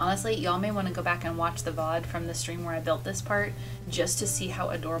 Honestly, y'all may want to go back and watch the VOD from the stream where I built this part just to see how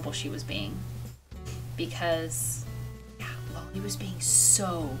adorable she was being. Because, yeah, Lolly was being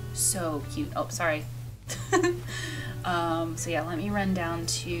so cute. Oh, sorry. So yeah, let me run down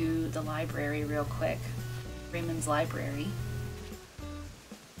to the library real quick. Raymond's library.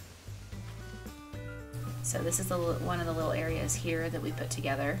 So this is one of the little areas here that we put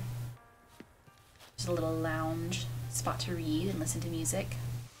together. Just a little lounge spot to read and listen to music.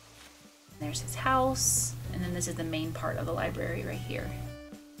 And there's his house, and then this is the main part of the library right here.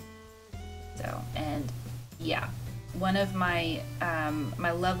 So, and yeah, one of my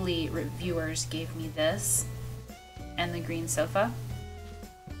my lovely reviewers gave me this and the green sofa,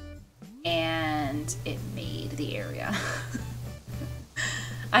 and it made the area.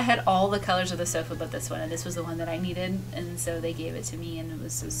 I had all the colors of the sofa but this one, and this was the one that I needed, and so they gave it to me, and it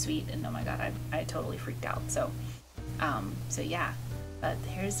was so sweet, and oh my god, I totally freaked out. So so yeah, but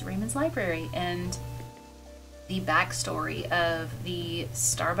here's Raymond's library, and the backstory of the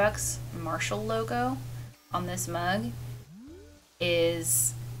Starbucks Marshall logo on this mug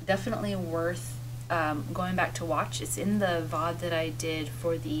is definitely worth going back to watch. It's in the VOD that I did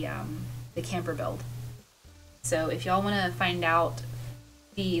for the camper build. So if y'all want to find out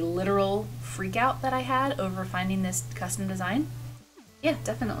the literal freak out that I had over finding this custom design, yeah,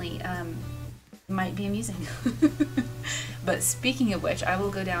 definitely might be amusing. But speaking of which, I will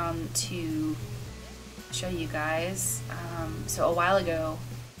go down to show you guys. So a while ago,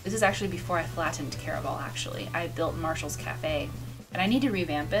 this is actually before I flattened Caraval, actually, I built Marshall's Cafe, and I need to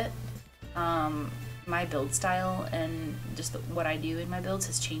revamp it. My build style and just what I do in my builds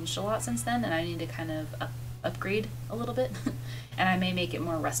has changed a lot since then, and I need to kind of upgrade a little bit. And I may make it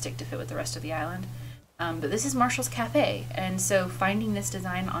more rustic to fit with the rest of the island. But this is Marshall's Cafe, and so finding this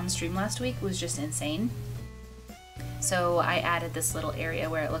design on stream last week was just insane. So I added this little area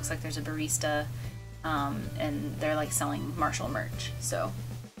where it looks like there's a barista, and they're like selling Marshall merch. So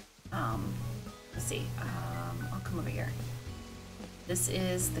let's see, I'll come over here. This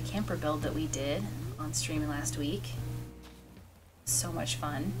is the camper build that we did on stream last week. So much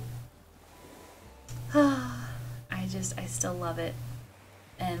fun. I still love it.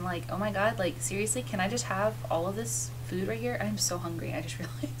 And like, oh my god, like seriously, can I just have all of this food right here? I'm so hungry. I just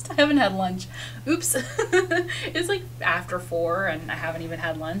realized I haven't had lunch. Oops. It's like after 4 and I haven't even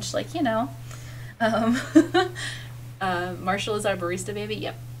had lunch. Like, you know. Marshall is our barista baby.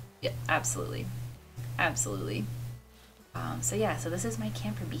 Yep, absolutely. Absolutely. So yeah, so this is my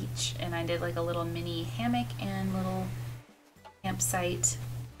camper beach, and I did like a little mini hammock and little campsite,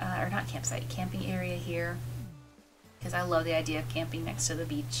 or not campsite, camping area here, because I love the idea of camping next to the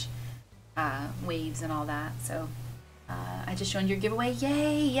beach, waves and all that. So I just joined your giveaway.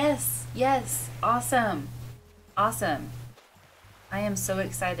 Yay! Yes, awesome. I am so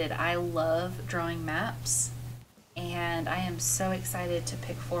excited. I love drawing maps, and I am so excited to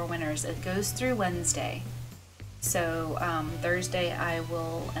pick 4 winners. It goes through Wednesday. So Thursday I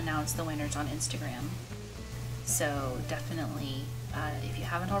will announce the winners on Instagram. So definitely, if you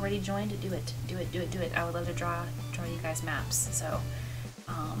haven't already joined, do it. I would love to draw you guys maps. So,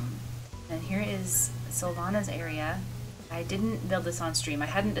 and here is Silvana's area. I didn't build this on stream. I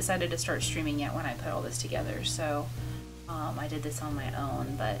hadn't decided to start streaming yet when I put all this together. So I did this on my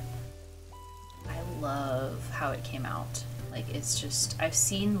own, but I love how it came out. Like, it's just, I've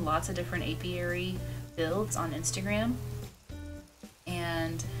seen lots of different apiary builds on Instagram,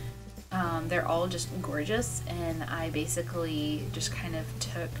 and they're all just gorgeous, and I basically just kind of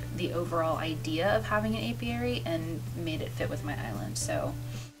took the overall idea of having an apiary and made it fit with my island. So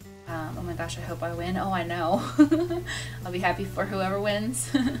oh my gosh, I hope I win. Oh, I know. I'll be happy for whoever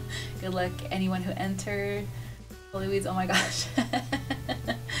wins. Good luck anyone who entered. Holy weeds, oh my gosh.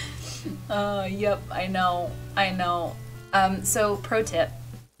 Yep, I know. So pro tip.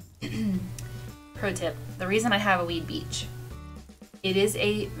 Pro tip, the reason I have a weed beach, it is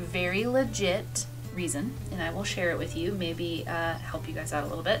a very legit reason, and I will share it with you, maybe help you guys out a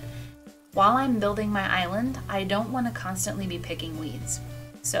little bit. While I'm building my island, I don't want to constantly be picking weeds.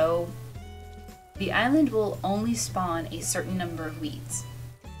 So the island will only spawn a certain number of weeds.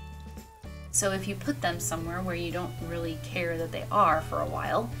 So if you put them somewhere where you don't really care that they are for a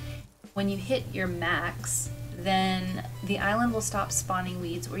while, when you hit your max, then the island will stop spawning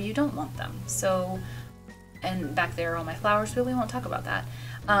weeds where you don't want them. So And back there are all my flowers, but we won't talk about that.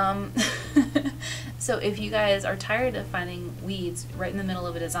 So if you guys are tired of finding weeds right in the middle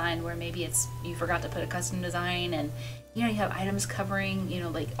of a design where maybe it's you forgot to put a custom design, and you know you have items covering, you know,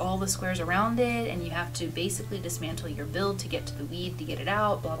 like all the squares around it, and you have to basically dismantle your build to get to the weed to get it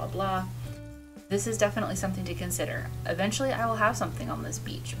out, blah blah blah, this is definitely something to consider. Eventually I will have something on this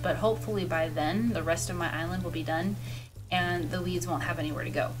beach, but hopefully by then the rest of my island will be done and the weeds won't have anywhere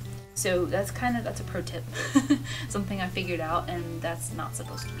to go. So that's a pro tip. Something I figured out, and that's not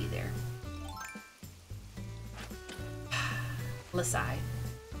supposed to be there. Lasai.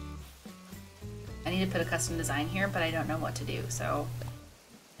 I need to put a custom design here, but I don't know what to do, so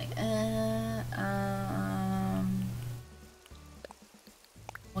like,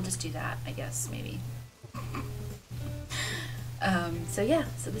 we'll just do that, I guess, maybe. So yeah,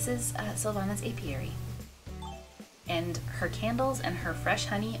 so this is Sylvana's apiary. And her candles and her fresh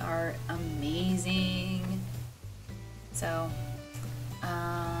honey are amazing. So,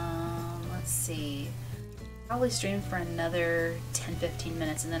 let's see. Probably stream for another 10-15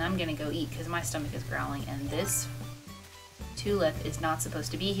 minutes and then I'm gonna go eat because my stomach is growling and this tulip is not supposed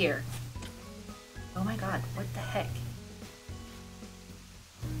to be here. Oh my god, what the heck?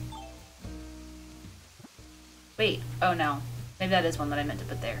 Wait, oh no. Maybe that is one that I meant to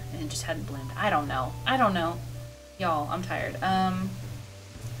put there and it just hadn't bloomed. I don't know. Y'all, I'm tired.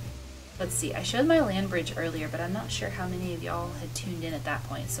 Let's see. I showed my land bridge earlier, but I'm not sure how many of y'all had tuned in at that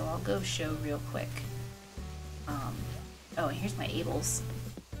point, so I'll go show real quick. Oh, and here's my ables.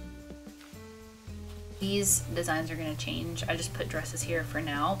 These designs are going to change. I just put dresses here for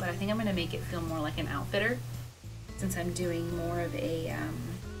now, but I think I'm going to make it feel more like an outfitter since I'm doing more of a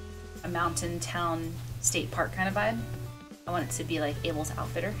mountain town state park kind of vibe. I want it to be like Abel's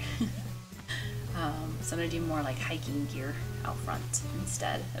outfitter. So I'm going to do more like hiking gear out front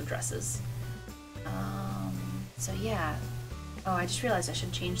instead of dresses. So yeah. Oh, I just realized I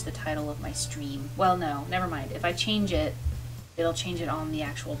should change the title of my stream. Well, no, never mind. If I change it, it'll change it on the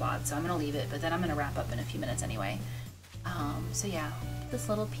actual VOD, so I'm going to leave it, but then I'm going to wrap up in a few minutes anyway. So yeah, this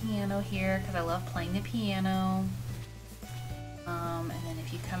little piano here, because I love playing the piano. And then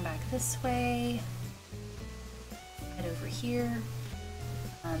if you come back this way, head over here.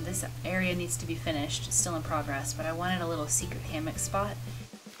 This area needs to be finished, it's still in progress, but I wanted a little secret hammock spot,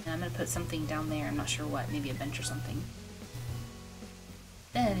 and I'm going to put something down there, I'm not sure what, maybe a bench or something.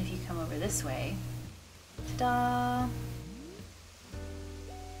 Then if you come over this way, ta-da!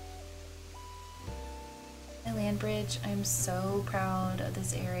 My land bridge, I'm so proud of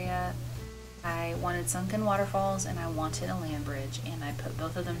this area. I wanted sunken waterfalls and I wanted a land bridge, and I put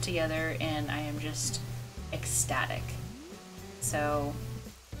both of them together and I am just ecstatic. So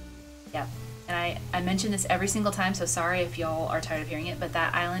yeah, and I mention this every single time, so sorry if y'all are tired of hearing it, but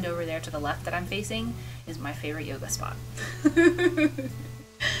that island over there to the left that I'm facing is my favorite yoga spot.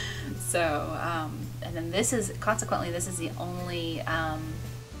 So, and then this is, consequently, this is the only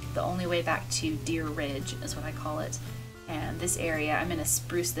way back to Deer Ridge is what I call it. And this area, I'm going to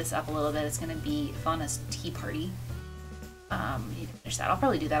spruce this up a little bit. It's going to be Fauna's tea party. You can finish that. I'll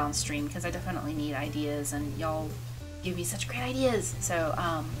probably do that on stream because I definitely need ideas and y'all give me such great ideas. So,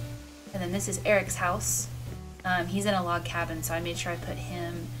 and then this is Eric's house. He's in a log cabin, so I made sure I put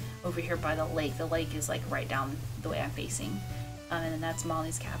him over here by the lake. The lake is like right down the way I'm facing. And then that's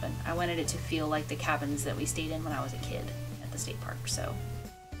Molly's cabin. I wanted it to feel like the cabins that we stayed in when I was a kid at the state park. So,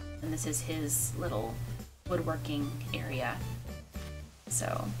 and this is his little woodworking area.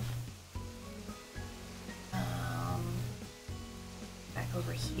 So, back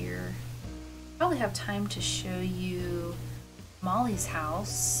over here. Probably have time to show you Molly's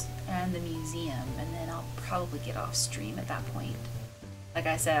house and the museum, and then I'll probably get off stream at that point. Like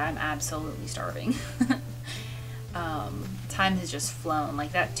I said, I'm absolutely starving. Time has just flown.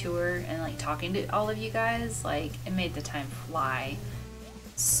 Like that tour and like talking to all of you guys, like it made the time fly.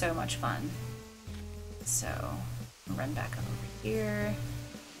 So much fun. So I'll run back up over here.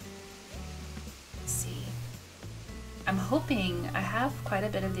 Let's see. I'm hoping I have quite a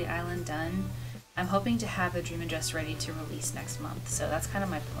bit of the island done. I'm hoping to have a Dream and Dress ready to release next month, so that's kind of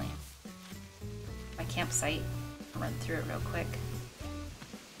my plan. My campsite, I'll run through it real quick.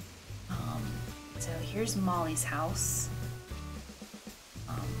 So here's Molly's house.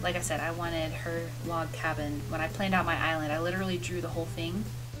 Like I said, I wanted her log cabin. When I planned out my island, I literally drew the whole thing.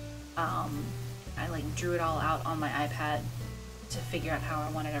 I like drew it all out on my iPad to figure out how I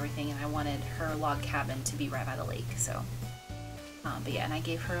wanted everything, and I wanted her log cabin to be right by the lake. So, but yeah, and I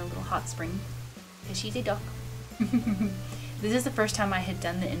gave her a little hot spring because she's a duck. This is the first time I had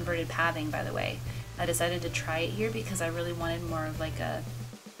done the inverted pathing, by the way. I decided to try it here because I really wanted more of like a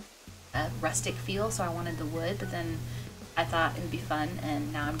a rustic feel, so I wanted the wood, but then I thought it would be fun,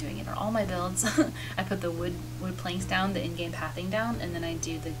 and now I'm doing it on all my builds. I put the wood planks down, the in-game pathing down, and then I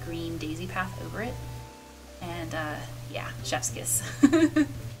do the green daisy path over it. And yeah, chef's kiss.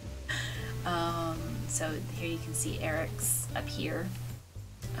 So here you can see Eric's up here.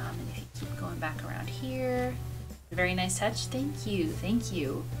 And if you keep going back around here, very nice touch. Thank you, thank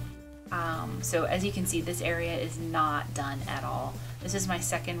you. So as you can see, this area is not done at all. This is my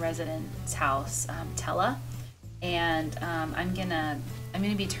second resident's house, Tella, and I'm gonna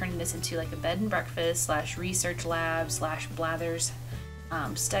be turning this into like a bed and breakfast / research lab / Blather's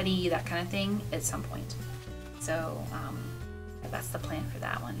study, that kind of thing at some point. So that's the plan for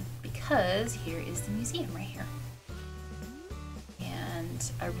that one, because here is the museum right here.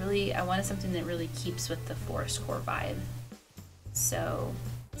 And I wanted something that really keeps with the forest core vibe. So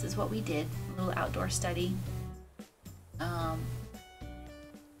this is what we did, a little outdoor study.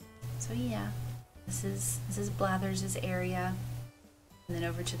 So yeah, this is Blather's area, and then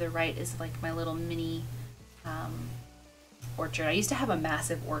over to the right is like my little mini orchard. I used to have a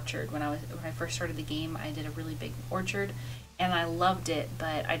massive orchard when I first started the game. I did a really big orchard, and I loved it,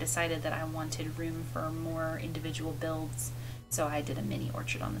 but I decided that I wanted room for more individual builds, so I did a mini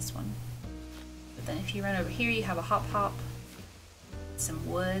orchard on this one. But then if you run over here, you have a hop, some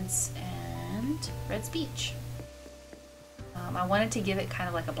woods, and Red's Beach. I wanted to give it kind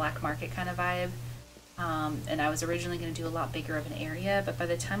of like a black market kind of vibe, and I was originally going to do a lot bigger of an area, but by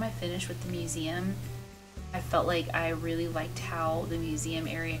the time I finished with the museum, I felt like I really liked how the museum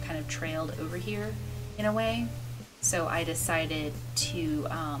area kind of trailed over here in a way, so I decided to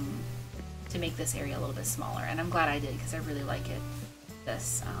make this area a little bit smaller, and I'm glad I did, because I really like it. But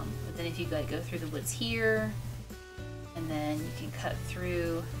then if you like go through the woods here, and then you can cut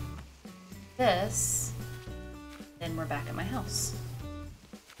through this, then we're back at my house.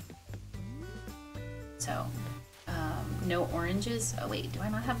 So, no oranges. Oh wait, do I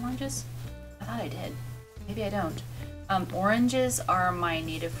not have oranges? I thought I did. Maybe I don't. Oranges are my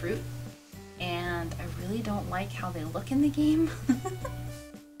native fruit, and I really don't like how they look in the game.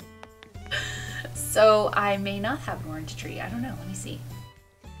 So I may not have an orange tree. I don't know. Let me see.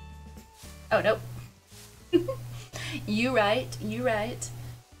 Oh, nope. You right.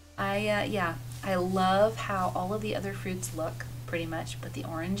 Yeah, I love how all of the other fruits look, pretty much, but the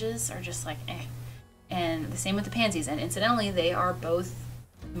oranges are just like, eh. And the same with the pansies, and incidentally, they are both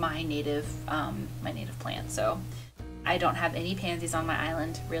my native plant, so I don't have any pansies on my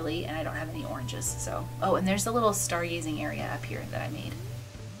island, really, and I don't have any oranges, so. Oh, and there's a little stargazing area up here that I made,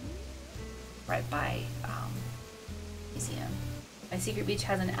 right by museum. My secret beach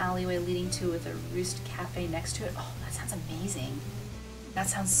has an alleyway leading to with a roost cafe next to it. Oh, that sounds amazing. That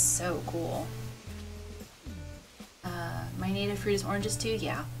sounds so cool. My native fruit is oranges too,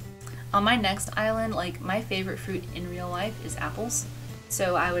 yeah. On my next island, like, my favorite fruit in real life is apples,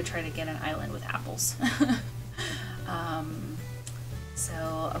 so I would try to get an island with apples.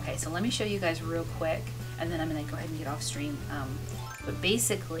 Okay, so let me show you guys real quick, and then I'm gonna go ahead and get off stream. But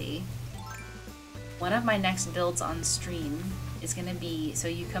basically, one of my next builds on stream is gonna be, so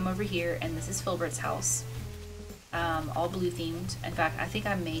you come over here, and this is Filbert's house. All blue themed. In fact, I think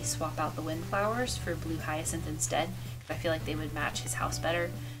I may swap out the windflowers for blue hyacinth instead, because I feel like they would match his house better.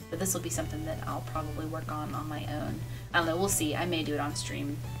 But this will be something that I'll probably work on my own. I don't know, we'll see. I may do it on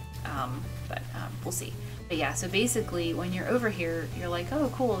stream, but we'll see. But yeah, so basically when you're over here, you're like,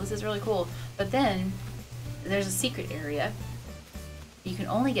 oh cool, this is really cool. But then there's a secret area you can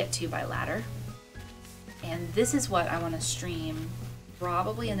only get to by ladder. And this is what I want to stream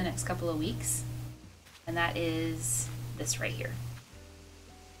probably in the next couple of weeks. And that is this right here.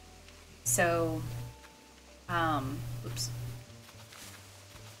 So, oops.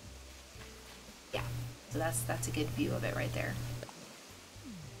 Yeah, so that's a good view of it right there.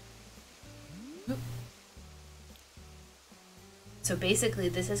 Oop. So basically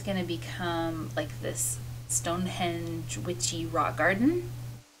this is going to become like this Stonehenge witchy rock garden,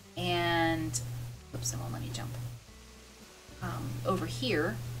 and oops, it won't let me jump. Over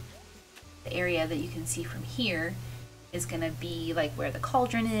here, the area that you can see from here is going to be like where the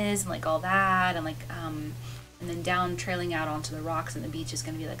cauldron is and like all that, and like and then down trailing out onto the rocks and the beach is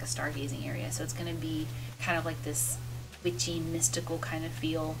going to be like a stargazing area. So it's going to be kind of like this witchy mystical kind of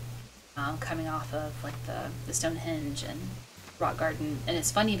feel, coming off of like the Stonehenge and rock garden. And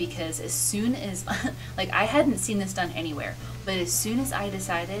it's funny because as soon as like I hadn't seen this done anywhere, but as soon as I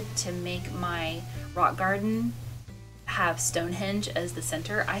decided to make my rock garden have Stonehenge as the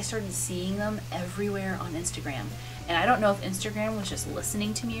center, I started seeing them everywhere on Instagram. And I don't know if Instagram was just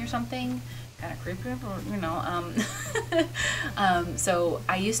listening to me or something, kind of creepy, you know. So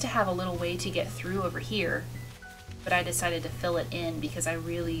I used to have a little way to get through over here, but I decided to fill it in because I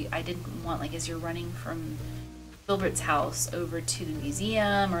didn't want, like, as you're running from Filbert's house over to the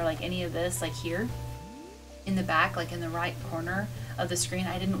museum or like any of this, like here in the back, like in the right corner of the screen,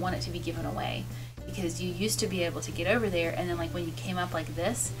 I didn't want it to be given away, because you used to be able to get over there, and then like when you came up like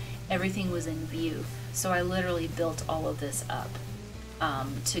this, everything was in view. So I literally built all of this up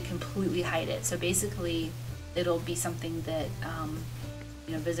to completely hide it. So basically it'll be something that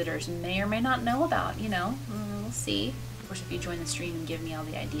you know, visitors may or may not know about, you know. We'll see. Of course, if you join the stream and give me all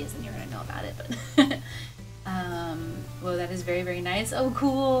the ideas, then you're gonna know about it. But well, that is very, very nice. Oh,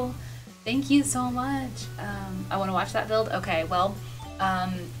 cool. Thank you so much. I want to watch that build. Okay, well,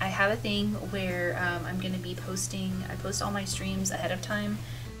 I have a thing where I'm going to be posting, I post all my streams ahead of time,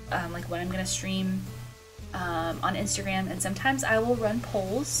 like when I'm going to stream on Instagram, and sometimes I will run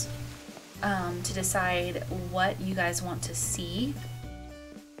polls to decide what you guys want to see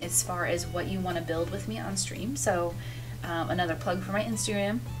as far as what you want to build with me on stream. So another plug for my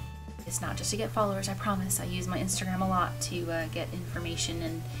Instagram. It's not just to get followers, I promise. I use my Instagram a lot to get information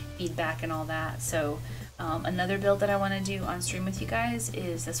and feedback and all that. So another build that I want to do on stream with you guys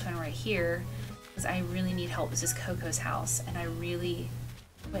is this one right here, because I really need help. This is Coco's house, and I really...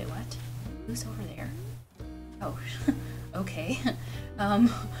 Wait, what? Who's over there? Oh, okay. I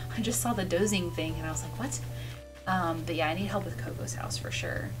just saw the dozing thing, and I was like, what? But yeah, I need help with Coco's house for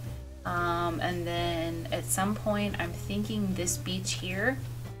sure. And then at some point, I'm thinking this beach here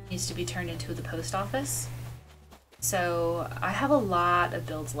needs to be turned into the post office. So I have a lot of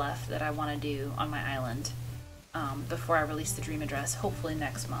builds left that I want to do on my island before I release the dream address, hopefully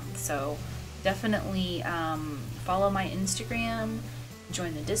next month. So definitely follow my Instagram,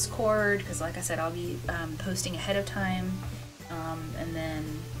 join the Discord, because like I said, I'll be posting ahead of time. And then,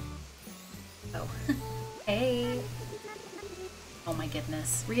 oh, hey, oh my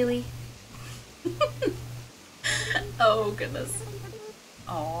goodness, really? Oh goodness.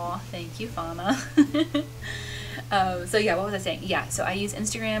 Aw, thank you, Fauna. So yeah, what was I saying? Yeah, so I use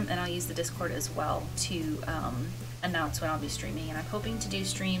Instagram, and I'll use the Discord as well to announce when I'll be streaming. And I'm hoping to do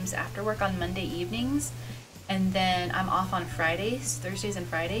streams after work on Monday evenings, and then I'm off on Fridays, Thursdays and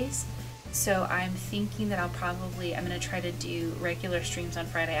Fridays. So I'm thinking that I'm gonna try to do regular streams on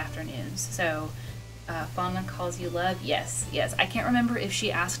Friday afternoons. So Fauna calls you love. Yes, yes. I can't remember if she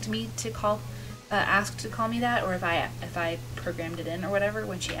asked me to call me that, or if I programmed it in or whatever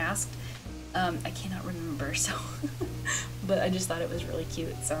when she asked. I cannot remember, so but I just thought it was really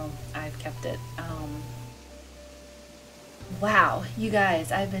cute, so I've kept it. Wow, you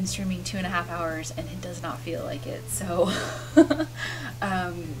guys, I've been streaming 2.5 hours and it does not feel like it, so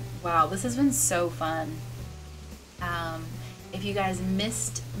wow, this has been so fun. If you guys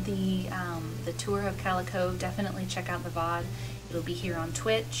missed the tour of Calla Cove, definitely check out the VOD. It'll be here on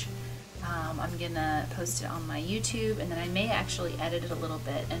Twitch. I'm gonna post it on my YouTube, and then I may actually edit it a little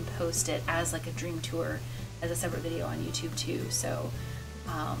bit and post it as like a dream tour as a separate video on YouTube too. So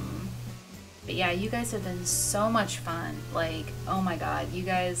but yeah, you guys have been so much fun. Like, oh my god, you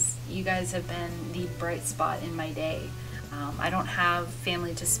guys have been the bright spot in my day. I don't have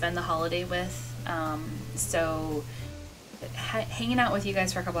family to spend the holiday with, so hanging out with you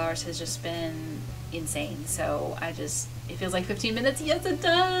guys for a couple hours has just been insane. So it feels like 15 minutes. Yes, it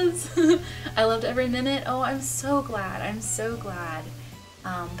does. I loved every minute. Oh, I'm so glad. I'm so glad.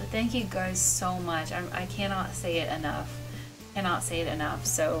 But thank you guys so much. I cannot say it enough. Cannot say it enough.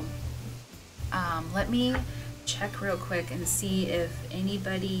 So let me check real quick and see if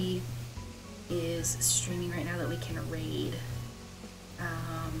anybody is streaming right now that we can raid.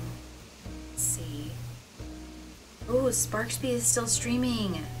 Let's see. Oh, Sparksby is still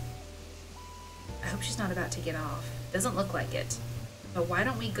streaming. I hope she's not about to get off. Doesn't look like it. But why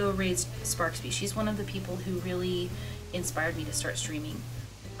don't we go raid Sparksby? She's one of the people who really inspired me to start streaming.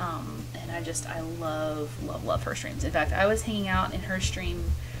 And I love her streams. In fact, I was hanging out in her stream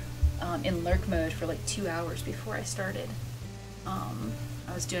in lurk mode for like 2 hours before I started.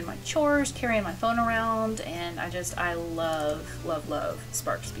 I was doing my chores, carrying my phone around, and I love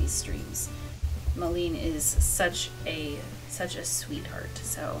Sparksby's streams. Malene is such a sweetheart.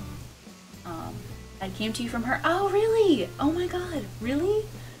 So I came to you from her. Oh really? Oh my god, really?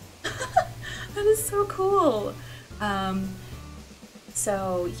 That is so cool.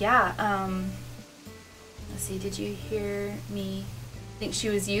 So yeah, let's see, did you hear me think she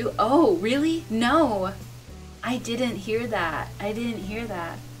was you? Oh really? No, I didn't hear that. I didn't hear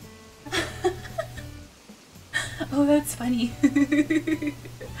that. Oh, that's funny.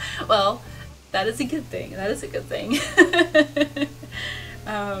 Well, that is a good thing. That is a good thing.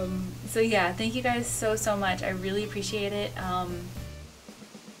 So yeah, thank you guys so much. I really appreciate it.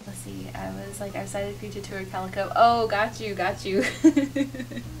 Let's see, I was like, I decided for you to tour Calico. Oh, got you.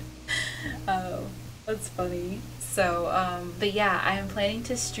 Oh, that's funny. So, but yeah, I am planning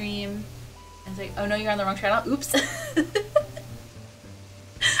to stream. I was like, oh no, you're on the wrong channel. Oops.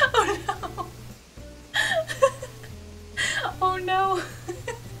 Oh no. Oh no.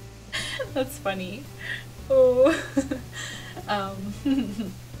 That's funny. Oh.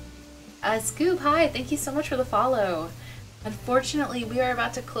 Scoop, hi. Thank you so much for the follow. Unfortunately, we are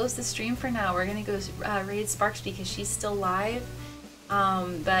about to close the stream for now. We're gonna go raid Sparks because she's still live.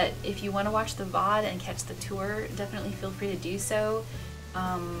 But if you want to watch the VOD and catch the tour, definitely feel free to do so.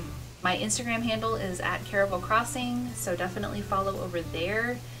 My Instagram handle is @CaravilleCrossing, so definitely follow over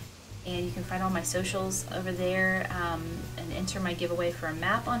there. And you can find all my socials over there, and enter my giveaway for a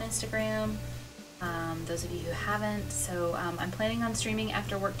map on Instagram. Those of you who haven't. So I'm planning on streaming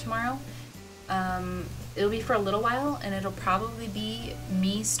after work tomorrow. It'll be for a little while, and it'll probably be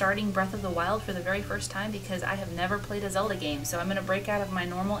me starting Breath of the Wild for the very first time because I have never played a Zelda game. So I'm going to break out of my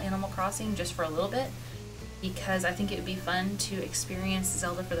normal Animal Crossing just for a little bit because I think it would be fun to experience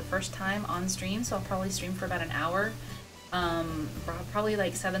Zelda for the first time on stream. So I'll probably stream for about an hour, probably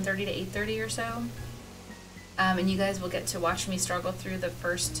like 7:30 to 8:30 or so. And you guys will get to watch me struggle through the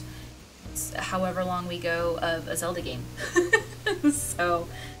first however long we go of a Zelda game. So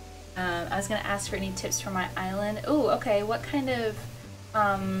I was gonna ask for any tips for my island. Oh, okay, what kind of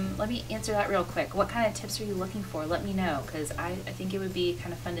let me answer that real quick. What kind of tips are you looking for? Let me know, because I think it would be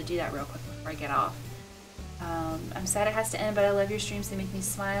kind of fun to do that real quick before I get off. I'm sad it has to end, but I love your streams. They make me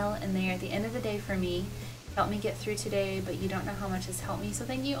smile, and they are at the end of the day for me. Help me get through today, but you don't know how much has helped me, so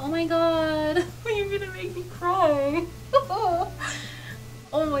thank you. Oh my god, you're gonna make me cry.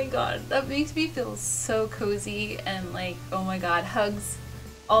 Oh my god, that makes me feel so cozy and like, oh my god, hugs,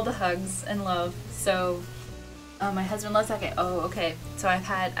 all the hugs and love. So my husband loves that game. Oh, okay. So I've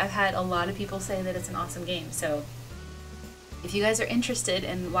had a lot of people say that it's an awesome game. So if you guys are interested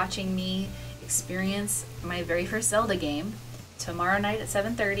in watching me experience my very first Zelda game, tomorrow night at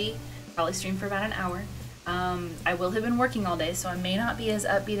 7:30, probably stream for about an hour. I will have been working all day, so I may not be as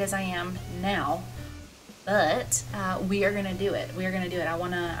upbeat as I am now. But we are gonna do it. We are gonna do it. I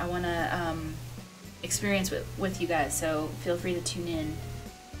wanna experience with you guys. So feel free to tune in.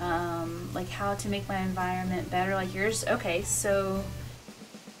 Like how to make my environment better, like yours. Okay, so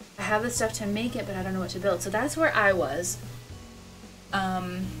I have the stuff to make it, but I don't know what to build. So that's where I was.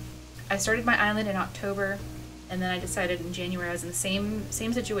 I started my island in October, and then I decided in January I was in the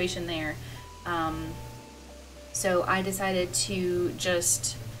same situation there. So I decided to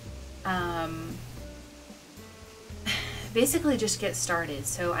just basically just get started.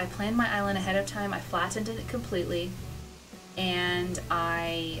 So I planned my island ahead of time. I flattened it completely, and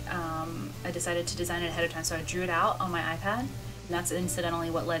I decided to design it ahead of time. So I drew it out on my iPad, and that's incidentally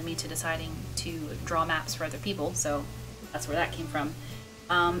what led me to deciding to draw maps for other people. So that's where that came from.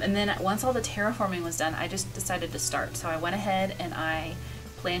 And then once all the terraforming was done, I just decided to start. So I went ahead and I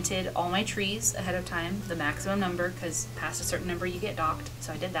planted all my trees ahead of time, the maximum number, because past a certain number you get docked.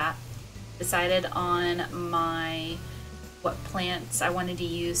 So I did that. Decided on what plants I wanted to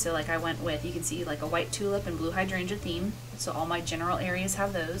use. So like I went with, you can see like a white tulip and blue hydrangea theme. So all my general areas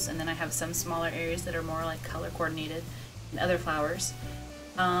have those, and then I have some smaller areas that are more like color coordinated and other flowers.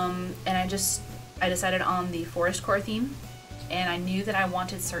 And I decided on the forest core theme, and I knew that I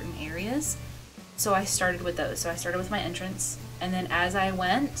wanted certain areas, so I started with those. So I started with my entrance, and then as I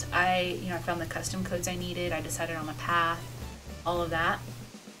went, I found the custom codes I needed. I decided on the path, all of that,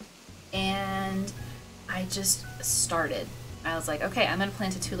 and I just started. I was like, okay, I'm gonna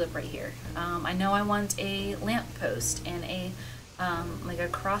plant a tulip right here. I know I want a lamp post and a like a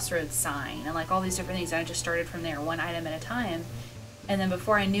crossroads sign and like all these different things. And I just started from there, one item at a time. And then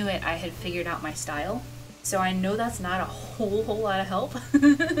before I knew it, I had figured out my style. So I know that's not a whole lot of help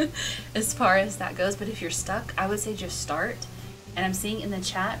as far as that goes. But if you're stuck, I would say just start. And I'm seeing in the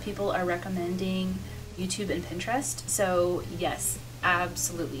chat, people are recommending YouTube and Pinterest. So yes,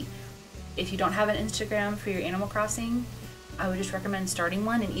 absolutely. If you don't have an Instagram for your Animal Crossing, I would just recommend starting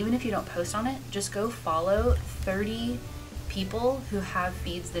one. And even if you don't post on it, just go follow 30 people who have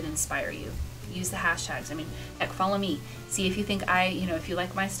feeds that inspire you. Use the hashtags. I mean, heck, follow me. See if you think if you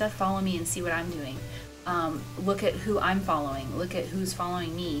like my stuff, follow me and see what I'm doing. Look at who I'm following. Look at who's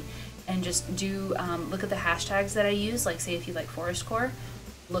following me. And just do, look at the hashtags that I use. Like say if you like Forest Core,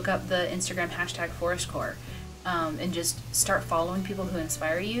 look up the Instagram hashtag Forest Core. And just start following people who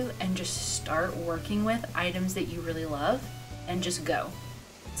inspire you, and just start working with items that you really love, and just go.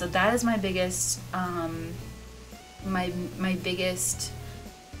 So that is my biggest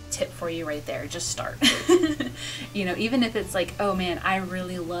tip for you right there. Just start. You know, even if it's like, oh man, I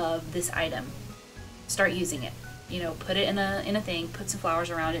really love this item, start using it. You know, put it in a thing, put some flowers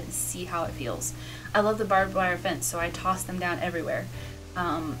around it, and see how it feels. I love the barbed wire fence, so I toss them down everywhere.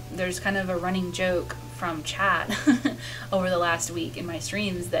 There's kind of a running joke from chat over the last week in my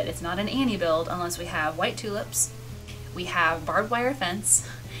streams that it's not an Annie build unless we have white tulips, we have barbed wire fence,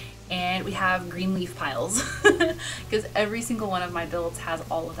 and we have green leaf piles, because every single one of my builds has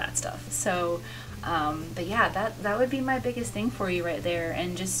all of that stuff. So but yeah, that would be my biggest thing for you right there,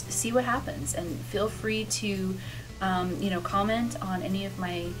 and just see what happens. And feel free to you know, comment on any of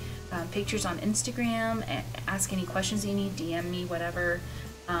my pictures on Instagram, ask any questions you need, DM me, whatever.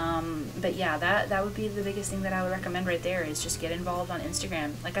 But yeah, that would be the biggest thing that I would recommend right there, is just get involved on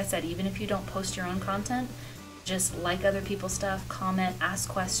Instagram. Like I said, even if you don't post your own content, just like other people's stuff, comment, ask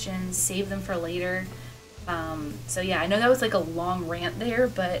questions, save them for later. So yeah, I know that was like a long rant there,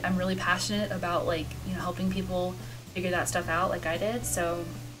 but I'm really passionate about, like, you know, helping people figure that stuff out like I did. So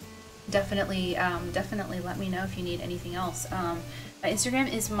definitely let me know if you need anything else. My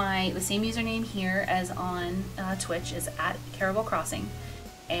Instagram is the same username here as on Twitch, is @CaravelCrossing.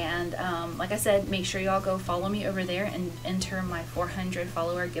 And like I said, make sure y'all go follow me over there and enter my 400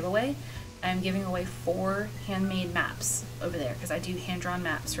 follower giveaway. I'm giving away 4 handmade maps over there, because I do hand-drawn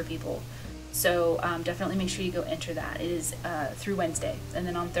maps for people. So definitely make sure you go enter that. It is through Wednesday, and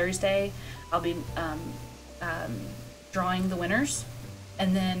then on Thursday I'll be drawing the winners,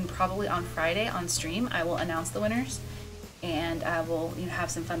 and then probably on Friday on stream I will announce the winners, and I will, you know, have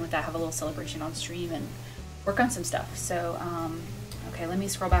some fun with that, have a little celebration on stream and work on some stuff. So okay, let me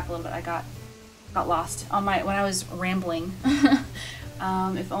scroll back a little bit. I got lost on when I was rambling.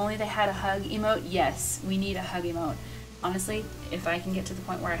 If only they had a hug emote. Yes, we need a hug emote. Honestly, if I can get to the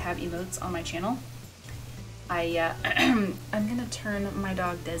point where I have emotes on my channel, I'm gonna turn my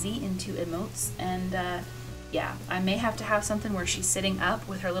dog Desi into emotes, and yeah, I may have to have something where she's sitting up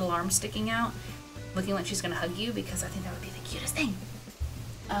with her little arms sticking out, looking like she's gonna hug you, because I think that would be the cutest thing.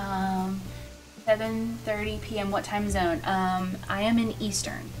 7:30 p.m. What time zone? I am in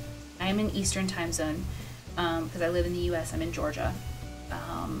Eastern. I am in Eastern time zone, because I live in the U.S. I'm in Georgia.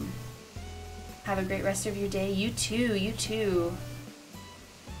 Have a great rest of your day. You too, you too.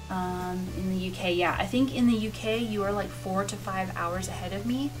 In the UK, yeah, I think in the UK you are like 4 to 5 hours ahead of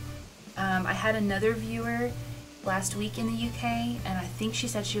me. I had another viewer last week in the UK, and I think she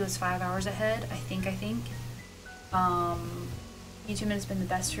said she was 5 hours ahead. I think. YouTube has been the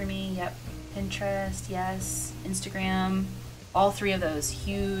best for me. Yep. Pinterest, yes. Instagram, all 3 of those.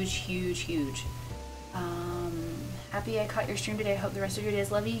 Huge, huge, huge. Happy I caught your stream today. I hope the rest of your day is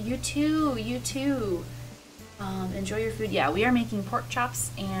lovely. You too, you too. Enjoy your food. Yeah, we are making pork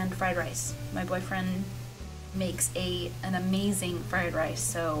chops and fried rice. My boyfriend makes an amazing fried rice,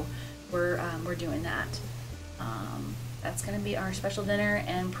 so we're doing that. That's gonna be our special dinner,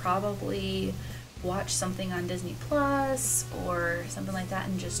 and probably watch something on Disney Plus or something like that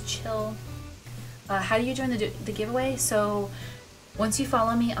and just chill. How do you join the giveaway? So once you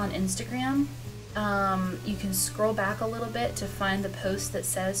follow me on Instagram, you can scroll back a little bit to find the post that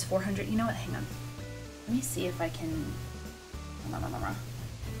says 400. You know what? Hang on. Let me see if I can.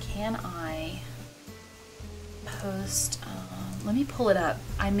 Can I post? Let me pull it up.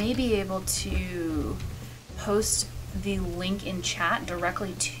 I may be able to post the link in chat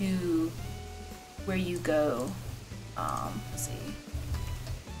directly to where you go. Let's see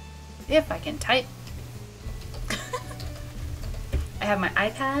if I can type. I have my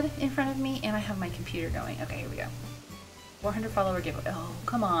iPad in front of me, and I have my computer going. Okay, here we go. 400 follower giveaway. Oh,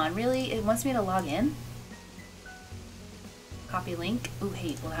 come on. Really? It wants me to log in? Copy link. Ooh,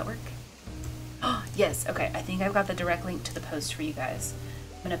 hey, will that work? Oh, yes. Okay, I think I've got the direct link to the post for you guys.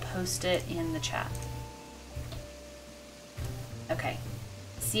 I'm going to post it in the chat. Okay.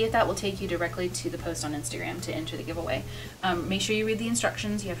 See if that will take you directly to the post on Instagram to enter the giveaway. Make sure you read the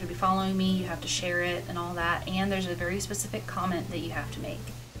instructions. You have to be following me, you have to share it and all that, and there's a very specific comment that you have to make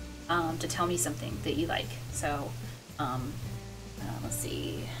to tell me something that you like. So let's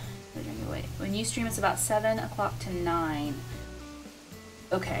see, when you stream it's about 7 o'clock to 9.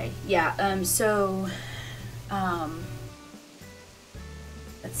 Okay, yeah,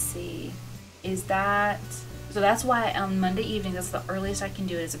 let's see, so that's why on Monday evening, that's the earliest I can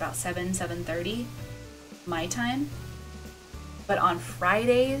do it, is about 7:30 my time. But on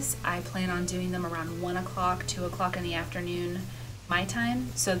Fridays, I plan on doing them around 1 o'clock, 2 o'clock in the afternoon my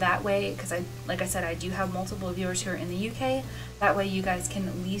time. So that way, because like I said, I do have multiple viewers who are in the UK. That way you guys can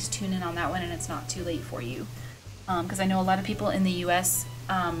at least tune in on that one and it's not too late for you. Because I know a lot of people in the US,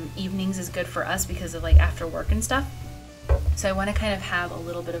 evenings is good for us because of like after work and stuff. So I want to kind of have a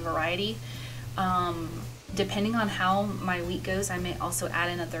little bit of variety. Depending on how my week goes, I may also add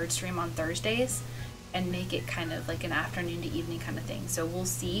in a third stream on Thursdays and make it kind of like an afternoon to evening kind of thing. So we'll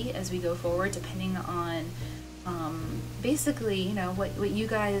see as we go forward, depending on basically, you know, what you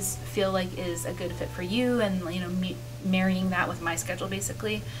guys feel like is a good fit for you, and, you know, marrying that with my schedule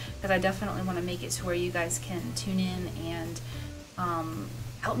basically, because I definitely want to make it to where you guys can tune in and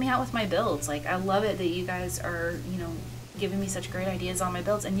help me out with my builds. Like, I love it that you guys are, you know, giving me such great ideas on my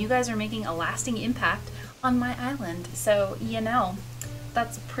builds, and you guys are making a lasting impact on my island. So, you know,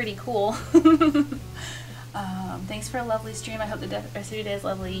 that's pretty cool. Thanks for a lovely stream. I hope the rest of your day is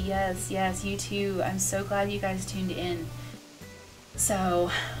lovely. Yes, yes, you too. I'm so glad you guys tuned in.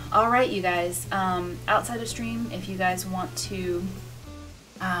 So, alright, you guys. Outside of stream, if you guys want to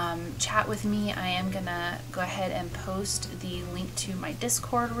chat with me, I am gonna go ahead and post the link to my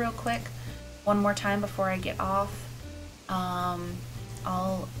Discord real quick one more time before I get off.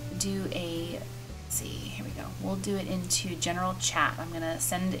 I'll do a, let's see, here we go. We'll do it into general chat. I'm gonna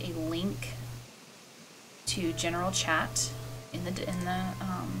send a link to general chat in the let's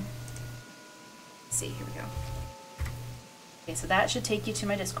see, here we go. Okay, so that should take you to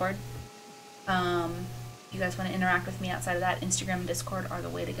my Discord. If you guys want to interact with me outside of that, Instagram and Discord are the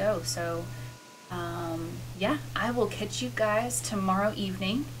way to go. So yeah, I will catch you guys tomorrow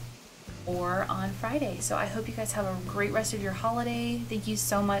evening or on Friday. So I hope you guys have a great rest of your holiday. Thank you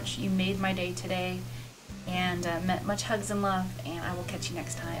so much. You made my day today. And much hugs and love, and I will catch you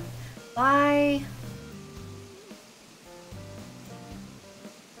next time. Bye!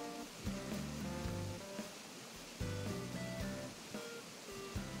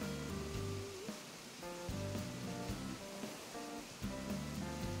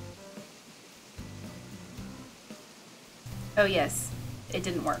 Oh yes, it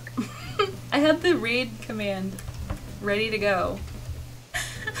didn't work. I had the raid command ready to go.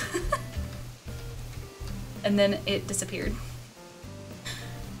 And then it disappeared.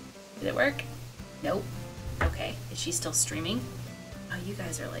 Did it work? Nope. Okay, is she still streaming? Oh, you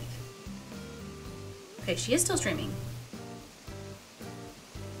guys are like... Okay, she is still streaming.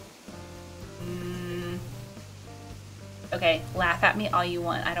 Okay, laugh at me all you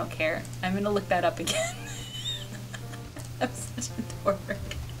want. I don't care. I'm gonna look that up again. I'm such a dork.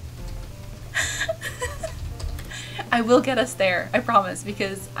 I will get us there, I promise,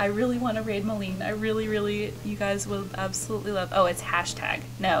 because I really want to raid Malene. I really, really, you guys will absolutely love. Oh, it's hashtag.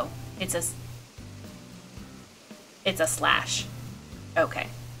 No, it's a slash. Okay.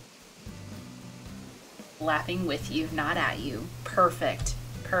 Laughing with you, not at you. Perfect.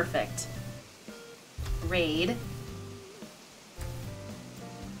 Perfect. Raid.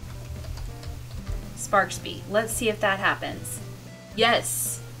 Sparksby. Let's see if that happens.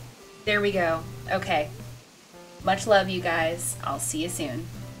 Yes. There we go. Okay. Much love, you guys. I'll see you soon.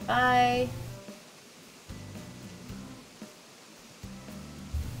 Bye.